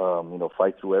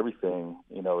fight through everything.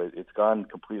 It's gone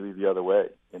completely the other way.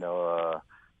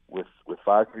 With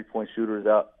 5 3-point shooters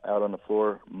out on the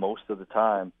floor most of the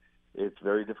time, it's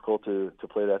very difficult to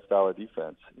play that style of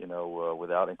defense,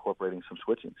 without incorporating some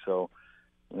switching. So,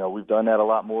 we've done that a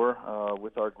lot more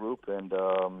with our group, and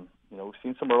we've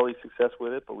seen some early success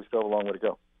with it, but we still have a long way to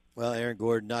go. Well, Aaron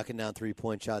Gordon knocking down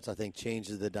three-point shots, I think,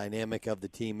 changes the dynamic of the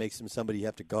team, makes him somebody you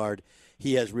have to guard.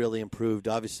 He has really improved.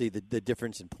 Obviously, the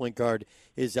difference in point guard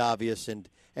is obvious, and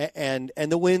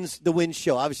the wins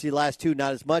show. Obviously, the last two,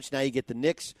 not as much. Now you get the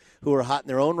Knicks, who are hot in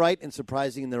their own right and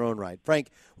surprising in their own right. Frank,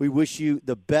 we wish you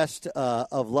the best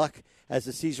of luck as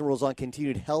the season rolls on.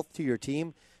 Continued health to your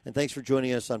team, and thanks for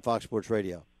joining us on Fox Sports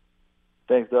Radio.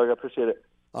 Thanks, Doug. I appreciate it.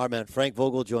 All right, man. Frank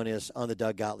Vogel joining us on the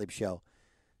Doug Gottlieb Show.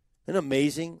 Isn't it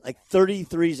amazing? Like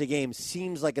 33s a game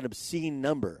seems like an obscene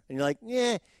number. And you're like,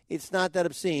 yeah, it's not that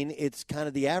obscene. It's kind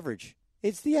of the average.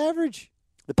 It's the average.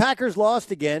 The Packers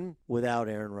lost again without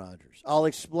Aaron Rodgers. I'll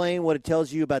explain what it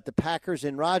tells you about the Packers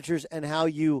and Rodgers and how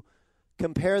you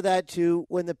compare that to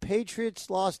when the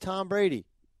Patriots lost Tom Brady.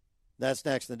 That's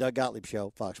next in the Doug Gottlieb Show,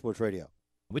 Fox Sports Radio.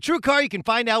 With TrueCar, you can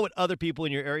find out what other people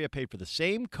in your area paid for the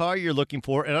same car you're looking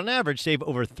for and on average save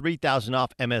over $3,000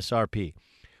 off MSRP.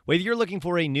 Whether you're looking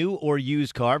for a new or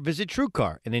used car, visit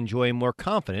TrueCar and enjoy a more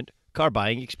confident car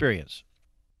buying experience.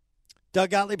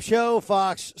 Doug Gottlieb Show,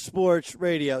 Fox Sports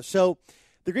Radio. So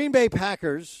the Green Bay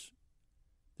Packers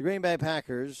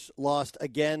lost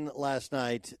again last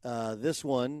night. This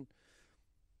one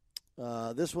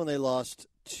they lost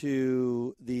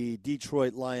to the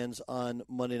Detroit Lions on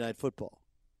Monday Night Football.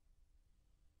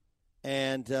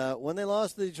 And when they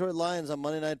lost to the Detroit Lions on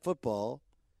Monday Night Football,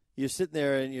 you're sitting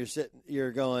there and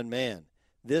you're going, man,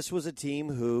 this was a team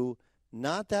who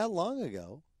not that long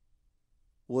ago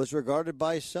was regarded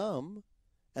by some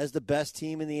as the best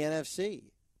team in the NFC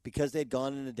because they'd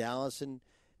gone into Dallas and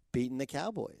beaten the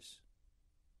Cowboys.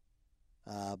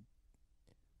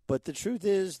 But the truth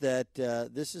is that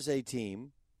this is a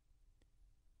team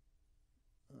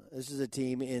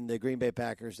in the Green Bay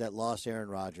Packers that lost Aaron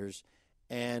Rodgers,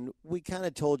 and we kind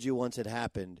of told you once it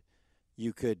happened,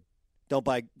 you could don't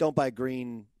buy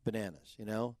green bananas. You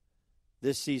know,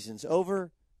 this season's over.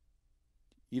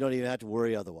 You don't even have to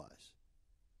worry otherwise.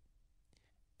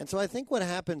 And so I think what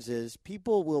happens is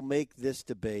people will make this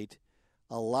debate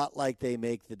a lot like they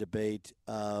make the debate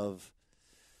of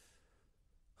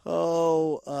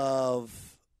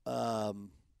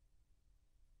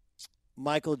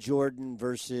Michael Jordan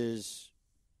versus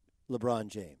LeBron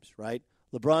James, right?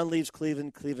 LeBron leaves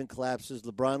Cleveland, Cleveland collapses.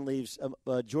 Jordan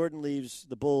leaves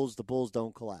the Bulls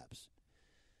don't collapse.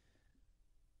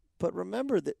 But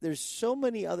remember that there's so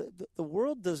many other. The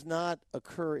world does not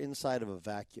occur inside of a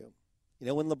vacuum. You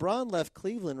know, when LeBron left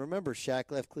Cleveland, remember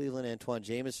Shaq left Cleveland. Antoine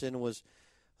Jameson was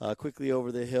quickly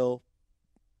over the hill.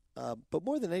 But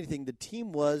more than anything, the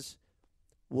team was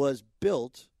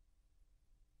built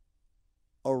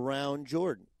around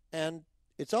Jordan, and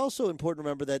it's also important to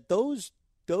remember that those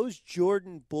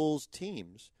Jordan Bulls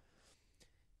teams,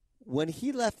 when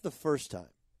he left the first time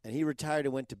and he retired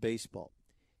and went to baseball,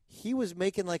 he was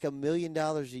making like $1 million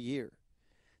a year.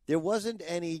 There wasn't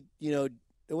any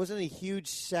huge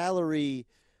salary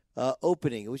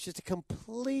opening. It was just a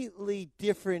completely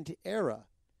different era.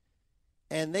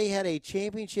 And they had a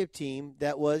championship team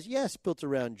that was, yes, built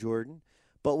around Jordan,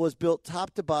 but was built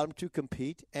top to bottom to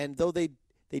compete. And though they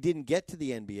didn't get to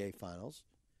the NBA Finals,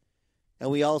 and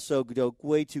we also go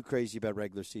way too crazy about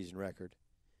regular season record,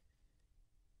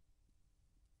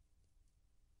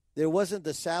 there wasn't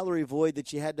the salary void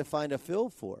that you had to find a fill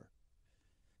for.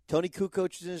 Tony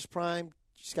Kukoc was in his prime.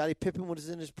 Scottie Pippen was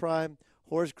in his prime.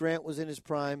 Horace Grant was in his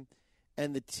prime.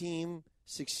 And the team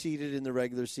succeeded in the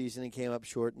regular season and came up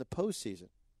short in the postseason.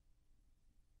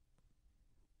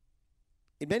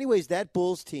 In many ways, that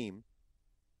Bulls team,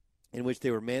 in which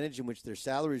they were managed, in which their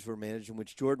salaries were managed, in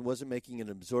which Jordan wasn't making an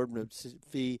absorbent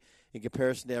fee in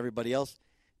comparison to everybody else,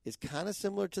 is kind of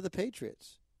similar to the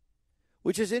Patriots,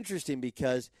 which is interesting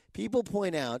because people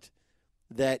point out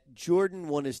that Jordan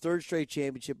won his third straight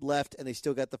championship, left, and they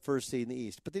still got the first seed in the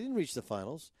East. But they didn't reach the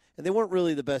finals, and they weren't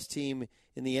really the best team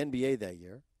in the NBA that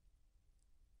year,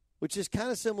 which is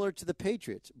kind of similar to the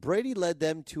Patriots. Brady led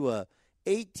them to a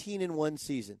 18-1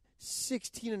 season,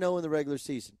 16-0 in the regular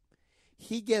season.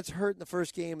 He gets hurt in the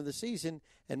first game of the season,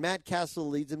 and Matt Castle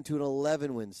leads them to an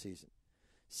 11-win season.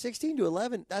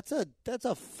 16-11, that's a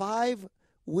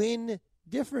 5-win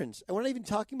difference. And we're not even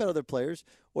talking about other players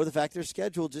or the fact their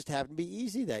schedule just happened to be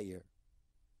easy that year.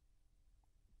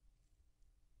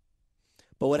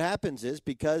 But what happens is,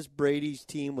 because Brady's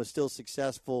team was still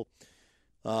successful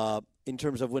in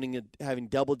terms of winning, having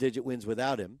double-digit wins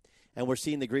without him, and we're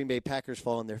seeing the Green Bay Packers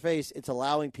fall on their face, it's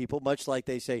allowing people, much like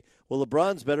they say, well,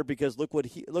 LeBron's better because look what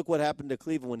happened to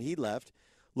Cleveland when he left.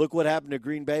 Look what happened to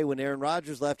Green Bay when Aaron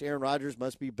Rodgers left. Aaron Rodgers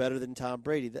must be better than Tom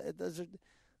Brady. Those are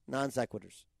non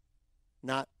sequiturs,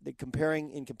 not the comparing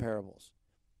incomparables.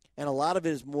 And a lot of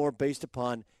it is more based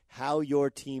upon how your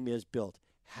team is built,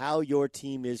 how your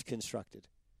team is constructed.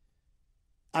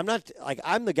 I'm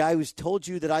the guy who's told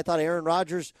you that I thought Aaron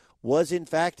Rodgers was, in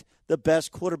fact, the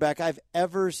best quarterback I've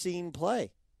ever seen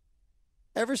play.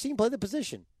 Ever seen play the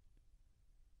position.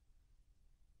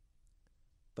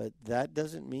 But that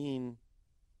doesn't mean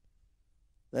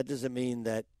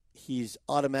that he's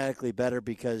automatically better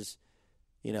because,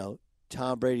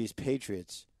 Tom Brady's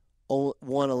Patriots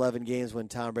won 11 games when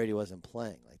Tom Brady wasn't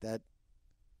playing. Like that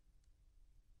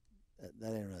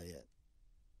ain't really it.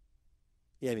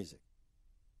 Yeah, music.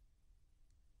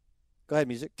 Go ahead,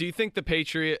 music. Do you think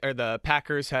the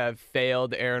Packers have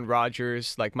failed Aaron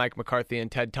Rodgers, like Mike McCarthy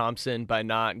and Ted Thompson, by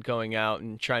not going out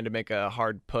and trying to make a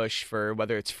hard push for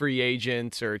whether it's free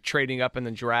agents or trading up in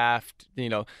the draft,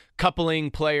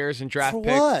 coupling players and draft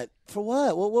picks? What? For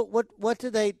what? What do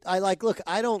they? I like. Look,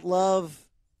 I don't love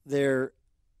their.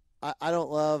 I don't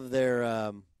love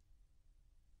their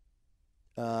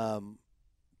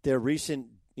recent.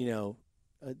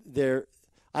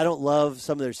 I don't love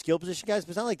some of their skill position guys,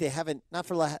 but it's not like they haven't, not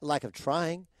for lack of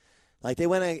trying. Like they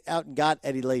went out and got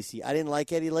Eddie Lacy. I didn't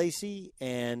like Eddie Lacy,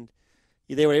 and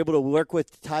they were able to work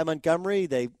with Ty Montgomery.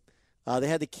 They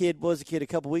had the kid a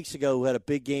couple weeks ago who had a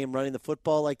big game running the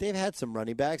football. Like they've had some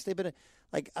running backs. They've been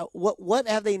what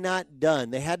have they not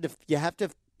done? You have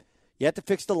to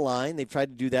fix the line. They've tried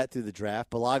to do that through the draft.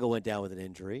 Balaga went down with an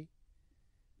injury.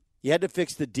 You had to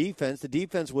fix the defense. The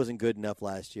defense wasn't good enough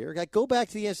last year. Go back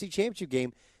to the NFC Championship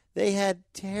game. They had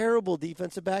terrible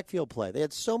defensive backfield play. They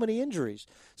had so many injuries.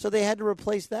 So they had to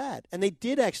replace that. And they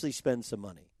did actually spend some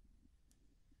money.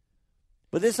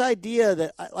 But this idea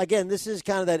that, again, this is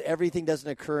kind of that everything doesn't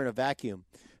occur in a vacuum.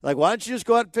 Like, why don't you just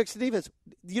go out and fix the defense?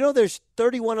 There's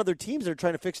 31 other teams that are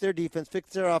trying to fix their defense,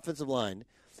 fix their offensive line.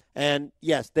 And,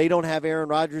 yes, they don't have Aaron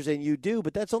Rodgers and you do,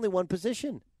 but that's only one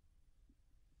position.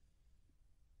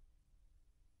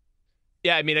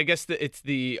 Yeah, I mean, I guess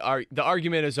the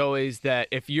argument is always that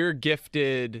if you're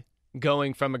gifted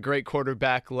going from a great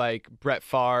quarterback like Brett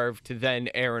Favre to then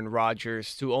Aaron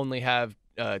Rodgers, to only have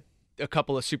a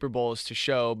couple of Super Bowls to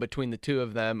show between the two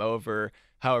of them over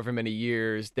however many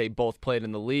years they both played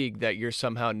in the league, that you're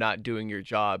somehow not doing your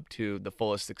job to the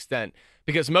fullest extent.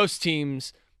 Because most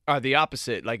teams are the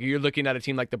opposite. Like you're looking at a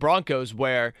team like the Broncos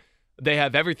where they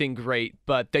have everything great,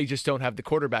 but they just don't have the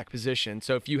quarterback position.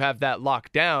 So if you have that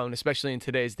locked down, especially in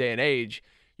today's day and age,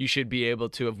 you should be able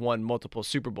to have won multiple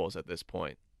Super Bowls at this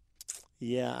point.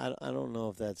 Yeah, I don't know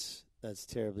if that's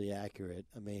terribly accurate.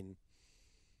 I mean,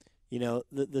 the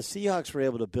Seahawks were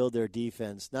able to build their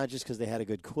defense not just because they had a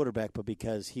good quarterback, but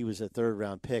because he was a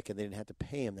third-round pick and they didn't have to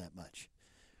pay him that much,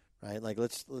 right? Like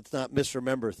let's not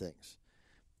misremember things.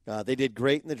 They did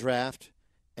great in the draft,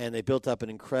 and they built up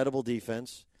an incredible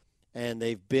defense. And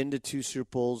they've been to 2 Super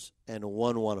Bowls and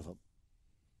won one of them.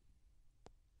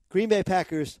 Green Bay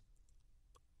Packers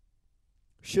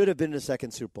should have been in the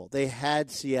second Super Bowl. They had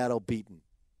Seattle beaten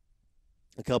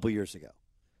a couple years ago.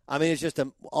 I mean, it's just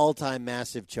an all-time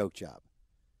massive choke job.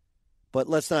 But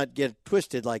let's not get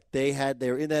twisted. Like they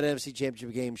were in that NFC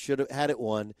Championship game, should have had it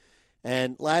won.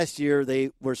 And last year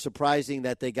they were surprising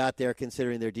that they got there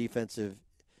considering their defensive.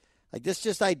 Like this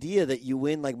just idea that you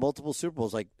win like multiple Super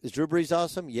Bowls. Like, is Drew Brees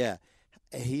awesome? Yeah.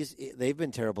 They've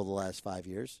been terrible the last 5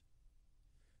 years.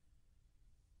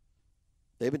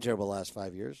 They've been terrible the last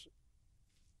 5 years.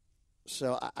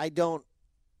 So I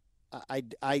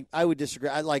would disagree.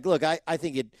 I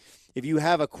think if you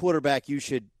have a quarterback, you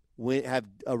should have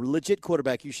a legit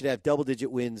quarterback. You should have double-digit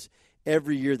wins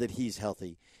every year that he's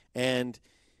healthy. And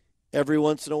every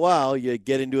once in a while, you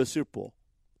get into a Super Bowl.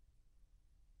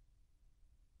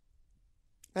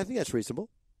 I think that's reasonable.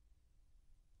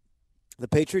 The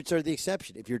Patriots are the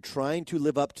exception. If you're trying to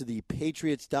live up to the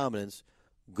Patriots' dominance,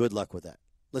 good luck with that.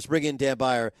 Let's bring in Dan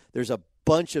Beyer. There's a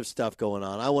bunch of stuff going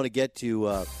on. I want to get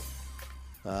to,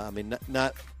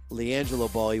 not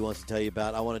LiAngelo Ball he wants to tell you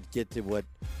about. I want to get to what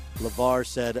LeVar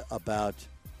said about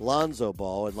Lonzo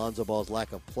Ball and Lonzo Ball's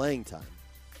lack of playing time.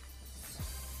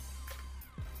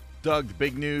 Doug, the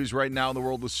big news right now in the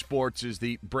world of sports is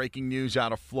the breaking news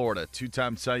out of Florida.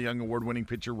 2-time Cy Young Award-winning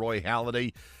pitcher Roy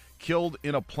Halladay killed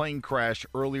in a plane crash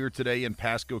earlier today in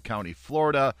Pasco County,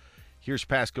 Florida. Here's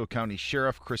Pasco County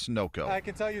Sheriff Chris Noco. I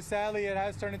can tell you, sadly, it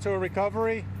has turned into a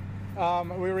recovery.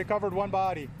 We recovered one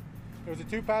body. It was a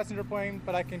 2-passenger plane,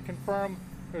 but I can confirm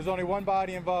there's only one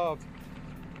body involved.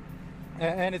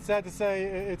 And it's sad to say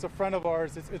it's a friend of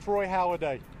ours. It's Roy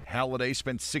Halladay. Halladay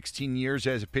spent 16 years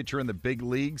as a pitcher in the big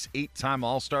leagues, 8-time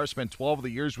All-Star, spent 12 of the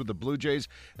years with the Blue Jays,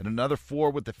 and another 4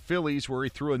 with the Phillies, where he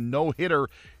threw a no-hitter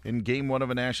in Game 1 of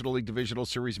a National League Divisional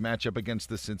Series matchup against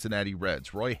the Cincinnati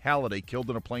Reds. Roy Halladay killed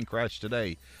in a plane crash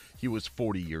today. He was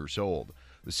 40 years old.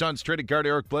 The Suns traded guard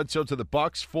Eric Bledsoe to the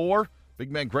Bucks for big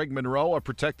man Greg Monroe, a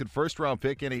protected first-round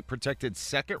pick, and a protected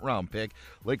second-round pick.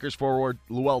 Lakers forward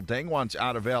Luol Deng wants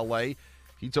out of L.A.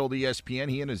 He told ESPN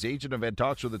he and his agent have had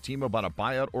talks with the team about a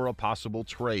buyout or a possible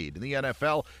trade. In the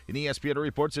NFL, an ESPN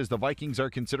report says the Vikings are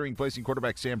considering placing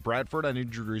quarterback Sam Bradford on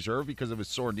injured reserve because of his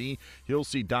sore knee. He'll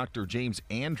see Dr. James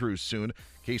Andrews soon.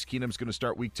 Case Keenum's going to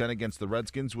start Week 10 against the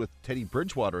Redskins with Teddy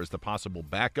Bridgewater as the possible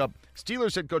backup.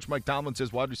 Steelers head coach Mike Tomlin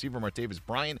says wide receiver Martavis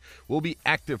Bryant will be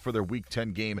active for their Week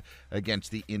 10 game against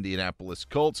the Indianapolis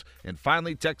Colts. And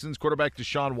finally, Texans quarterback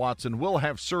Deshaun Watson will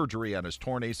have surgery on his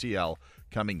torn ACL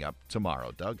coming up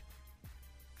tomorrow. Doug?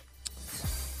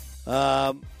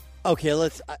 Okay, I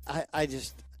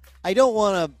don't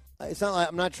want to, it's not like,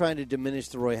 I'm not trying to diminish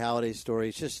the Roy Halladay story.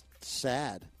 It's just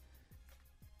sad.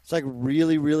 It's like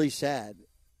really, really sad.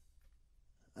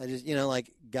 I just,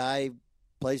 guy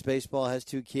plays baseball, has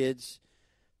 2 kids,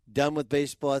 done with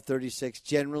baseball at 36,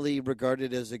 generally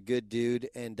regarded as a good dude,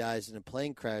 and dies in a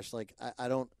plane crash. Like,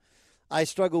 I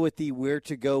struggle with the where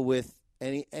to go with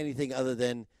anything other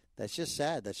than that's just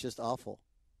sad. That's just awful.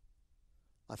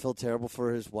 I feel terrible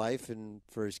for his wife and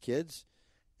for his kids,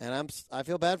 and I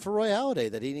feel bad for Roy Halladay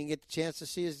that he didn't get the chance to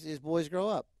see his boys grow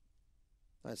up.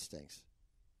 That stinks.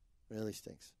 Really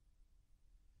stinks.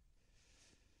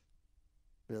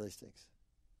 Really stinks.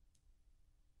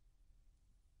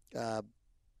 And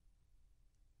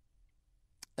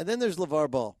then there's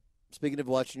LeVar Ball. Speaking of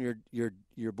watching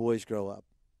your boys grow up,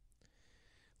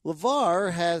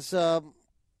 LeVar has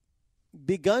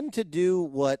begun to do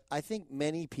what I think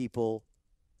many people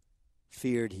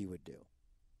feared he would do,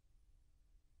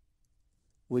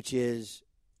 which is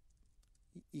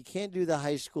you can't do the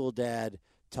high school dad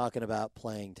talking about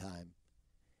playing time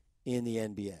in the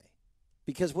NBA.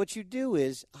 Because what you do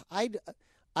is,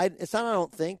 it's not I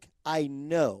don't think, I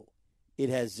know it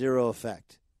has zero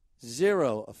effect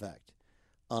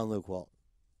on Luke Walton.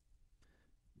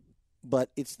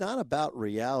 But it's not about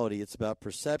reality, it's about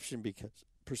perception, because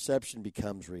perception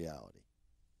becomes reality.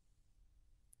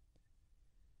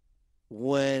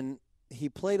 When he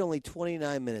played only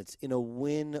 29 minutes in a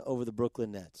win over the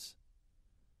Brooklyn Nets,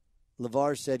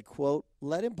 LeVar said, quote,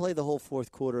 "Let him play the whole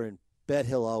fourth quarter and bet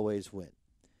he'll always win.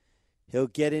 He'll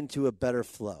get into a better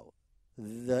flow.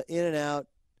 The in and out,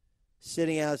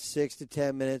 sitting out 6 to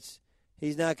 10 minutes,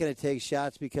 he's not going to take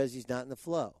shots because he's not in the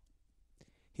flow.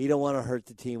 He don't want to hurt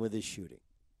the team with his shooting."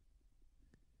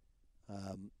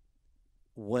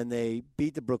 When they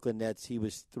beat the Brooklyn Nets, he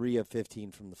was 3 of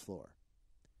 15 from the floor.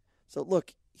 So,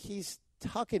 look, he's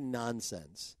talking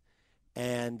nonsense.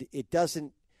 And it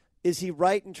doesn't – is he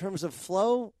right in terms of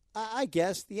flow? I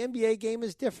guess. The NBA game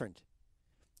is different.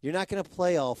 You're not going to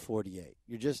play all 48.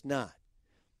 You're just not.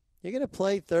 You're going to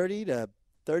play 30 to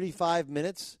 35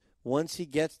 minutes once he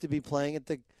gets to be playing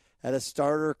at a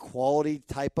starter quality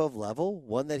type of level,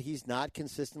 one that he's not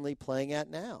consistently playing at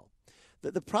now.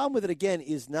 The problem with it, again,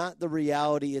 is not the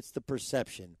reality, it's the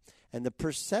perception. And the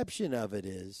perception of it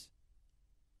is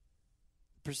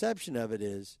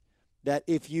that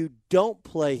if you don't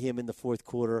play him in the fourth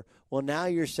quarter, well, now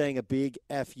you're saying a big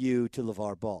F you to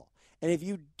LeVar Ball. And if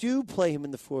you do play him in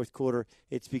the fourth quarter,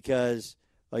 it's because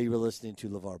you were listening to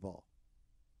LeVar Ball.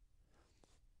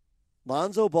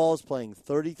 Lonzo Ball is playing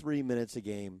 33 minutes a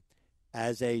game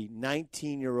as a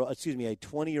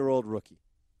 20-year-old rookie.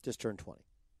 Just turned 20.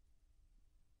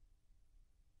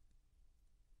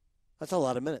 That's a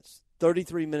lot of minutes.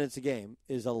 33 minutes a game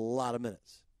is a lot of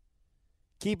minutes.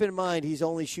 Keep in mind, he's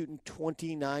only shooting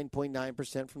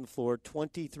 29.9% from the floor,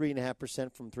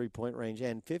 23.5% from three-point range,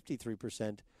 and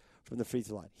 53% from the free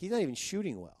throw line. He's not even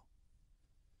shooting well.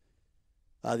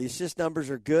 The assist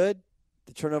numbers are good.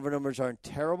 The turnover numbers aren't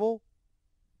terrible.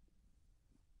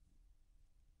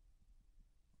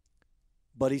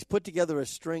 But he's put together a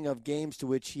string of games to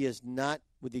which he has not,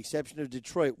 with the exception of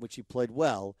Detroit, which he played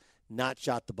well, not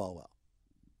shot the ball well.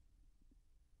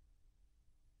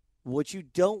 What you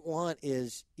don't want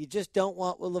is, you just don't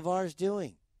want what LeVar's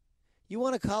doing. You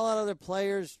want to call out other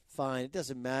players? Fine. It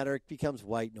doesn't matter. It becomes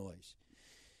white noise.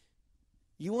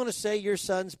 You want to say your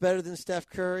son's better than Steph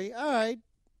Curry? All right.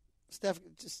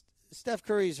 Steph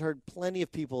Curry's heard plenty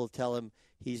of people tell him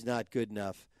he's not good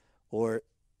enough or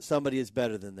somebody is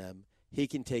better than them. He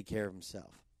can take care of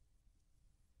himself.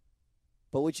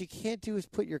 But what you can't do is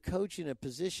put your coach in a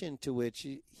position to which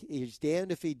he's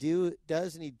damned if he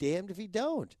does and he's damned if he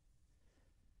don't.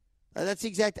 And that's the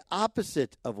exact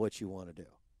opposite of what you want to do.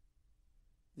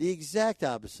 The exact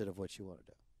opposite of what you want to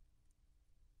do.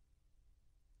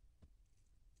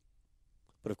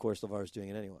 But, of course, LeVar's doing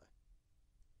it anyway.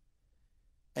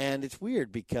 And it's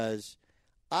weird because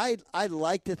I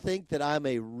like to think that I'm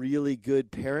a really good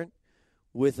parent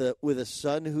with a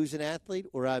son who's an athlete,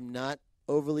 where I'm not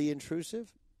overly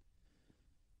intrusive.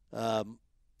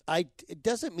 It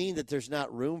doesn't mean that there's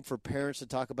not room for parents to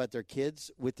talk about their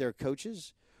kids with their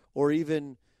coaches, or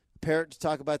even parents to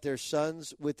talk about their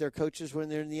sons with their coaches when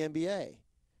they're in the NBA.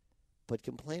 But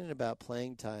complaining about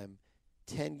playing time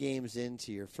 10 games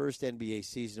into your first NBA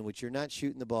season in which you're not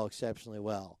shooting the ball exceptionally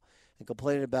well, and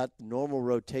complaining about the normal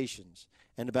rotations,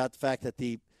 and about the fact that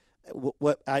is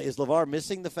LeVar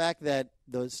missing the fact that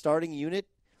the starting unit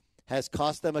has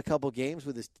cost them a couple games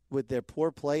with their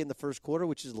poor play in the first quarter,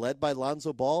 which is led by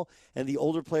Lonzo Ball, and the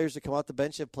older players that come off the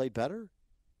bench have played better?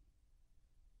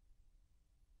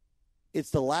 It's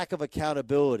the lack of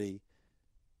accountability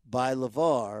by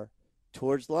LeVar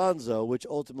towards Lonzo, which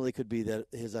ultimately could be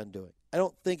his undoing. I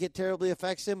don't think it terribly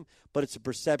affects him, but it's a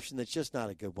perception that's just not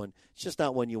a good one. It's just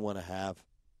not one you want to have.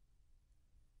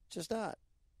 Just not.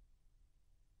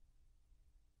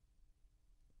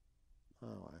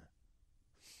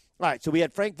 All right, so we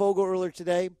had Frank Vogel earlier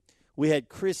today. We had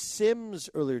Chris Sims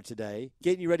earlier today,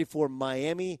 getting you ready for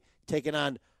Miami taking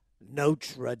on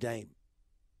Notre Dame.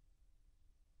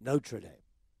 Notre Dame.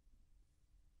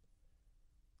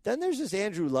 Then there's this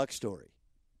Andrew Luck story,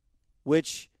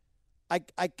 which I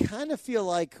kind of feel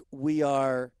like we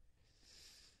are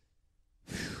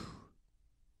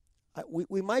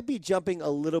we might be jumping a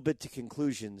little bit to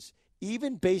conclusions,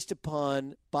 even based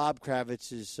upon Bob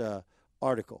Kravitz's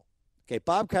article. Okay,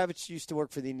 Bob Kravitz used to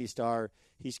work for the Indy Star.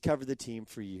 He's covered the team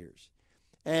for years.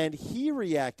 And he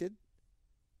reacted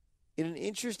in an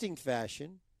interesting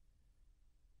fashion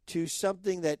to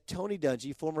something that Tony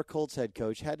Dungy, former Colts head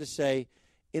coach, had to say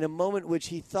in a moment which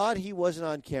he thought he wasn't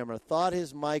on camera, thought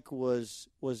his mic was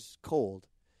cold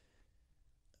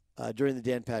during the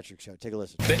Dan Patrick Show. Take a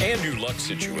listen. The Andrew Luck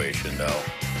situation, though,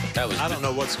 I don't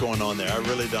know what's going on there. I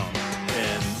really don't.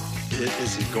 And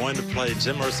is he going to play?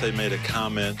 Jim Irsay made a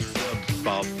comment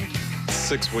about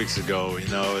 6 weeks ago. You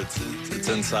know, it's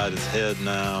inside his head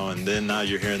now, and then now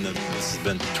you're hearing that this has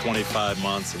been 25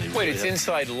 months. And Wait, it's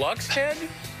inside Luck's head?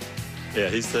 Yeah,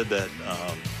 he said that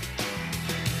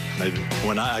maybe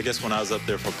when I guess when I was up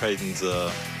there for Peyton's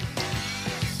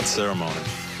ceremony.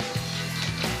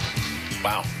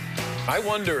 Wow. I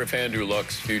wonder if Andrew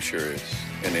Luck's future is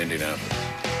in Indianapolis.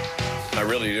 I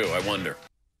really do. I wonder.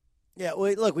 Yeah,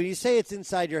 well, look, when you say it's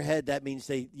inside your head, that means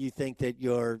you think that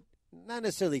you're not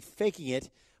necessarily faking it,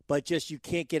 but just you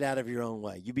can't get out of your own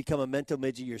way. You become a mental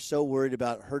midget. You're so worried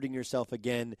about hurting yourself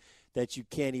again that you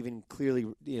can't even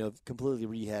clearly, completely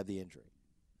rehab the injury.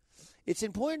 It's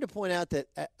important to point out that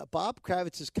Bob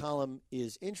Kravitz's column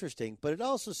is interesting, but it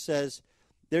also says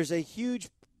there's a huge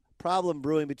problem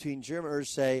brewing between Jim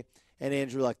Irsay and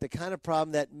Andrew Luck, the kind of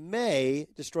problem that may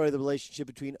destroy the relationship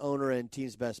between owner and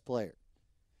team's best player.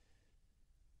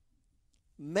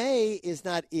 May is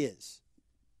not is.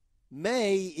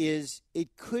 May is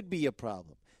it could be a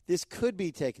problem. This could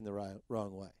be taken the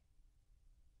wrong way.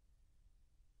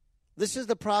 This is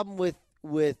the problem with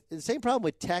the same problem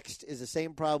with text is the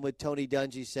same problem with Tony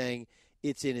Dungy saying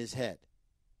it's in his head.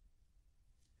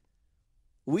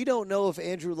 We don't know if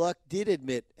Andrew Luck did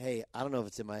admit, hey, I don't know if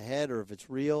it's in my head or if it's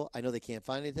real. I know they can't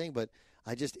find anything, but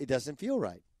it doesn't feel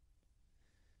right.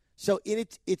 So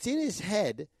it's in his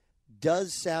head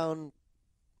does sound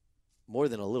more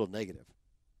than a little negative,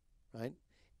 right?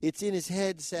 It's in his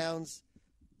head sounds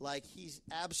like he's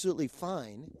absolutely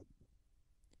fine.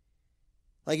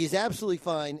 Like he's absolutely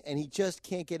fine, and he just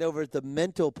can't get over the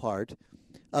mental part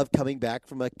of coming back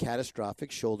from a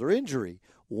catastrophic shoulder injury,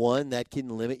 one that can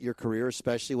limit your career,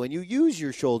 especially when you use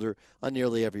your shoulder on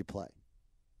nearly every play.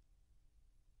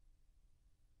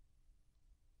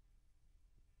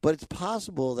 But it's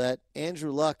possible that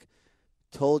Andrew Luck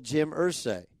told Jim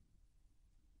Irsay,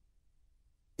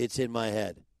 it's in my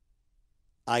head.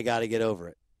 I got to get over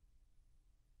it.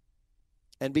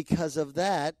 And because of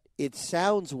that, it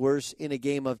sounds worse in a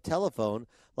game of telephone,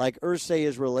 like Irsay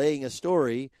is relaying a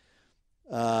story.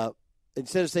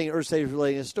 Instead of saying Irsay is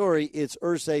relaying a story, it's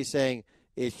Irsay saying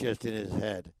it's just in his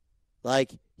head.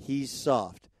 Like he's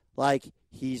soft. Like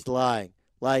he's lying.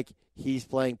 Like he's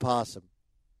playing possum.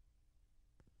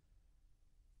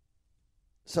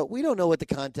 So we don't know what the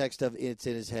context of it's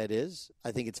in his head is.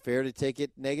 I think it's fair to take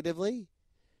it negatively.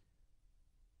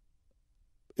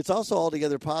 It's also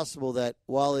altogether possible that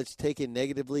while it's taken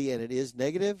negatively and it is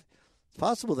negative, it's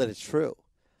possible that it's true.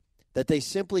 That they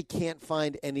simply can't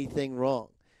find anything wrong.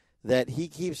 That he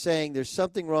keeps saying there's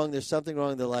something wrong, there's something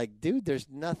wrong. They're like, dude, there's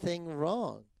nothing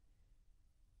wrong.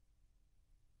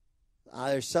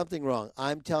 There's something wrong.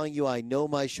 I'm telling you, I know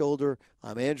my shoulder.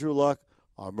 I'm Andrew Luck.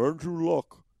 I'm Andrew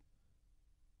Luck.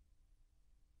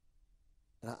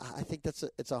 And I think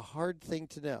it's a hard thing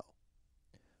to know.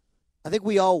 I think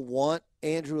we all want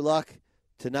Andrew Luck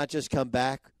to not just come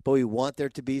back, but we want there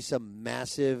to be some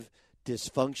massive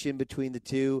dysfunction between the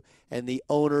two and the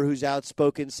owner who's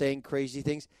outspoken saying crazy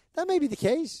things. That may be the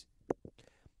case.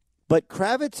 But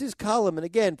Kravitz's column, and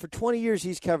again, for 20 years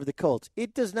he's covered the Colts,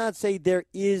 it does not say there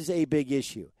is a big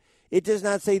issue. It does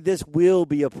not say this will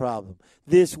be a problem.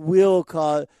 This will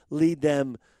lead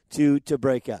them to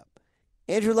break up.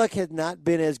 Andrew Luck has not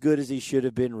been as good as he should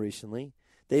have been recently.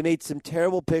 They made some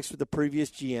terrible picks with the previous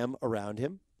GM around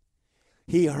him.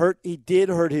 He did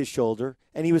hurt his shoulder,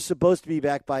 and he was supposed to be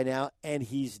back by now, and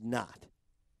he's not.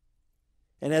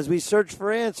 And as we search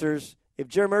for answers, if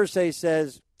Jim Irsay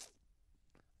says,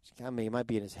 I mean, he might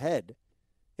be in his head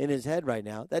right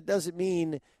now, that doesn't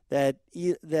mean that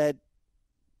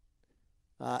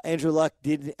Andrew Luck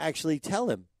didn't actually tell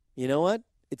him, you know what?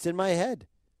 It's in my head.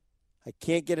 I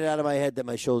can't get it out of my head that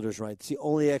my shoulder's right. It's the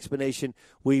only explanation.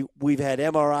 We've had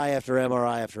MRI after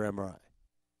MRI after MRI.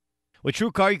 With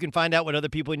TrueCar, you can find out what other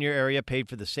people in your area paid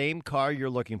for the same car you're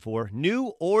looking for,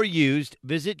 new or used.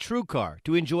 Visit TrueCar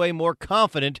to enjoy a more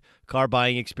confident car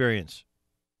buying experience.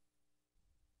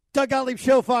 Doug Gottlieb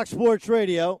Show, Fox Sports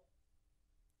Radio.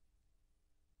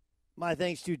 My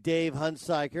thanks to Dave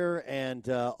Hunsiker and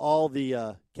all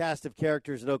the cast of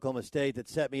characters at Oklahoma State that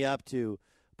set me up to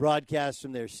broadcast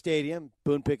from their stadium,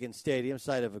 Boone Pickens Stadium,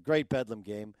 site of a great Bedlam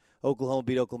game. Oklahoma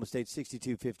beat Oklahoma State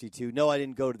 62-52. No, I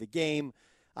didn't go to the game.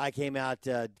 I came out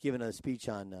giving a speech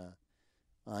on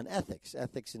ethics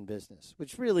in business,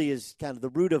 which really is kind of the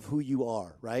root of who you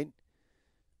are, right?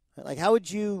 Like, how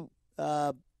would you,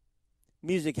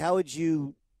 music, how would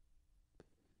you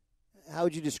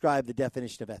describe the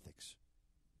definition of ethics?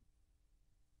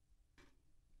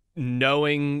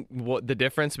 Knowing what the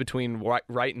difference between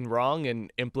right and wrong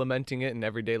and implementing it in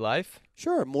everyday life?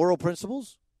 Sure, moral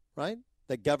principles, right,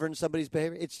 that govern somebody's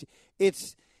behavior.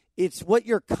 It's what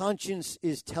your conscience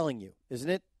is telling you, isn't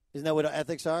it? Isn't that what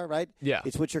ethics are, right? Yeah.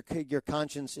 It's what your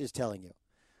conscience is telling you.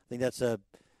 I think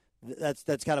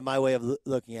that's kind of my way of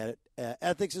looking at it.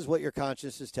 Ethics is what your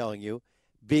conscience is telling you.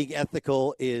 Being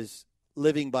ethical is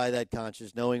living by that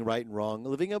conscience, knowing right and wrong,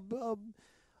 living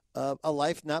a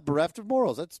life not bereft of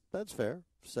morals. That's fair.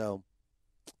 So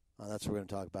that's what we're going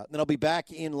to talk about. And then I'll be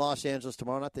back in Los Angeles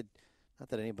tomorrow. Not that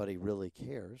anybody really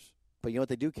cares, but you know what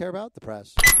they do care about? The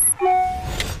press.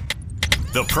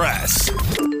 The press.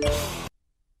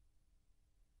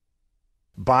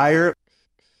 Buyer.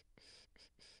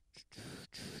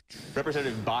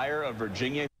 Representative Byer of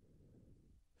Virginia.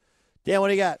 Dan, what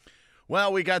do you got?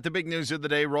 Well, we got the big news of the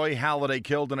day. Roy Halladay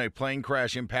killed in a plane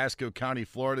crash in Pasco County,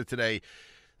 Florida today.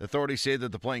 Authorities say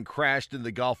that the plane crashed in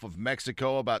the Gulf of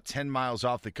Mexico, about 10 miles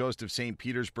off the coast of St.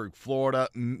 Petersburg, Florida.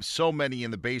 So many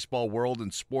in the baseball world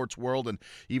and sports world, and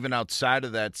even outside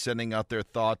of that, sending out their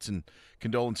thoughts and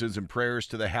condolences and prayers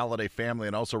to the Halladay family,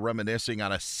 and also reminiscing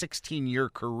on a 16-year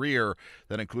career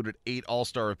that included 8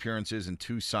 All-Star appearances and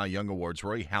 2 Cy Young Awards.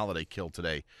 Roy Halladay killed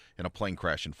today in a plane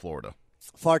crash in Florida.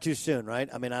 Far too soon, right?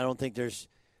 I mean, I don't think there's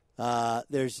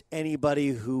anybody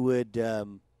who would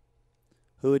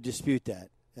dispute that.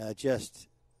 Just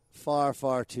far,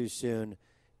 far too soon,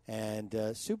 and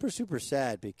super, super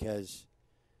sad because,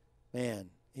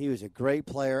 man, he was a great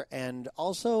player and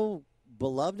also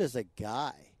beloved as a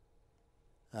guy.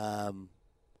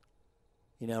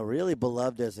 Really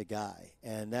beloved as a guy,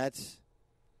 and that's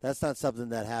not something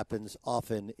that happens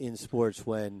often in sports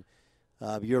when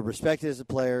you're respected as a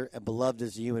player and beloved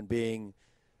as a human being.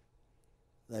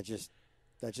 That just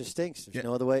stinks. There's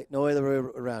no other way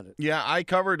around it. Yeah, I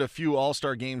covered a few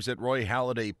All-Star games that Roy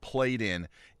Halladay played in,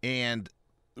 and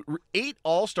 8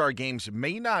 All-Star games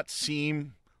may not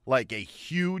seem like a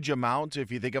huge amount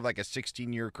if you think of like a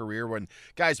 16-year career when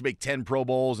guys make 10 Pro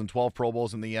Bowls and 12 Pro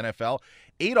Bowls in the NFL.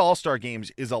 8 All-Star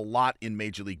games is a lot in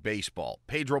Major League Baseball.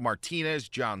 Pedro Martinez,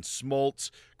 John Smoltz,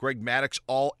 Greg Maddux,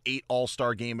 all 8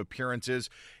 All-Star game appearances.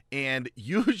 And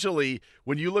usually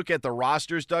when you look at the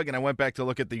rosters, Doug, and I went back to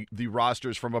look at the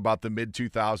rosters from about the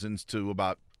mid-2000s to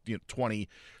about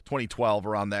 2012,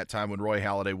 around that time when Roy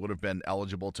Halladay would have been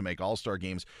eligible to make All-Star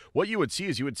games, what you would see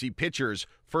is you would see pitchers,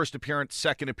 first appearance,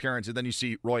 second appearance, and then you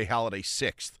see Roy Halladay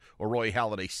 6th or Roy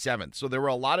Halladay 7th. So there were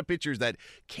a lot of pitchers that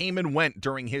came and went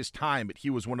during his time, but he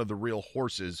was one of the real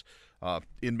horses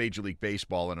in Major League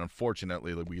Baseball, and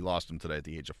unfortunately we lost him today at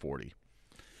the age of 40.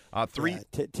 I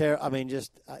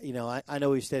know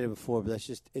we've stated it before, but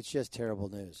it's just terrible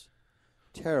news.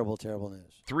 Terrible, terrible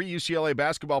news. 3 UCLA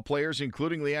basketball players,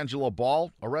 including LiAngelo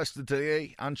Ball, arrested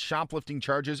today on shoplifting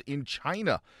charges in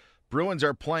China. Bruins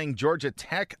are playing Georgia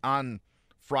Tech on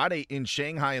Friday in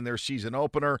Shanghai in their season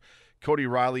opener. Cody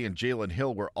Riley and Jalen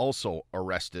Hill were also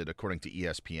arrested, according to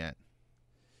ESPN.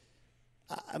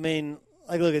 I mean,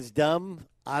 look, it's dumb.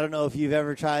 I don't know if you've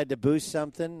ever tried to boost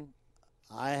something.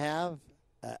 I have.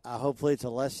 Hopefully it's a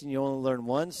lesson you only learn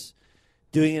once.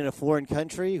 Doing it in a foreign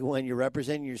country when you're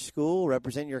representing your school,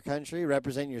 representing your country,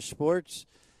 representing your sports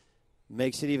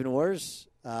makes it even worse.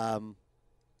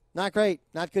 Not great.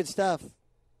 Not good stuff.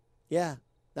 Yeah,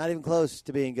 not even close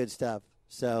to being good stuff.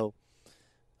 So,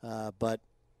 but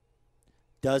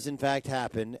does in fact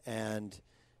happen. And,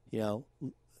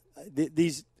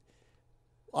 these –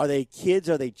 are they kids?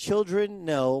 Are they children?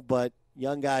 No, but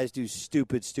young guys do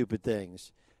stupid, stupid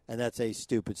things, and that's a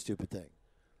stupid, stupid thing.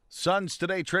 Suns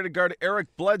today traded guard Eric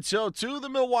Bledsoe to the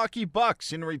Milwaukee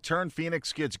Bucks. In return,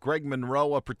 Phoenix gets Greg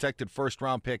Monroe, a protected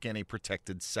first-round pick, and a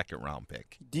protected second-round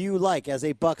pick. Do you like, as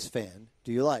a Bucks fan,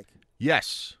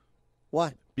 Yes.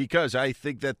 Why? Because I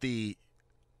think that the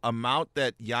amount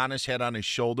that Giannis had on his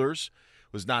shoulders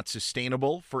was not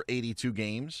sustainable for 82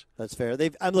 games. That's fair.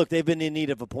 They've been in need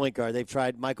of a point guard. They've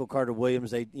tried Michael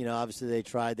Carter-Williams. They've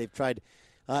tried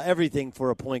everything for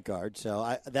a point guard. So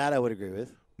I would agree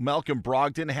with. Malcolm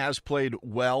Brogdon has played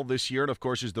well this year and, of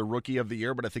course, is the Rookie of the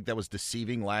Year, but I think that was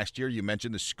deceiving last year. You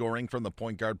mentioned the scoring from the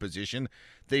point guard position.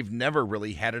 They've never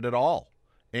really had it at all.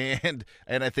 And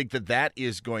I think that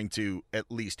is going to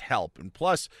at least help. And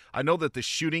plus, I know that the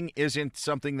shooting isn't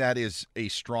something that is a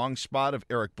strong spot of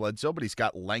Eric Bledsoe, but he's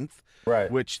got length,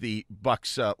 which the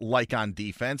Bucks like on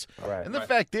defense. And the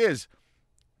fact is,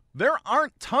 there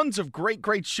aren't tons of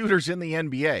great shooters in the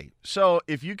NBA. So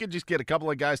if you could just get a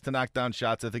couple of guys to knock down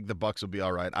shots, I think the Bucks will be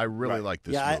all right. I really like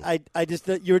this move. I just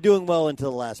you were doing well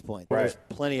until the last point. There's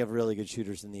plenty of really good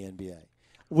shooters in the NBA.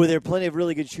 Were there plenty of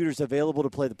really good shooters available to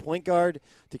play the point guard,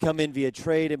 to come in via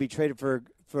trade and be traded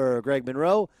for Greg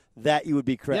Monroe? That you would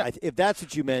be correct. Yeah. If that's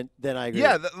what you meant, then I agree.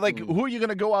 Yeah, who are you going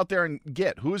to go out there and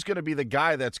get? Who's going to be the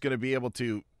guy that's going to be able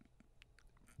to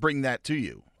bring that to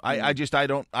you? I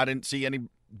didn't see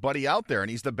anybody out there, and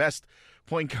he's the best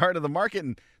point guard of the market.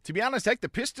 And to be honest, heck, the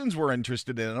Pistons were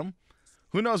interested in him.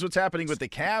 Who knows what's happening with the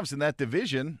Cavs in that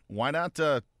division? Why not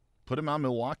put him on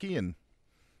Milwaukee and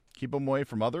keep him away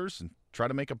from others and try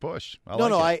to make a push?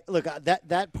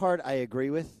 That part I agree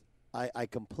with. I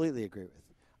completely agree with.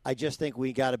 I just think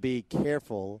we got to be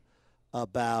careful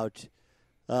about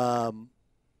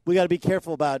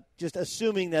just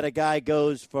assuming that a guy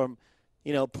goes from,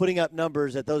 putting up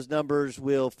numbers, that those numbers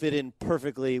will fit in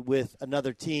perfectly with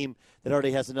another team that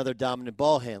already has another dominant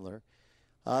ball handler.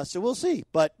 So we'll see.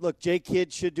 But look, Jay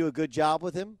Kidd should do a good job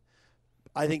with him.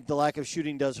 I think the lack of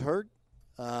shooting does hurt.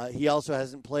 He also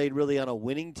hasn't played really on a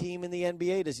winning team in the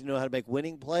NBA. Does he know how to make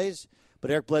winning plays?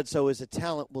 But Eric Bledsoe is a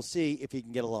talent. We'll see if he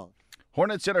can get along.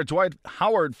 Hornets center Dwight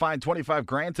Howard fined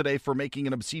 $25,000 today for making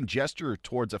an obscene gesture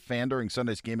towards a fan during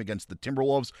Sunday's game against the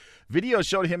Timberwolves. Video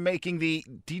showed him making the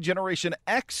D-Generation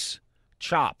X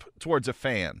chop towards a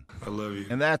fan. I love you.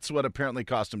 And that's what apparently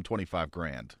cost him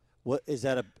 $25,000. What is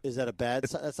that a bad?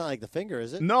 That's not like the finger,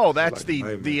 is it? No, that's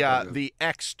the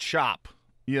X chop.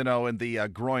 In the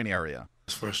groin area.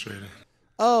 It's frustrating.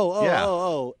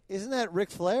 Oh! Isn't that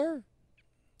Ric Flair?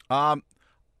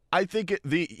 I think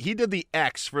he did the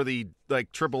X for the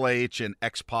Triple H and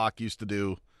X-Pac used to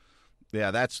do.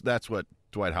 Yeah, that's what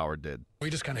Dwight Howard did. We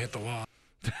just kind of hit the wall.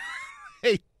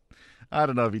 Hey, I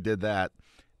don't know if he did that.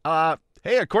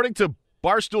 Hey, according to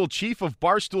Barstool Chief of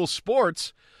Barstool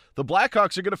Sports, the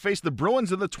Blackhawks are going to face the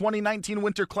Bruins in the 2019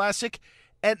 Winter Classic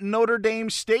at Notre Dame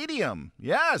Stadium.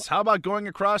 Yes, how about going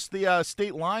across the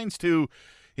state lines to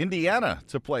Indiana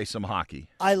to play some hockey?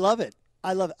 I love it.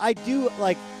 I do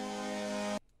like.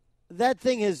 That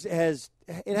thing it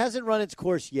hasn't run its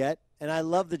course yet, and I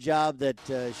love the job that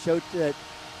HBO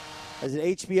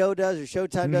does or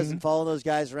Showtime does in following those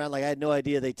guys around. Like, I had no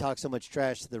idea they talk so much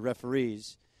trash to the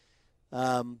referees.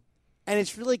 And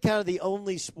it's really kind of the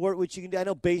only sport which you can do. I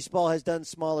know baseball has done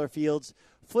smaller fields.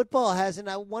 Football hasn't.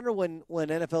 I wonder when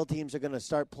NFL teams are going to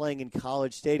start playing in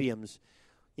college stadiums.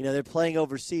 They're playing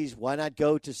overseas. Why not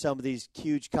go to some of these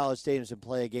huge college stadiums and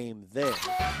play a game there?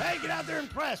 Hey, get out there and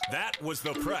press. That was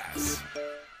the press.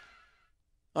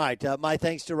 All right. My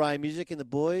thanks to Ryan Music and the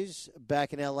boys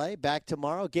back in L.A. Back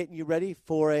tomorrow, getting you ready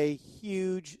for a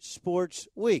huge sports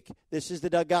week. This is the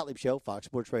Doug Gottlieb Show, Fox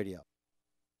Sports Radio.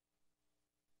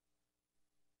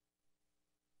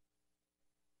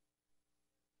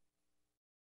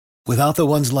 Without the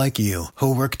ones like you,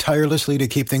 who work tirelessly to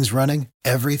keep things running,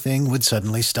 everything would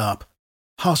suddenly stop.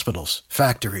 Hospitals,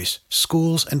 factories,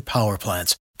 schools, and power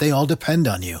plants, they all depend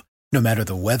on you. No matter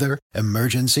the weather,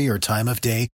 emergency, or time of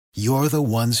day, you're the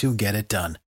ones who get it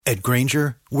done. At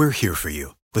Grainger, we're here for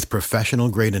you with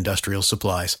professional-grade industrial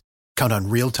supplies. Count on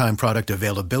real-time product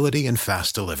availability and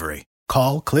fast delivery.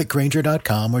 Call, click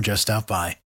Grainger.com, or just stop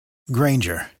by.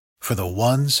 Grainger, for the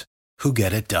ones who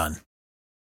get it done.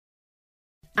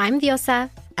 I'm Diosa.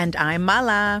 And I'm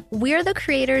Mala. We're the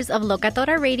creators of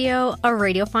Locatora Radio, a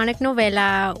radiophonic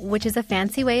novela, which is a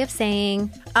fancy way of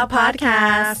saying a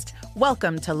podcast.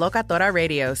 Welcome to Locatora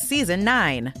Radio Season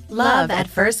 9. Love at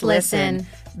First Listen.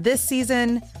 This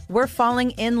season, we're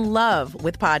falling in love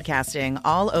with podcasting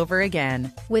all over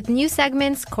again. With new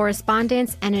segments,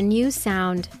 correspondence, and a new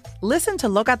sound. Listen to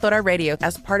Locatora Radio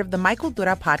as part of the My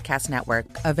Cultura Podcast Network.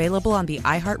 Available on the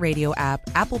iHeartRadio app,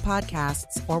 Apple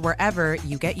Podcasts, or wherever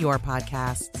you get your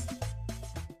podcasts.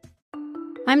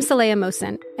 I'm Saleha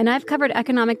Mohsen, and I've covered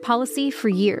economic policy for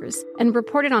years and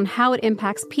reported on how it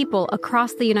impacts people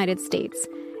across the United States.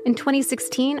 In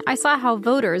 2016, I saw how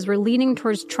voters were leaning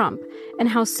towards Trump and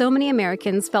how so many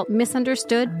Americans felt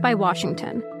misunderstood by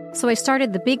Washington. So I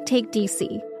started The Big Take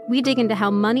DC. We dig into how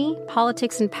money,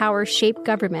 politics, and power shape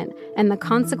government and the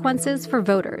consequences for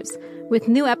voters. With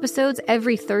new episodes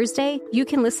every Thursday, you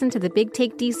can listen to The Big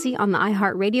Take DC on the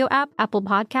iHeartRadio app, Apple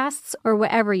Podcasts, or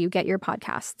wherever you get your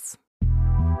podcasts.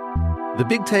 The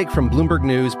Big Take from Bloomberg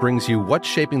News brings you what's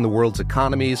shaping the world's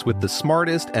economies with the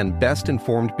smartest and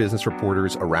best-informed business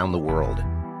reporters around the world.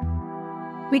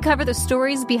 We cover the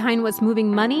stories behind what's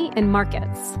moving money and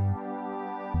markets.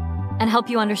 And help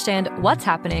you understand what's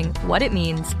happening, what it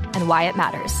means, and why it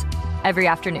matters. Every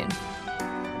afternoon.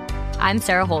 I'm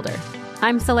Sarah Holder.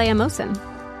 I'm Saleha Mohsen.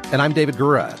 And I'm David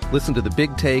Gura. Listen to The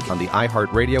Big Take on the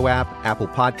iHeartRadio app, Apple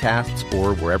Podcasts,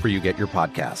 or wherever you get your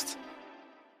podcasts.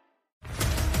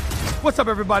 What's up,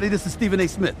 everybody? This is Stephen A.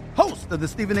 Smith, host of the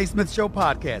Stephen A. Smith Show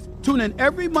podcast. Tune in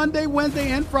every Monday, Wednesday,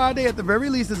 and Friday at the very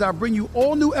least as I bring you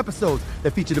all new episodes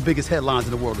that feature the biggest headlines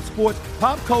in the world of sports,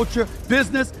 pop culture,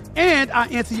 business, and I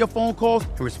answer your phone calls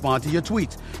and respond to your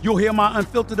tweets. You'll hear my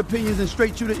unfiltered opinions and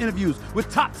straight-shooter interviews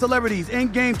with top celebrities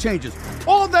and game changers.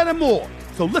 All that and more.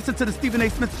 So listen to the Stephen A.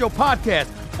 Smith Show podcast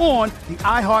on the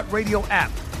iHeartRadio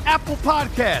app, Apple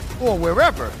Podcasts, or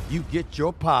wherever you get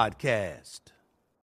your podcast.